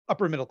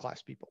upper middle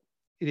class people.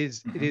 It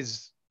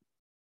is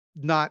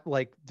not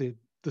like the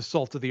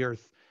salt of the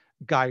earth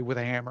guy with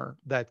a hammer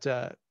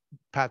that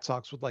Pat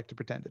Sox would like to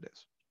pretend it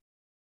is.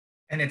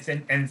 And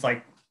it's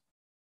like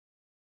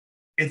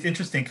it's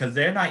interesting because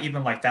they're not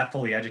even like that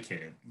fully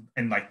educated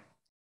and like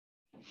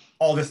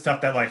all this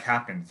stuff that like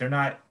happens. They're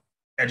not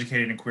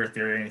educated in queer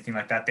theory or anything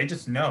like that. They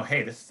just know,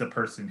 hey, this is the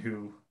person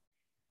who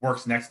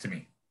works next to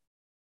me.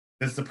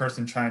 This is the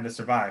person trying to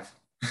survive.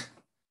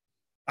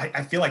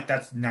 I feel like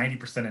that's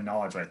 90% of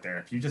knowledge right there.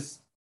 If you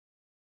just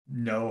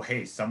know,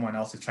 hey, someone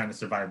else is trying to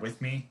survive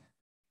with me,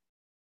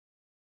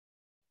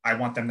 I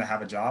want them to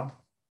have a job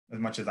as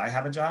much as I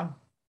have a job.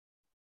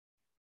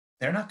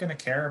 They're not going to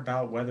care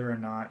about whether or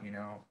not,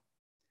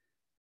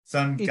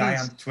 some It guy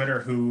is on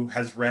Twitter who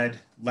has read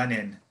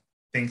Lenin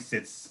thinks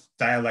it's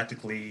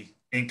dialectically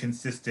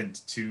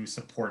inconsistent to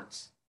support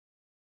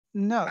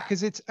no, that.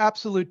 because it's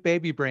absolute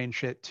baby brain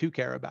shit to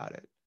care about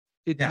it.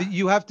 Yeah,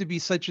 You have to be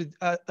such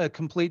a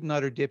complete and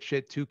utter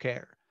dipshit to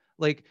care.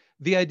 Like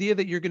the idea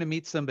that you're going to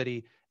meet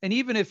somebody, and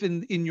even if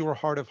in your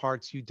heart of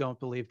hearts you don't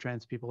believe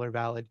trans people are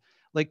valid,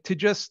 like to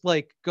just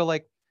like go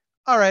like,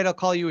 all right, I'll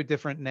call you a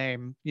different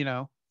name. You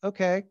know,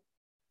 okay.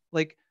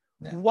 Like,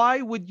 yeah,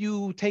 why would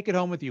you take it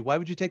home with you? Why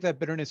would you take that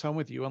bitterness home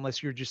with you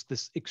unless you're just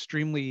this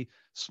extremely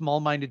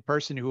small-minded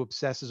person who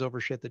obsesses over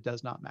shit that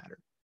does not matter?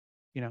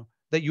 You know,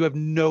 that you have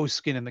no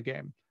skin in the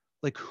game.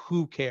 Like,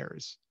 who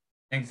cares?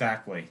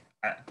 exactly.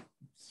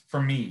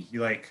 For me,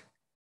 you like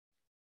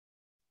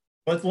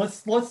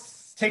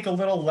let's take a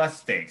little less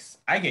space.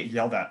 I get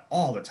yelled at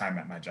all the time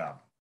at my job.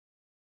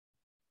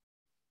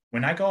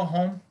 When I go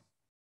home,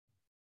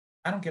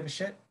 I don't give a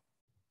shit.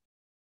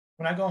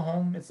 When I go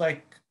home, it's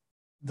like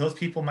those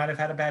people might have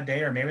had a bad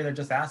day or maybe they're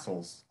just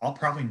assholes. I'll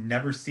probably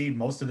never see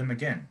most of them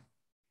again.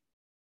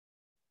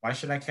 Why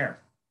should I care?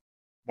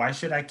 Why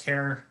should I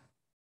care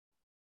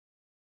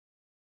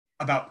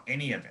about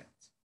any of it?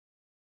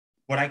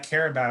 What I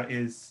care about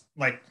is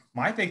like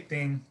my big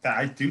thing that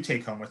I do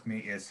take home with me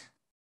is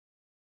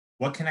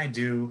what can I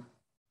do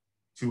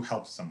to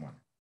help someone?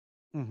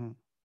 Mm-hmm.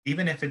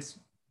 Even if it's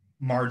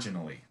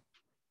marginally.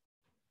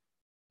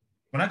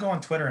 When I go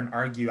on Twitter and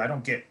argue, I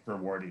don't get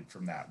rewarded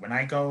from that. When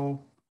I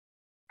go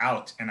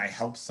out and I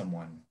help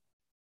someone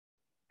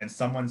and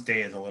someone's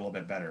day is a little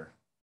bit better,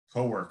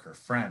 coworker,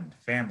 friend,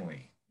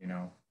 family,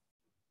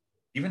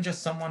 even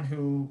just someone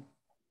who,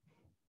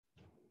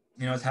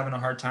 is having a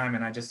hard time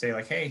and I just say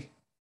like, "Hey,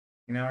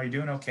 are you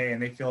doing okay?"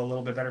 and they feel a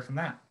little bit better from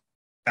that.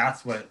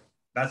 That's what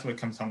that's what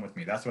comes home with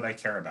me. That's what I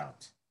care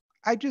about.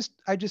 I just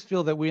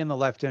feel that we in the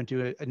left don't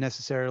do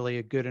necessarily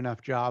a good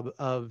enough job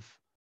of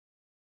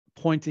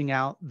pointing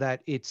out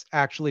that it's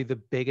actually the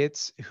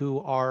bigots who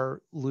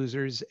are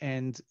losers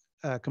and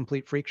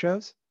complete freak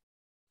shows.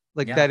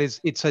 Like Yeah,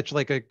 it's such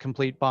like a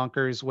complete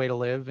bonkers way to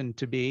live and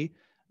to be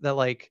that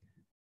like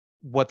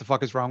what the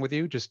fuck is wrong with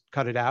you? Just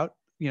cut it out,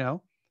 you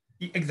know?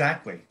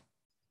 exactly.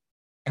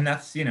 And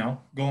that's,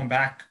 going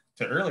back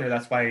to earlier,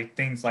 that's why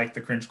things like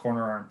the cringe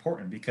corner are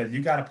important because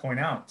you got to point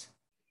out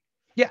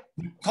Yeah.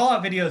 call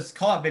out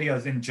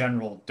videos in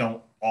general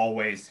don't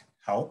always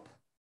help,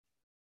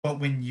 but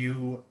when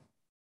you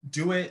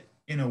do it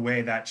in a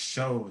way that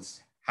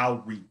shows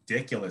how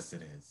ridiculous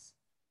it is,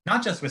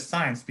 not just with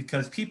science,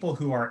 because people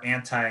who are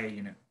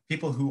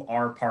people who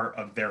are part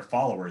of their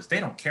followers, they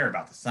don't care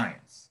about the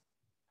science.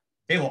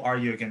 They will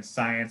argue against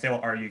science, they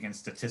will argue against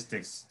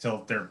statistics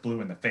till they're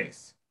blue in the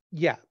face.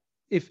 Yeah.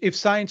 If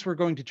science were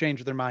going to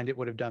change their mind, it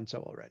would have done so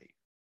already.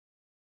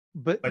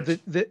 But But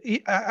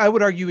I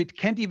would argue it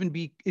can't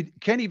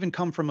even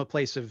come from a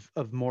place of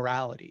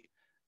morality,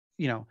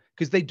 you know,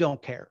 because they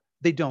don't care.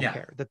 They don't yeah,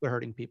 care that they're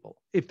hurting people.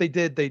 If they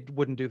did, they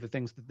wouldn't do the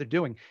things that they're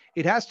doing.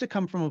 It has to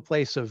come from a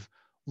place of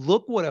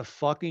look what a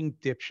fucking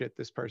dipshit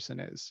this person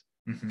is.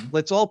 hmm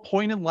Let's all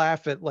point and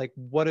laugh at like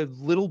what a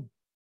little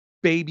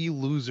baby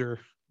loser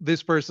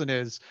this person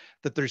is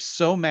that they're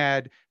so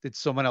mad that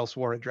someone else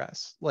wore a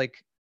dress.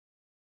 Like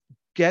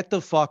get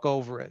the fuck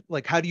over it.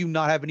 Like, how do you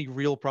not have any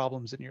real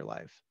problems in your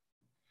life?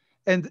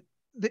 And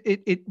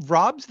it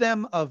robs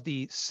them of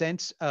the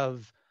sense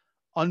of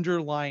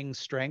underlying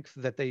strength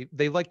that they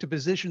like to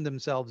position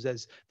themselves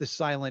as the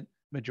silent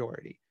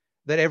majority,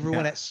 that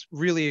everyone Yeah, else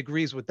really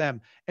agrees with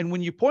them. And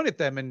when you point at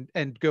them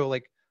and go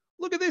like,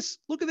 look at this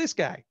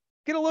guy,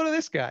 get a load of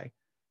this guy,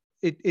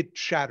 it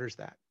shatters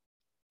that.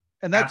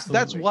 And that's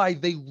absolutely. why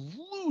they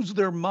lose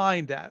their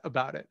mind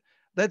about it.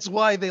 That's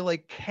why they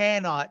like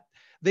cannot,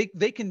 they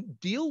can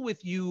deal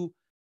with you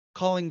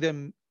calling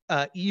them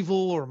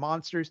evil or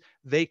monsters.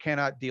 They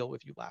cannot deal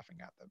with you laughing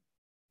at them.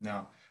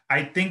 No,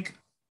 I think,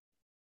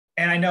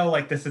 and I know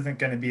like this isn't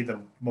going to be the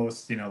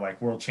most,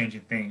 like world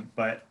changing thing,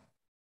 but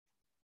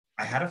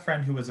I had a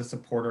friend who was a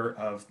supporter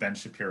of Ben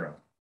Shapiro.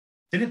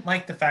 Didn't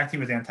like the fact he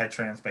was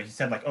anti-trans, but he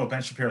said like, "Oh,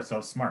 Ben Shapiro's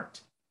so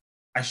smart."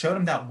 I showed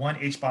him that one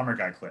H bomber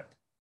guy clip.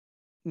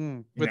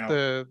 With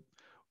the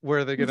where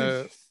are they who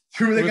gonna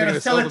are they gonna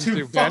sell sell it them to?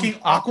 to? Ben Fucking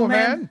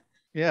Aquaman?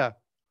 Yeah.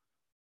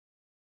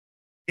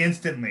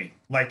 Instantly,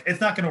 like it's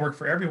not gonna work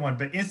for everyone,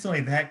 but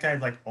instantly that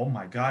guy's like, "Oh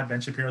my god,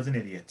 Ben Shapiro's an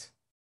idiot."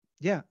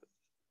 Yeah.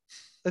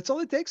 That's all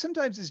it takes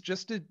sometimes, is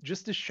just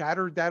to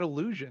shatter that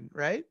illusion,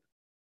 right?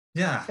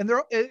 Yeah, And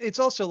it's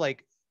also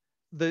like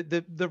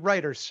the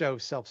writers so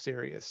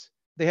self-serious.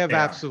 They have they are.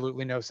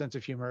 absolutely no sense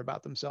of humor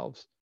about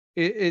themselves.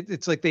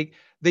 It's like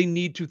they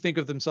need to think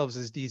of themselves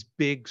as these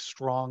big,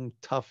 strong,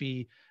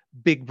 toughy,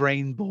 big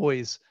brain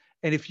boys.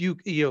 And if you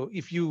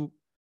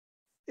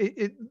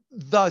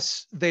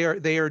thus they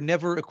are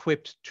never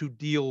equipped to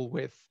deal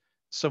with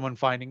someone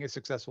finding a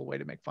successful way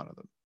to make fun of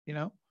them, you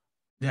know?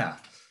 Yeah,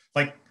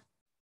 like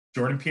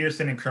Jordan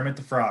Peterson and Kermit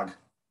the Frog.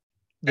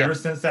 Yeah. Ever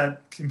since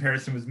that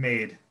comparison was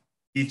made,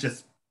 he's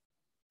just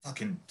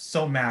fucking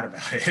so mad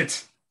about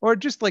it. Or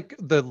just like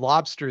the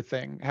lobster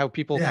thing, how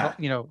people Yeah,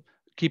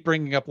 keep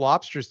bringing up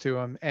lobsters to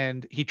him,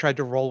 and he tried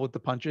to roll with the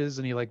punches,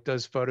 and he like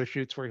does photo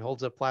shoots where he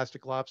holds up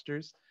plastic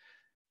lobsters.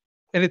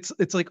 And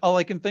it's like all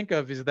I can think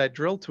of is that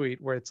drill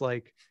tweet where it's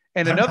like,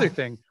 and I'm another not.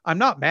 thing, I'm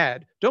not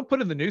mad. Don't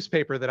put in the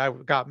newspaper that I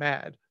got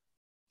mad.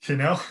 You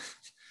know,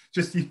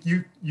 just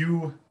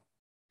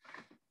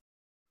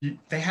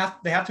they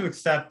have to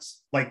accept,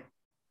 like,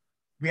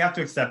 we have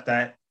to accept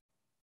that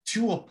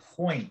to a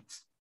point,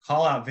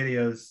 call out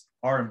videos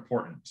are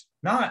important.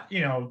 Not,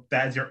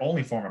 that is your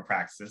only form of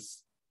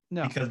praxis,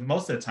 No. because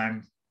most of the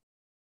time,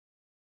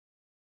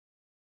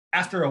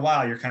 after a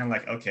while, you're kind of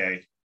like,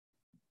 okay,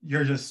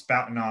 you're just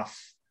spouting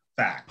off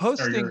facts,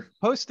 or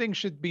Posting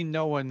should be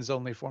no one's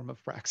only form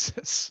of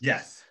praxis.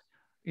 yes,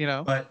 You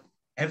know? but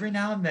every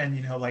now and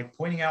then, like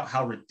pointing out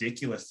how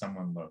ridiculous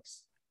someone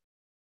looks,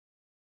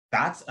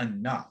 that's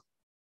enough.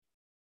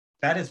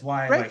 That is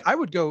why, Right. like, I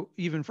would go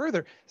even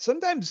further.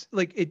 Sometimes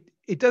like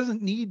it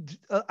doesn't need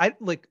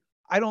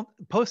I don't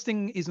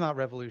posting is not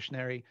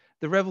revolutionary.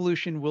 The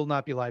revolution will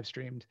not be live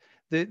streamed.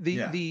 The the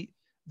yeah, the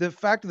the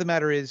fact of the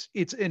matter is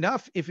it's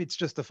enough if it's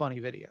just a funny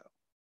video.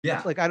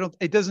 yeah, Like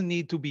it doesn't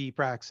need to be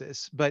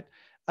praxis, but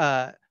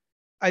uh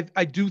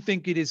I do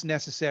think it is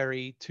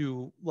necessary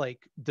to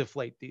like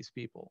deflate these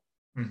people.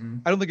 mm-hmm.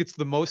 I don't think it's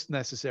the most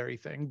necessary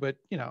thing, but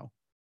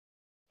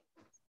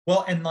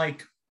Well, and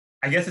like,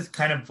 I guess it's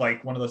kind of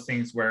like one of those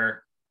things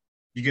where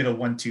you get a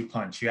 1-2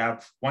 punch. You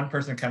have one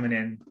person coming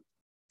in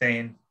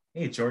saying,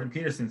 "Hey, Jordan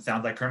Peterson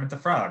sounds like Kermit the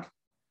Frog,"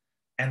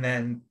 and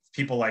then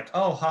people like,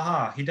 "Oh,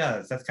 haha, he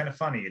does. That's kind of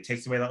funny." It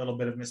takes away that little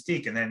bit of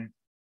mystique, and then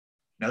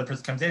another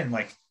person comes in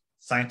like,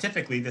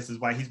 "Scientifically, this is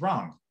why he's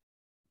wrong."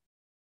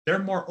 They're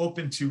more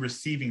open to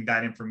receiving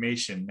that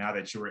information now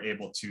that you were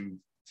able to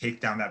take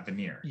down that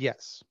veneer.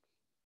 yes.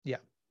 Yeah.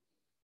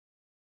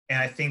 And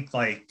I think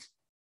like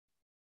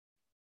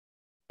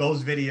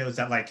those videos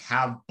that like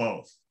have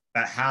both,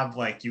 that have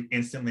like you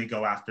instantly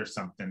go after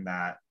something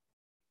that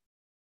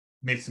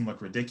makes them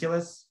look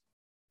ridiculous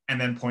and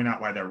then point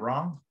out why they're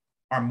wrong,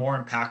 are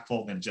more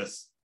impactful than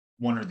just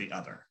one or the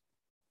other.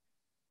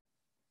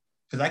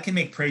 Because I can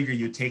make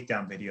PragerU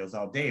takedown videos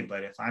all day,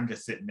 but if I'm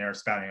just sitting there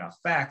spouting off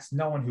facts,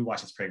 no one who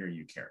watches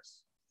PragerU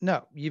cares.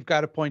 No, you've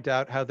got to point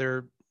out how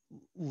they're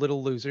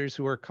little losers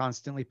who are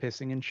constantly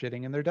pissing and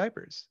shitting in their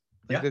diapers.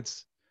 Like Yeah.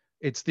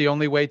 it's the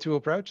only way to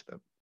approach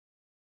them.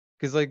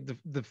 Because like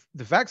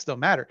the facts don't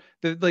matter.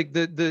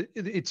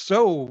 It's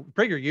so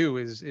PragerU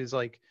is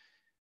like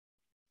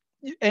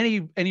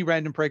any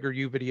random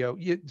PragerU video.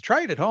 You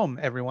try it at home,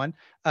 everyone.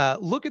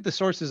 Look at the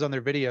sources on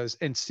their videos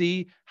and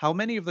see how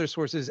many of their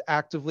sources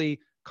actively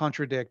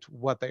contradict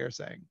what they are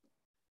saying.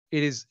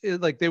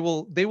 Like they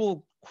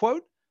will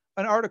quote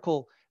an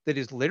article that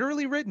is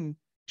literally written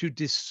to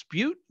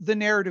dispute the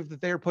narrative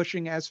that they're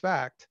pushing as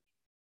fact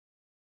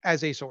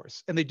as a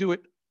source, and they do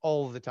it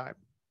all the time,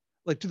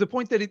 like to the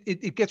point that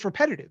it gets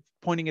repetitive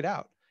pointing it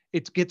out.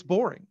 It gets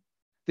boring.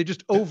 They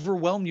just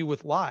overwhelm you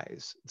with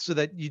lies so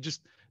that you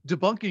just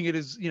debunking it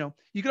is, you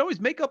can always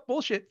make up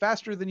bullshit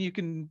faster than you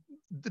can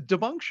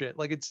debunk shit.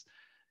 Like it's,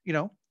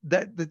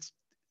 that's,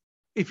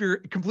 if you're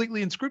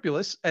completely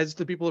unscrupulous, as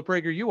the people at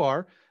PragerU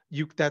are,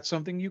 that's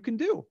something you can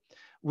do,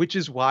 which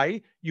is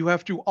why you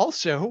have to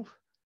also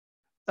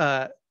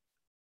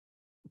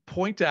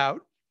point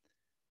out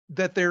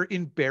that they're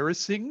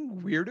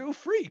embarrassing weirdo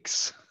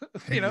freaks.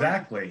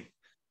 Exactly.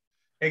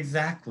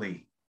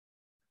 Exactly.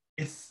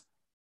 It's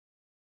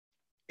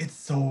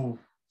so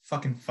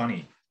fucking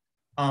funny.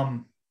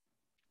 Oh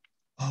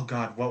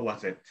God, what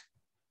was it?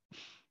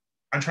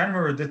 I'm trying to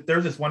remember.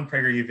 There's this one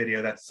PragerU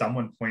video that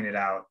someone pointed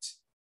out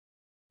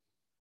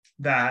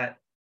that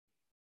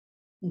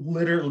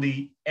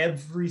literally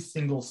every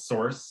single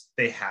source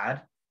they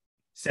had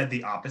said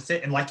the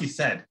opposite. And like you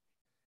said,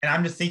 and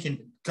I'm just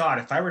thinking, God,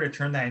 if I were to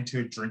turn that into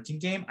a drinking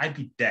game, I'd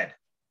be dead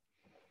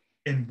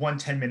in one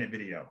 10-minute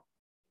video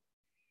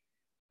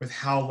with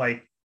how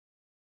like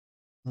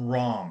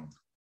wrong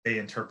they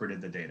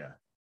interpreted the data.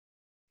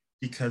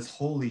 Because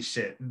holy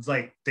shit, it's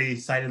like they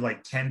cited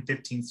like 10,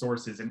 15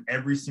 sources and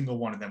every single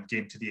one of them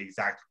came to the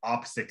exact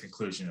opposite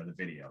conclusion of the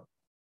video.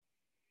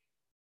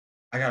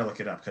 I gotta look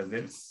it up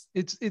because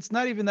it's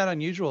not even that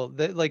unusual.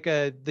 That like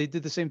they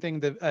did the same thing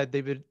that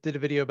they did a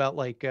video about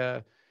like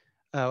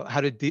how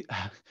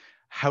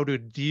to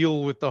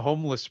deal with the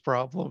homeless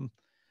problem.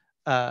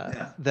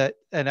 yeah. That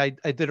and I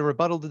did a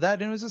rebuttal to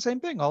that, and it was the same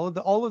thing.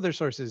 All of their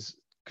sources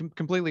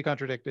completely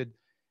contradicted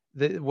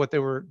what they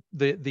were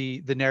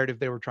the narrative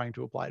they were trying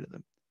to apply to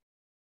them.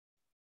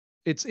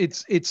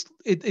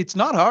 It's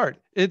not hard.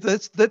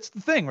 That's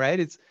the thing,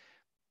 right?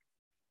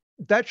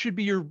 That should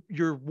be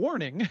your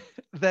warning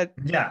that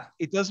Yeah.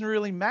 it doesn't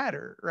really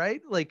matter, right?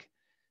 Like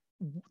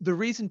the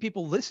reason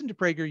people listen to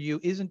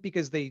PragerU isn't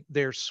because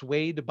they're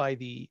swayed by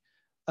the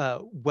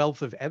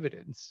wealth of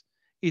evidence.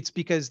 It's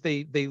because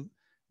they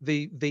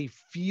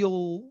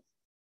feel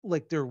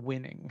like they're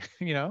winning,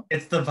 you know?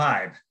 It's the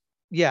vibe.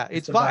 Yeah, It's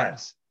it's the vibe.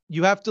 vibes.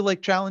 You have to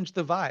like challenge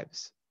the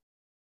vibes.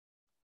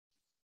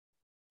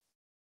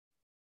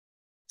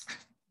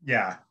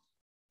 Yeah.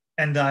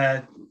 And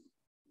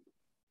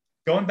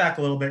going back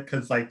a little bit,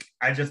 because like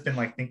I've just been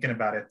like thinking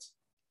about it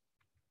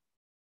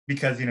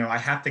because I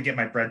have to get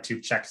my bread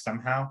tube checked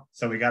somehow.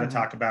 So we got to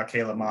talk about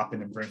Caleb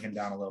Maupin and bring him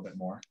down a little bit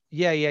more.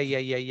 Yeah.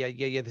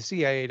 The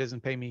CIA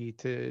doesn't pay me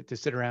to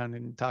sit around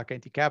and talk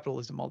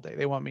anti-capitalism all day.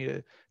 They want me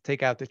to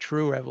take out the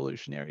true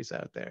revolutionaries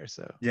out there.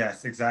 So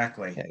yes,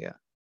 exactly. Yeah.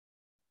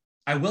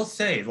 I will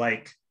say,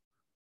 like,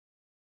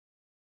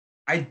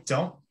 I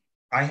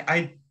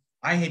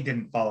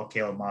didn't follow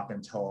Caleb Maupin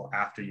until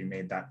after you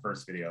made that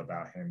first video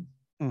about him.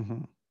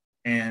 Mm-hmm.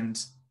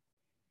 And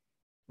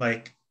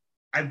like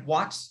I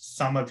watched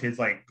some of his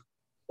like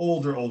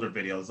older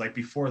videos like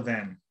before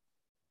then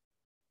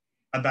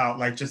about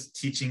like just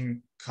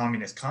teaching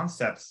communist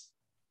concepts.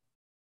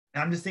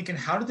 And I'm just thinking,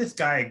 how did this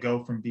guy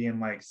go from being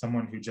like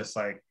someone who just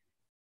like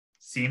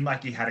seemed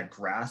like he had a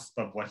grasp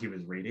of what he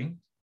was reading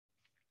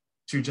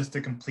to just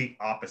the complete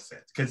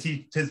opposite? Because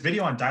his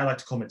video on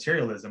dialectical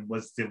materialism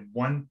was the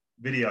one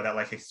video that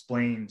like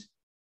explained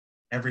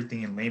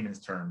everything in layman's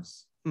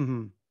terms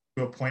to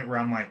a point where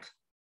I'm like,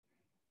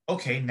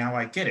 okay, now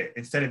I get it.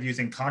 Instead of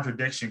using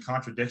contradiction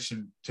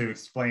to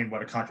explain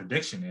what a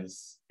contradiction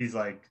is, he's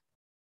like,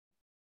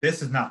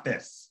 this is not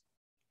this,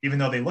 even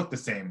though they look the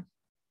same.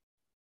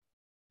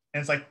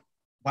 And it's like,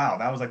 wow,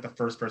 that was like the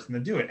first person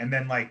to do it. And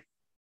then like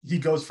he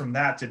goes from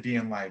that to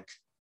being like,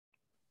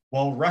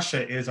 well,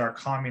 Russia is our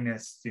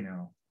communist,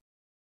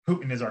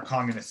 Putin is our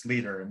communist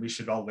leader, and we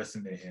should all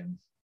listen to him.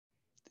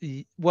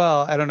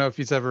 Well, I don't know if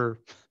he's ever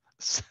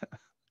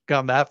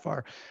gone that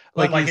far.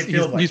 Like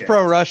he's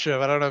pro-Russia.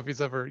 I don't know if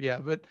he's ever,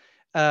 but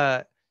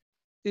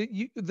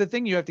the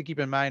thing you have to keep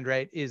in mind,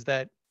 right, is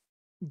that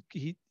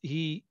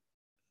he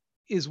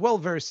is well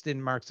versed in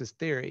Marxist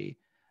theory,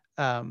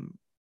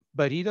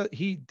 but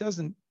he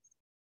doesn't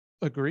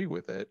agree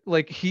with it.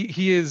 Like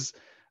he is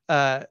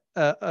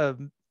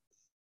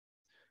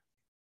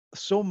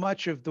so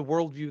much of the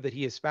worldview that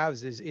he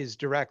espouses is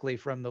directly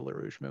from the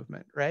LaRouche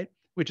movement, right?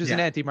 Which is an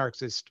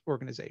anti-Marxist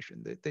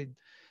organization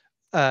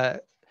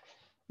that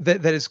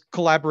has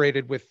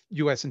collaborated with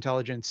U.S.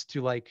 intelligence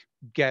to like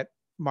get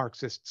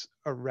Marxists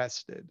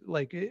arrested.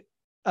 Like it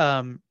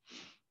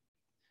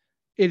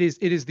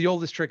is the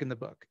oldest trick in the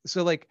book.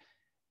 So like,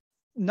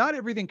 not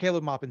everything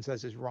Caleb Maupin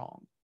says is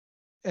wrong,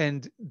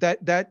 and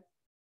that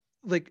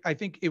like I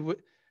think it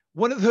would.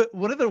 One of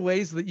the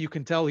ways that you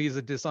can tell he's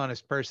a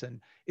dishonest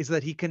person is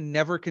that he can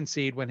never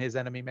concede when his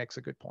enemy makes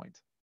a good point.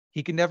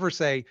 He can never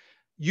say,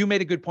 you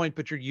made a good point,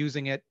 but you're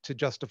using it to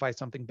justify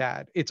something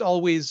bad. It's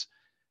always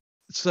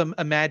some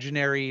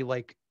imaginary,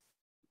 like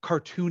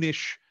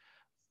cartoonish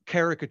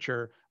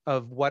caricature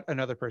of what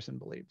another person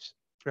believes,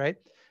 right?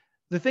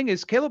 The thing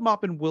is, Caleb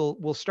Maupin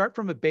will start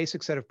from a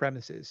basic set of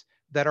premises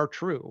that are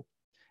true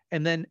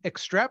and then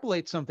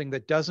extrapolate something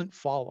that doesn't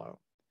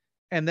follow.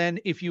 And then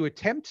if you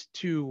attempt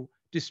to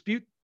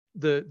dispute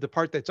the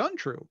part that's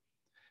untrue,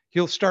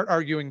 he'll start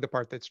arguing the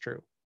part that's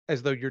true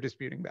as though you're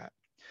disputing that.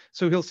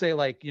 So he'll say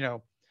like,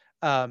 he'll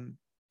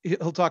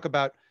talk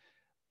about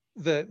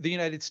the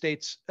United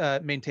States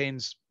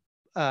maintains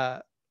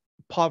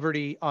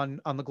poverty on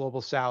the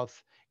global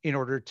South in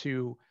order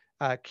to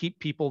keep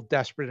people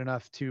desperate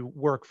enough to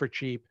work for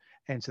cheap,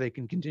 and so they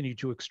can continue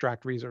to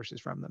extract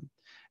resources from them.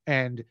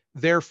 And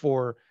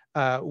therefore,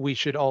 we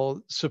should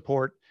all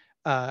support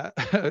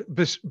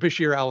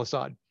Bashir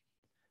al-Assad.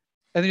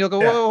 And then you'll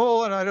go, Yeah. whoa,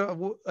 hold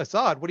on,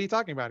 Assad, what are you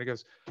talking about? He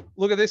goes,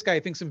 look at this guy, he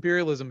thinks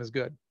imperialism is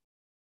good.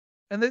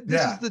 And this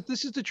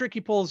is Yeah. the trick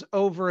he pulls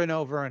over and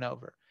over and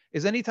over.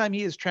 Is anytime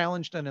he is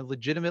challenged on a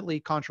legitimately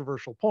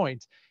controversial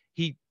point,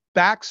 he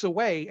backs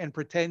away and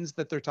pretends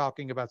that they're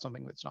talking about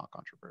something that's not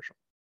controversial.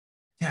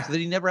 Yeah. So that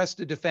he never has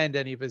to defend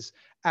any of his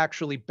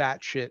actually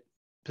batshit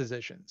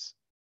positions.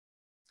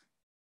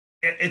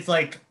 It's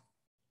like,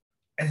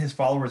 and his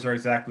followers are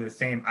exactly the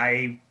same.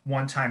 I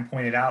one time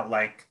pointed out,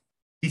 like,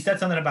 he said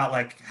something about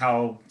like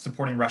how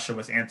supporting Russia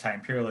was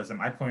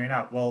anti-imperialism. I pointed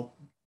out, well,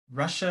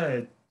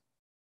 Russia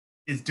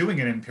is doing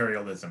an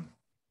imperialism.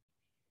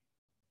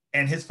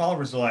 And his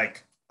followers are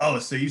like, oh,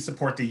 so you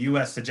support the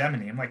US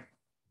hegemony. I'm like,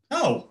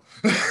 no.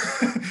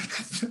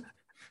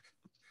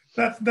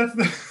 That's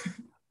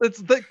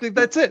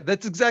it.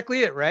 That's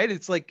exactly it, right?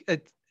 It's like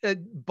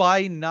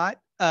by not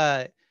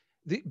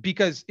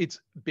because it's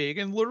big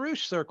in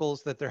LaRouche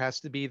circles that there has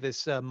to be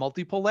this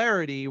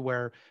multipolarity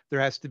where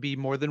there has to be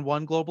more than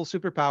one global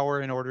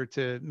superpower in order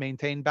to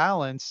maintain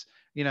balance.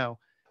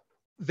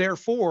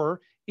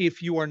 Therefore,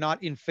 if you are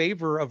not in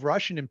favor of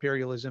Russian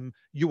imperialism,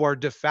 you are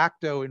de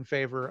facto in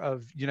favor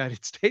of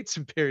United States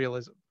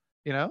imperialism.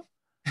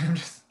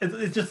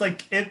 It's just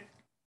like it.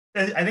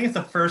 I think it's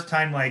the first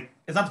time, like,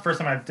 it's not the first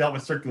time I've dealt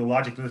with circular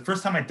logic, but the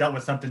first time I dealt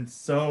with something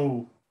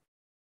so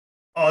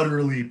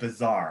utterly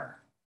bizarre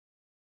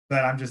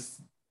that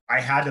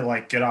I had to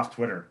like get off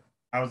Twitter.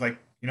 I was like,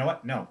 you know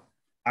what? No,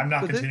 I'm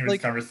not continuing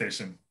this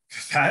conversation.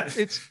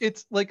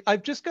 It's like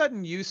I've just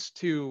gotten used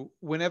to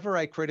whenever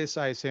I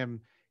criticize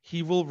him,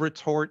 he will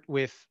retort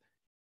with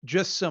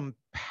just some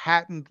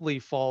patently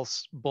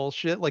false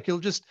bullshit. Like he'll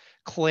just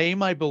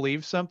claim I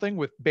believe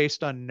something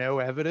based on no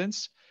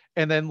evidence,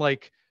 and then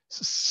like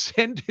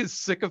send his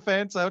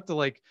sycophants out to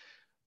like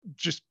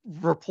just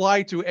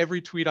reply to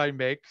every tweet I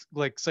make,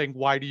 like saying,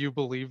 why do you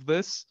believe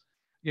this?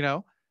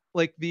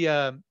 Like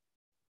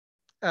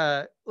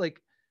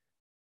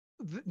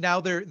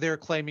now they're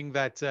claiming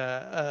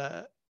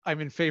that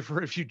I'm in favor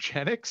of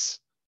eugenics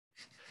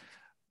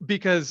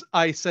because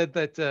I said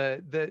that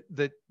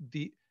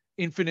the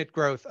infinite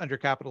growth under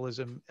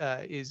capitalism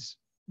is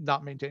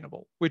not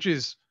maintainable, which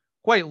is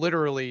quite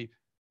literally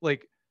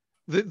like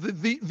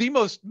the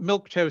most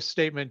milquetoast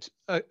statement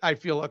I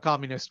feel a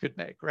communist could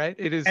make, right?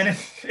 It is, and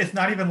it's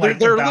not even like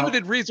there are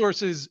limited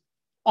resources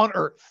on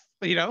Earth,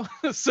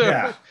 so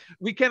yeah.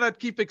 we cannot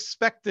keep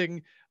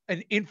expecting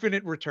an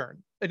infinite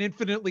return, an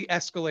infinitely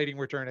escalating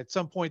return. At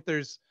some point,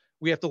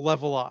 we have to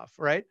level off,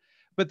 right?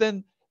 But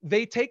then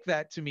they take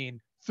that to mean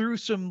through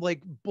some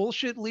like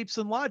bullshit leaps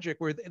in logic,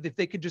 where if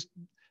they could just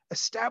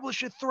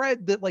establish a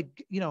thread that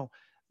like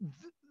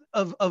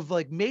of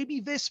like maybe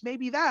this,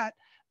 maybe that,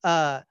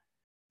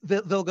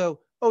 they'll go,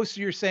 oh,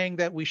 so you're saying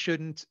that we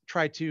shouldn't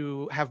try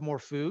to have more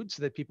food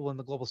so that people in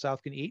the global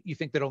south can eat? You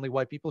think that only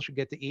white people should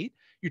get to eat?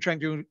 You're trying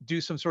to do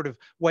some sort of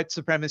white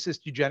supremacist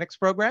eugenics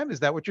program? Is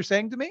that what you're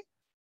saying to me?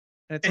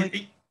 And it's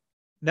like,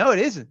 no, it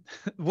isn't.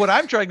 What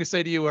I'm trying to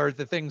say to you are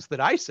the things that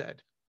I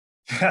said.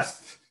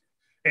 Yes.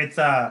 It's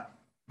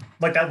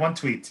like that one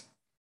tweet.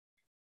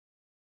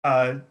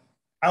 I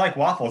like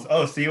waffles.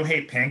 Oh, so you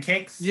hate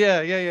pancakes?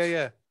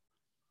 Yeah.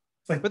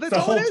 Like, but that's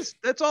all it is.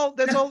 That's all.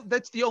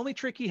 That's the only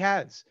trick he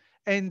has.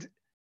 And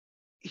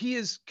he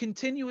is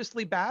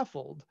continuously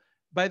baffled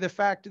by the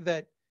fact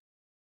that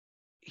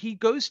he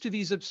goes to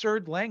these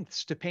absurd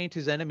lengths to paint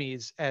his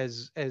enemies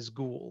as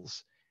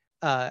ghouls,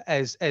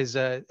 as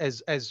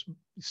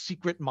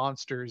secret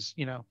monsters,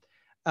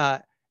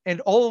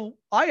 and all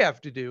I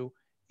have to do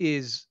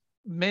is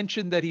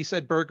mention that he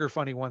said burger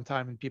funny one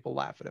time and people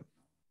laugh at him.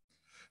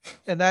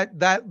 And that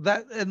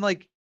and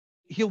like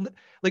he'll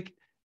like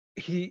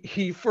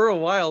he for a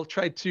while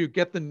tried to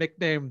get the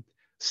nickname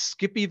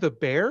Skippy the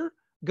Bear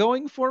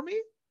going for me.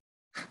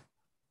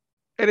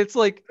 And it's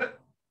like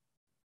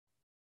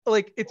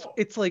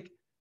it's like,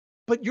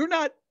 but you're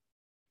not,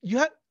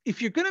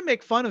 if you're going to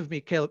make fun of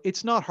me, Caleb,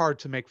 it's not hard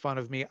to make fun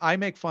of me. I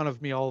make fun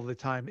of me all the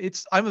time.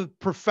 I'm a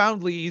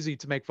profoundly easy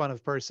to make fun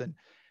of person.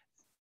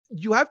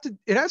 It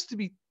has to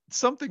be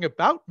something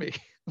about me.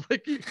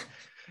 Like,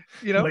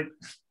 like,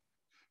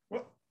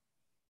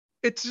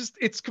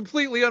 it's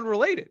completely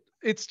unrelated.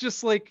 It's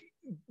just like,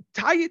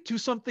 tie it to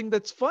something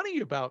that's funny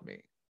about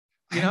me.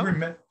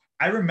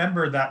 I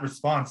remember that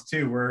response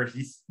too, where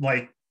he's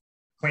like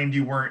claimed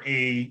you weren't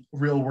a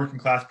real working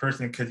class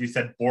person because you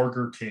said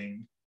Burger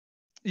King.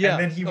 Yeah.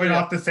 And then he went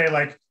off to say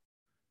like,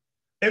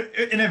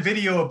 in a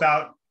video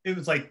about, it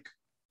was like,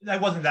 that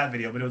wasn't that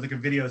video, but it was like a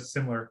video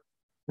similar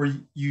where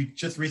you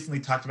just recently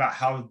talked about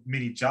how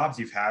many jobs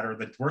you've had or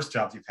the worst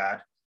jobs you've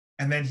had.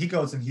 And then he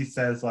goes and he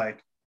says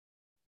like,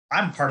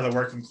 I'm part of the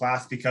working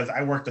class because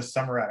I worked a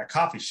summer at a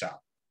coffee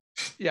shop.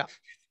 Yeah.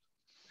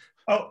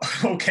 Oh,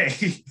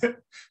 okay.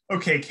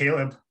 Okay,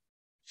 Caleb.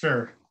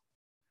 Sure.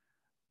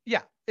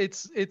 Yeah.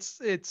 It's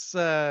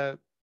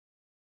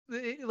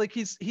like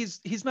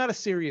he's not a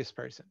serious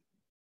person.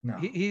 No.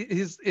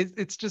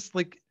 It's just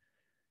like,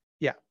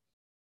 yeah.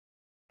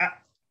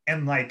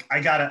 And like,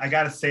 I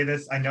gotta say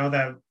this. I know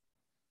that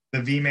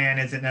the V-Man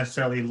isn't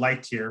necessarily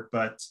liked here,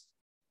 but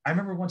I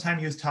remember one time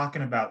he was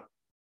talking about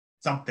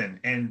something,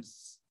 and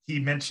he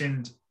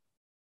mentioned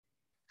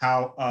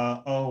how,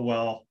 oh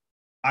well,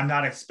 I'm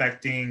not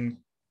expecting,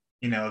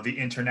 the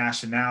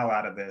international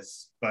out of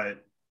this,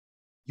 but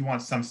he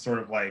wants some sort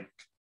of like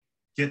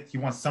he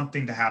wants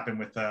something to happen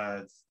with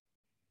a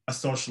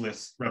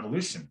socialist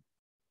revolution.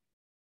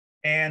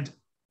 And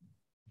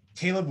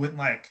Caleb went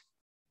like,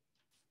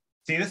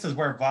 see, this is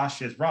where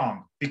Vosh is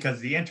wrong, because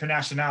the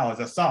International is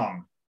a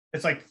song.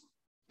 It's like,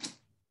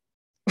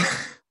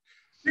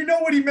 you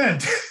know what he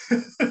meant.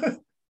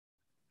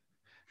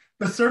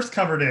 The Surfs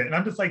covered it. And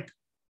I'm just like,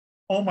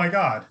 oh my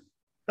God,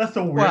 that's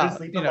the weirdest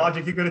leap of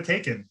logic you could have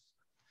taken.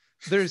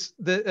 There's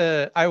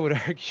I would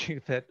argue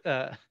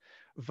that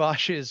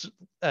Vosh's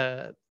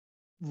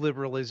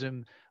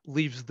liberalism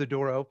leaves the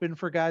door open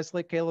for guys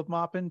like Caleb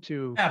Maupin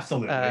to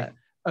absolutely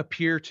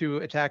appear to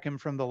attack him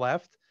from the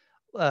left.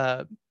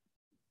 What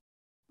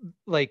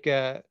was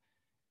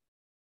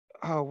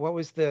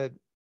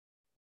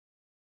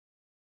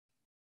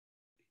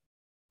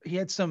he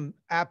had some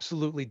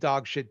absolutely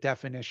dog shit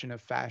definition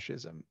of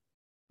fascism.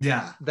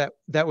 Yeah.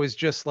 That was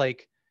just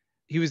like,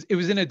 it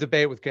was in a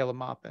debate with Caleb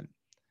Maupin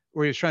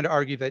where he was trying to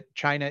argue that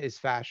China is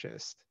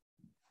fascist.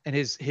 And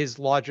his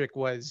logic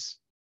was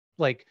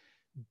like,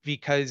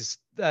 because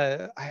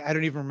I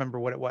don't even remember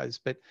what it was,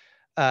 but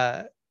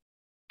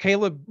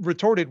Caleb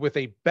retorted with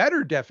a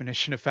better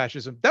definition of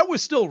fascism that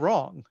was still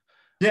wrong.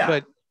 Yeah.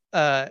 But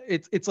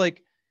it's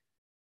like,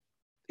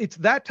 it's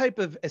that type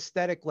of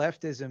aesthetic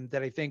leftism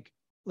that I think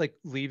like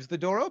leaves the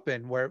door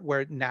open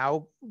where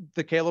now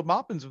the Caleb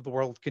Maupins of the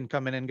world can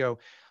come in and go,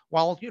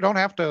 well, you don't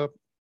have to,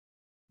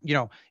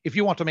 if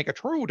you want to make a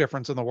true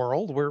difference in the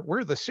world,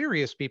 we're the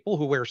serious people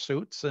who wear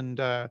suits and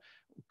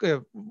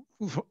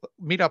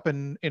meet up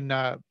in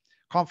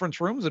conference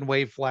rooms and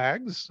wave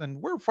flags,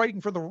 and we're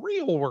fighting for the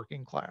real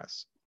working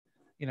class.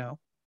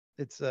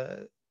 It's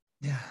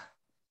yeah.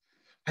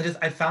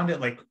 I found it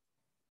like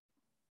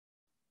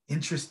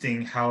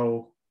interesting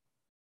how,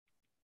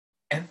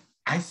 and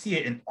I see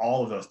it in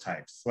all of those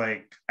types.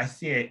 Like I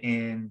see it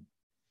in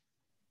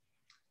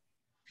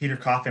Peter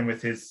Coffin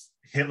with his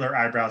Hitler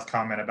eyebrows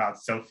comment about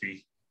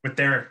Sophie, with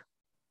their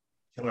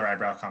Hitler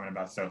eyebrow comment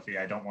about Sophie.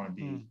 I don't want to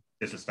be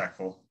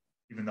disrespectful,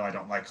 even though I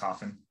don't like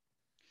Coffin.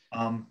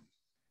 I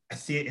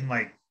see it in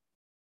like,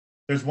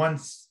 there's one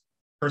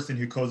person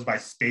who goes by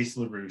Space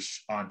LaRouche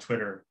on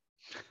Twitter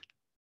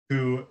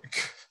who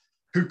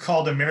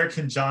called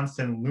American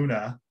Johnson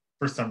Luna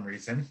for some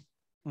reason.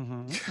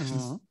 I'm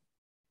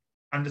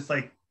just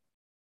like,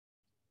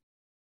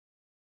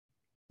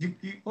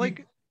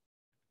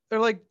 they're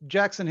like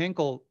Jackson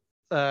Hinkle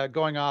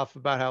going off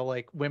about how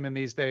like women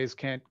these days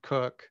can't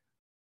cook.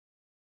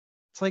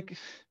 It's like,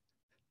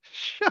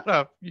 shut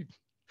up,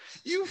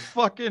 you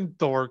fucking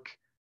dork.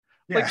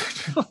 Yeah.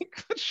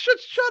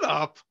 Shut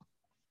up.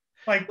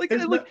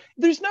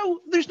 There's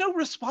no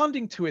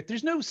responding to it.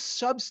 There's no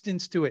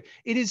substance to it.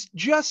 It is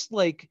just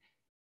like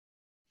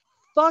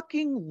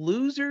fucking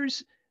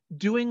losers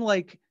doing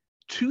like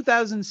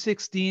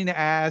 2016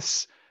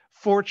 ass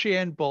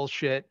 4chan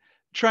bullshit,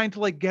 trying to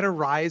like get a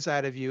rise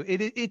out of you.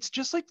 It's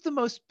just like the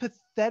most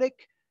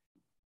pathetic,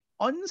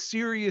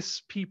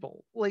 unserious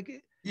people.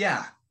 Like,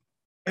 yeah,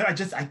 I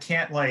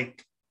can't,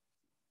 like,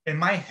 in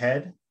my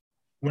head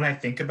when I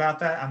think about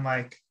that, I'm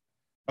like,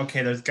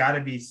 okay, there's got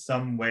to be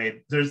some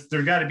way. There's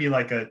got to be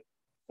like a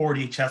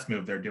 4D chess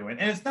move they're doing,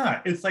 and it's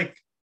not. It's like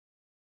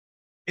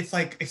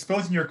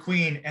exposing your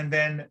queen and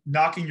then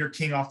knocking your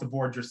king off the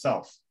board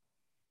yourself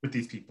with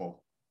these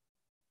people.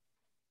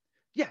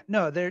 Yeah,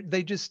 no,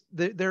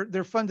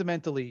 they're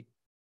fundamentally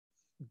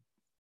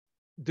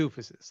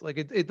doofuses.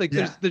 Like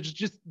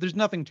there's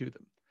nothing to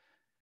them.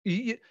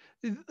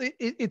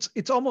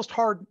 It's almost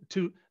hard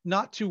to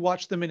not to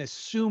watch them and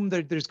assume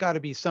that there's got to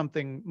be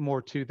something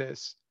more to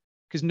this,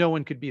 because no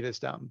one could be this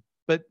dumb.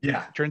 But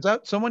yeah, turns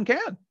out someone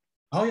can.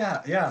 Oh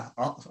yeah,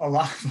 a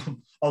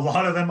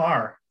lot of them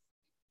are.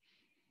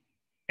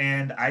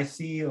 And I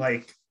see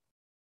like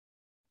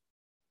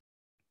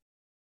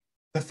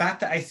the fact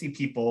that I see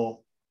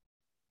people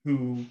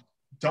who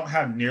don't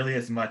have nearly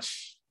as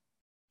much,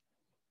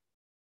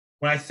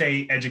 when I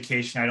say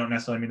education, I don't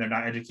necessarily mean they're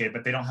not educated,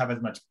 but they don't have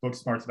as much book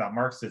smarts about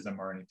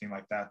Marxism or anything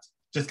like that,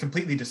 just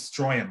completely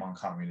destroy them on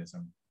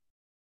communism.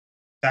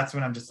 That's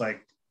when I'm just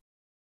like,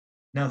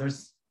 no,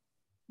 there's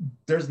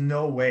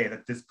no way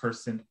that this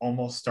person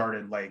almost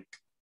started like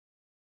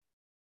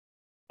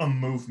a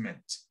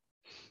movement.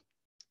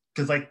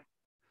 Because like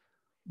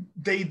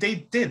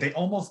they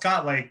almost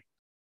got like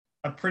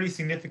a pretty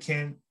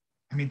significant,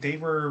 I mean, they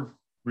were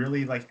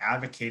really like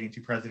advocating to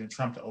President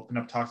Trump to open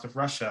up talks with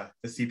Russia,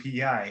 the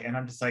CPEI. And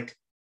I'm just like,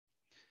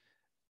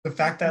 the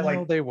fact that like,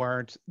 no, they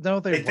weren't. No,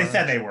 they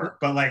said they were,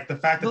 but like the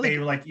fact that they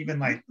were like even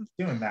like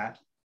doing that.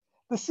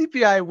 The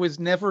CPI was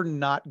never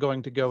not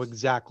going to go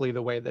exactly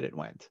the way that it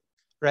went,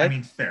 right? I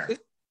mean, fair.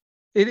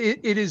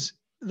 It is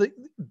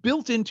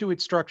built into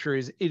its structure.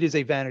 It is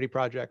a vanity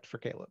project for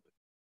Caleb.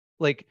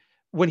 Like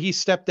when he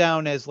stepped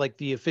down as like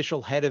the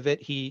official head of it,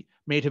 he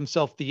made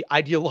himself the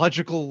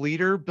ideological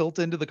leader built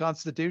into the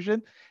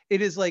Constitution.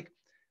 It is like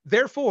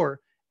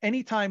Therefore,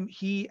 anytime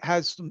he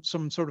has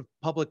some sort of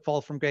public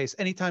fall from grace,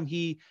 anytime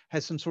he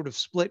has some sort of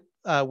split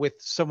with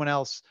someone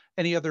else,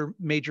 any other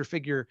major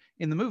figure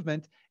in the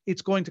movement,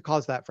 it's going to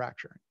cause that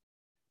fracturing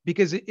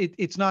because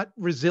it's not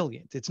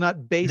resilient. It's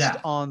not based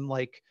Yeah. on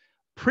like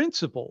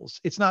principles.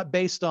 It's not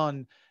based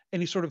on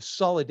any sort of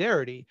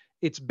solidarity.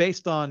 It's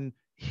based on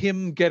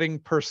him getting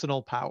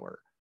personal power.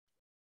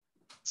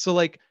 So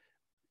like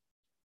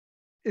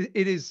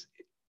it is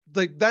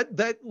like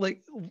that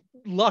like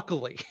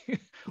luckily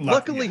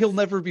luckily he'll Yes.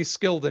 never be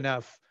skilled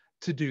enough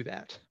to do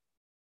that.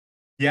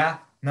 Yeah,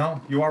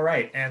 no, you are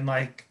right. And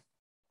like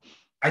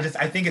I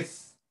think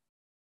it's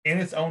in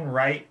its own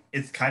right,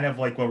 it's kind of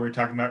like what we were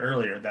talking about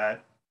earlier,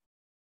 that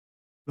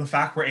the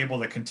fact we're able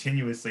to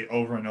continuously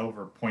over and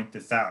over point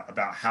this out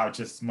about how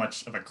just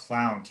much of a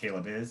clown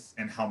Caleb is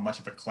and how much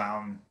of a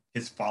clown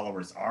his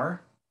followers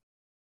are.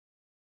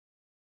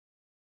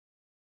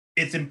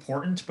 It's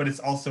important, but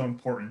it's also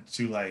important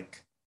to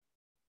like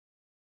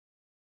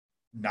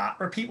not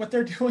repeat what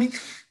they're doing.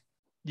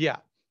 Yeah.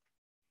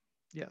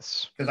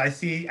 Yes. Because I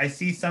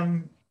see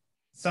some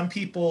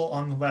people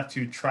on the left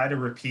who try to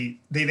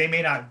repeat, they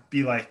may not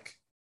be like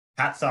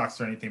hat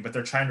socks or anything, but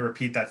they're trying to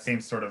repeat that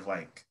same sort of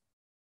like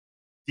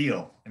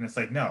deal. And it's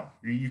like, no,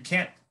 you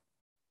can't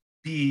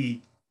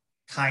be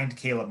kind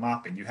Caleb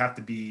Maupin. You have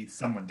to be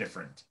someone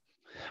different.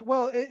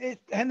 Well,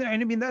 and I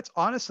mean that's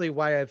honestly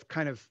why I've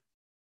kind of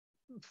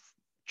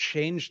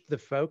changed the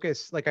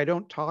focus. Like I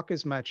don't talk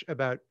as much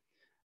about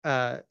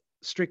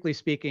strictly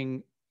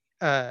speaking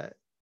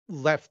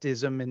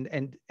leftism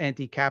and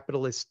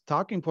anti-capitalist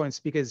talking points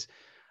because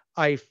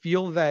I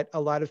feel that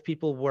a lot of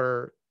people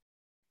were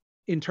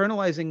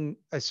internalizing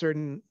a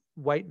certain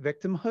white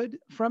victimhood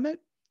from it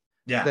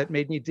Yeah. that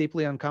made me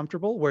deeply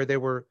uncomfortable, where they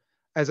were,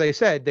 as I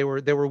said, they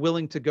were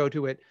willing to go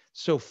to it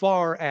so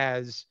far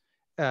as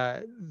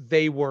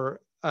they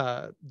were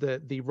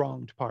the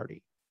wronged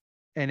party,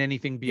 and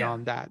anything Yeah.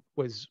 beyond that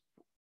was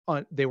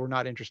they were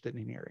not interested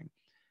in hearing.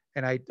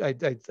 And I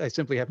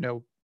simply have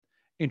no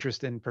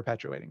interest in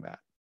perpetuating that.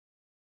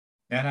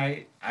 And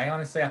I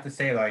honestly have to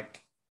say,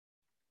 like,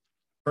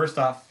 first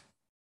off,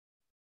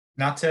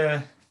 not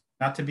to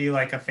not to be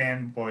like a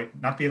fanboy,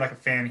 not be like a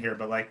fan here,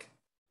 but like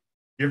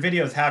your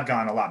videos have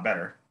gone a lot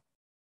better.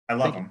 I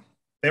love Thank you. them.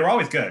 They were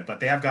always good, but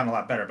they have gotten a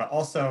lot better. But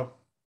also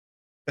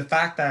the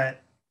fact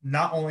that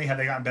not only have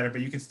they gotten better,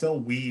 but you can still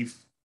weave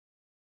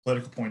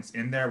political points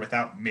in there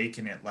without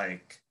making it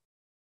like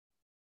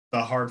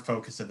the hard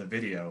focus of the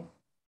video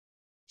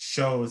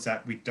shows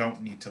that we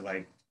don't need to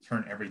like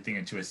turn everything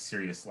into a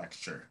serious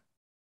lecture.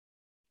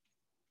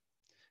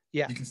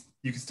 Yeah.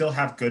 You can still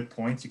have good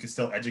points. You can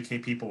still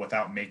educate people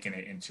without making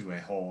it into a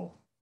whole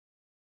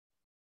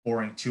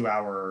boring 2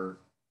 hour,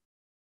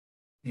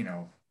 you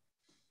know,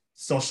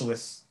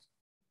 socialist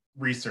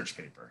research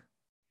paper.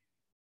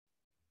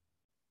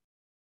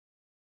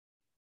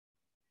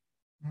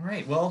 All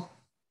right. Well,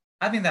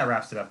 I think that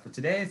wraps it up for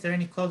today. Is there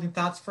any closing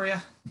thoughts for you?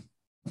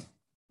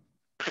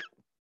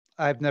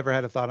 I've never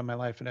had a thought in my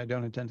life, and I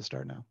don't intend to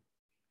start now.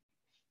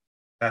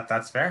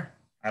 That's fair.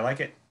 I like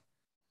it.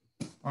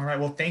 All right.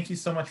 Well, thank you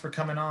so much for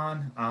coming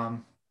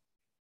on.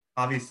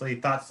 Obviously,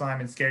 Thought Slime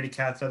and Scaredy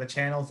Cats are the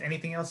channels.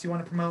 Anything else you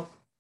want to promote?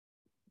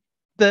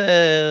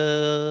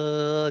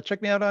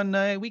 Check me out on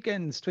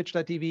weekends,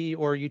 twitch.tv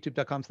or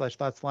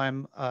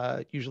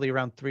youtube.com/thoughtslime. Usually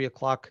around 3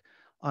 o'clock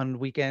on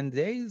weekend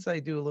days, I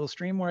do a little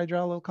stream where I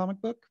draw a little comic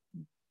book,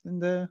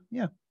 and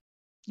yeah,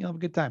 you'll have a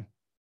good time.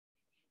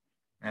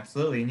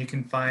 Absolutely. And you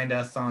can find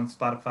us on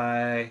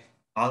Spotify,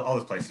 all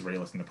those places where you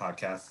listen to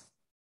podcasts.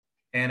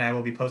 And I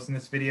will be posting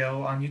this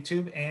video on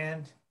YouTube.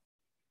 And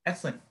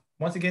excellent.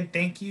 Once again,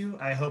 thank you.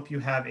 I hope you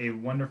have a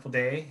wonderful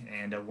day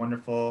and a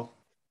wonderful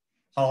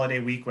holiday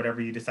week,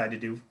 whatever you decide to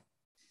do.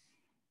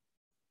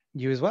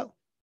 You as well.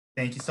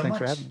 Thank you so Thanks much.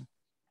 for having me.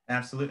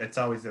 Absolutely. It's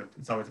always a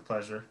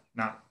pleasure.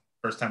 Not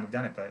first time we've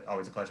done it, but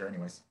always a pleasure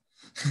anyways.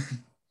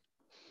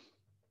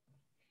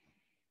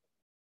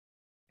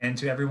 And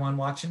to everyone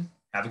watching,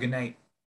 have a good night.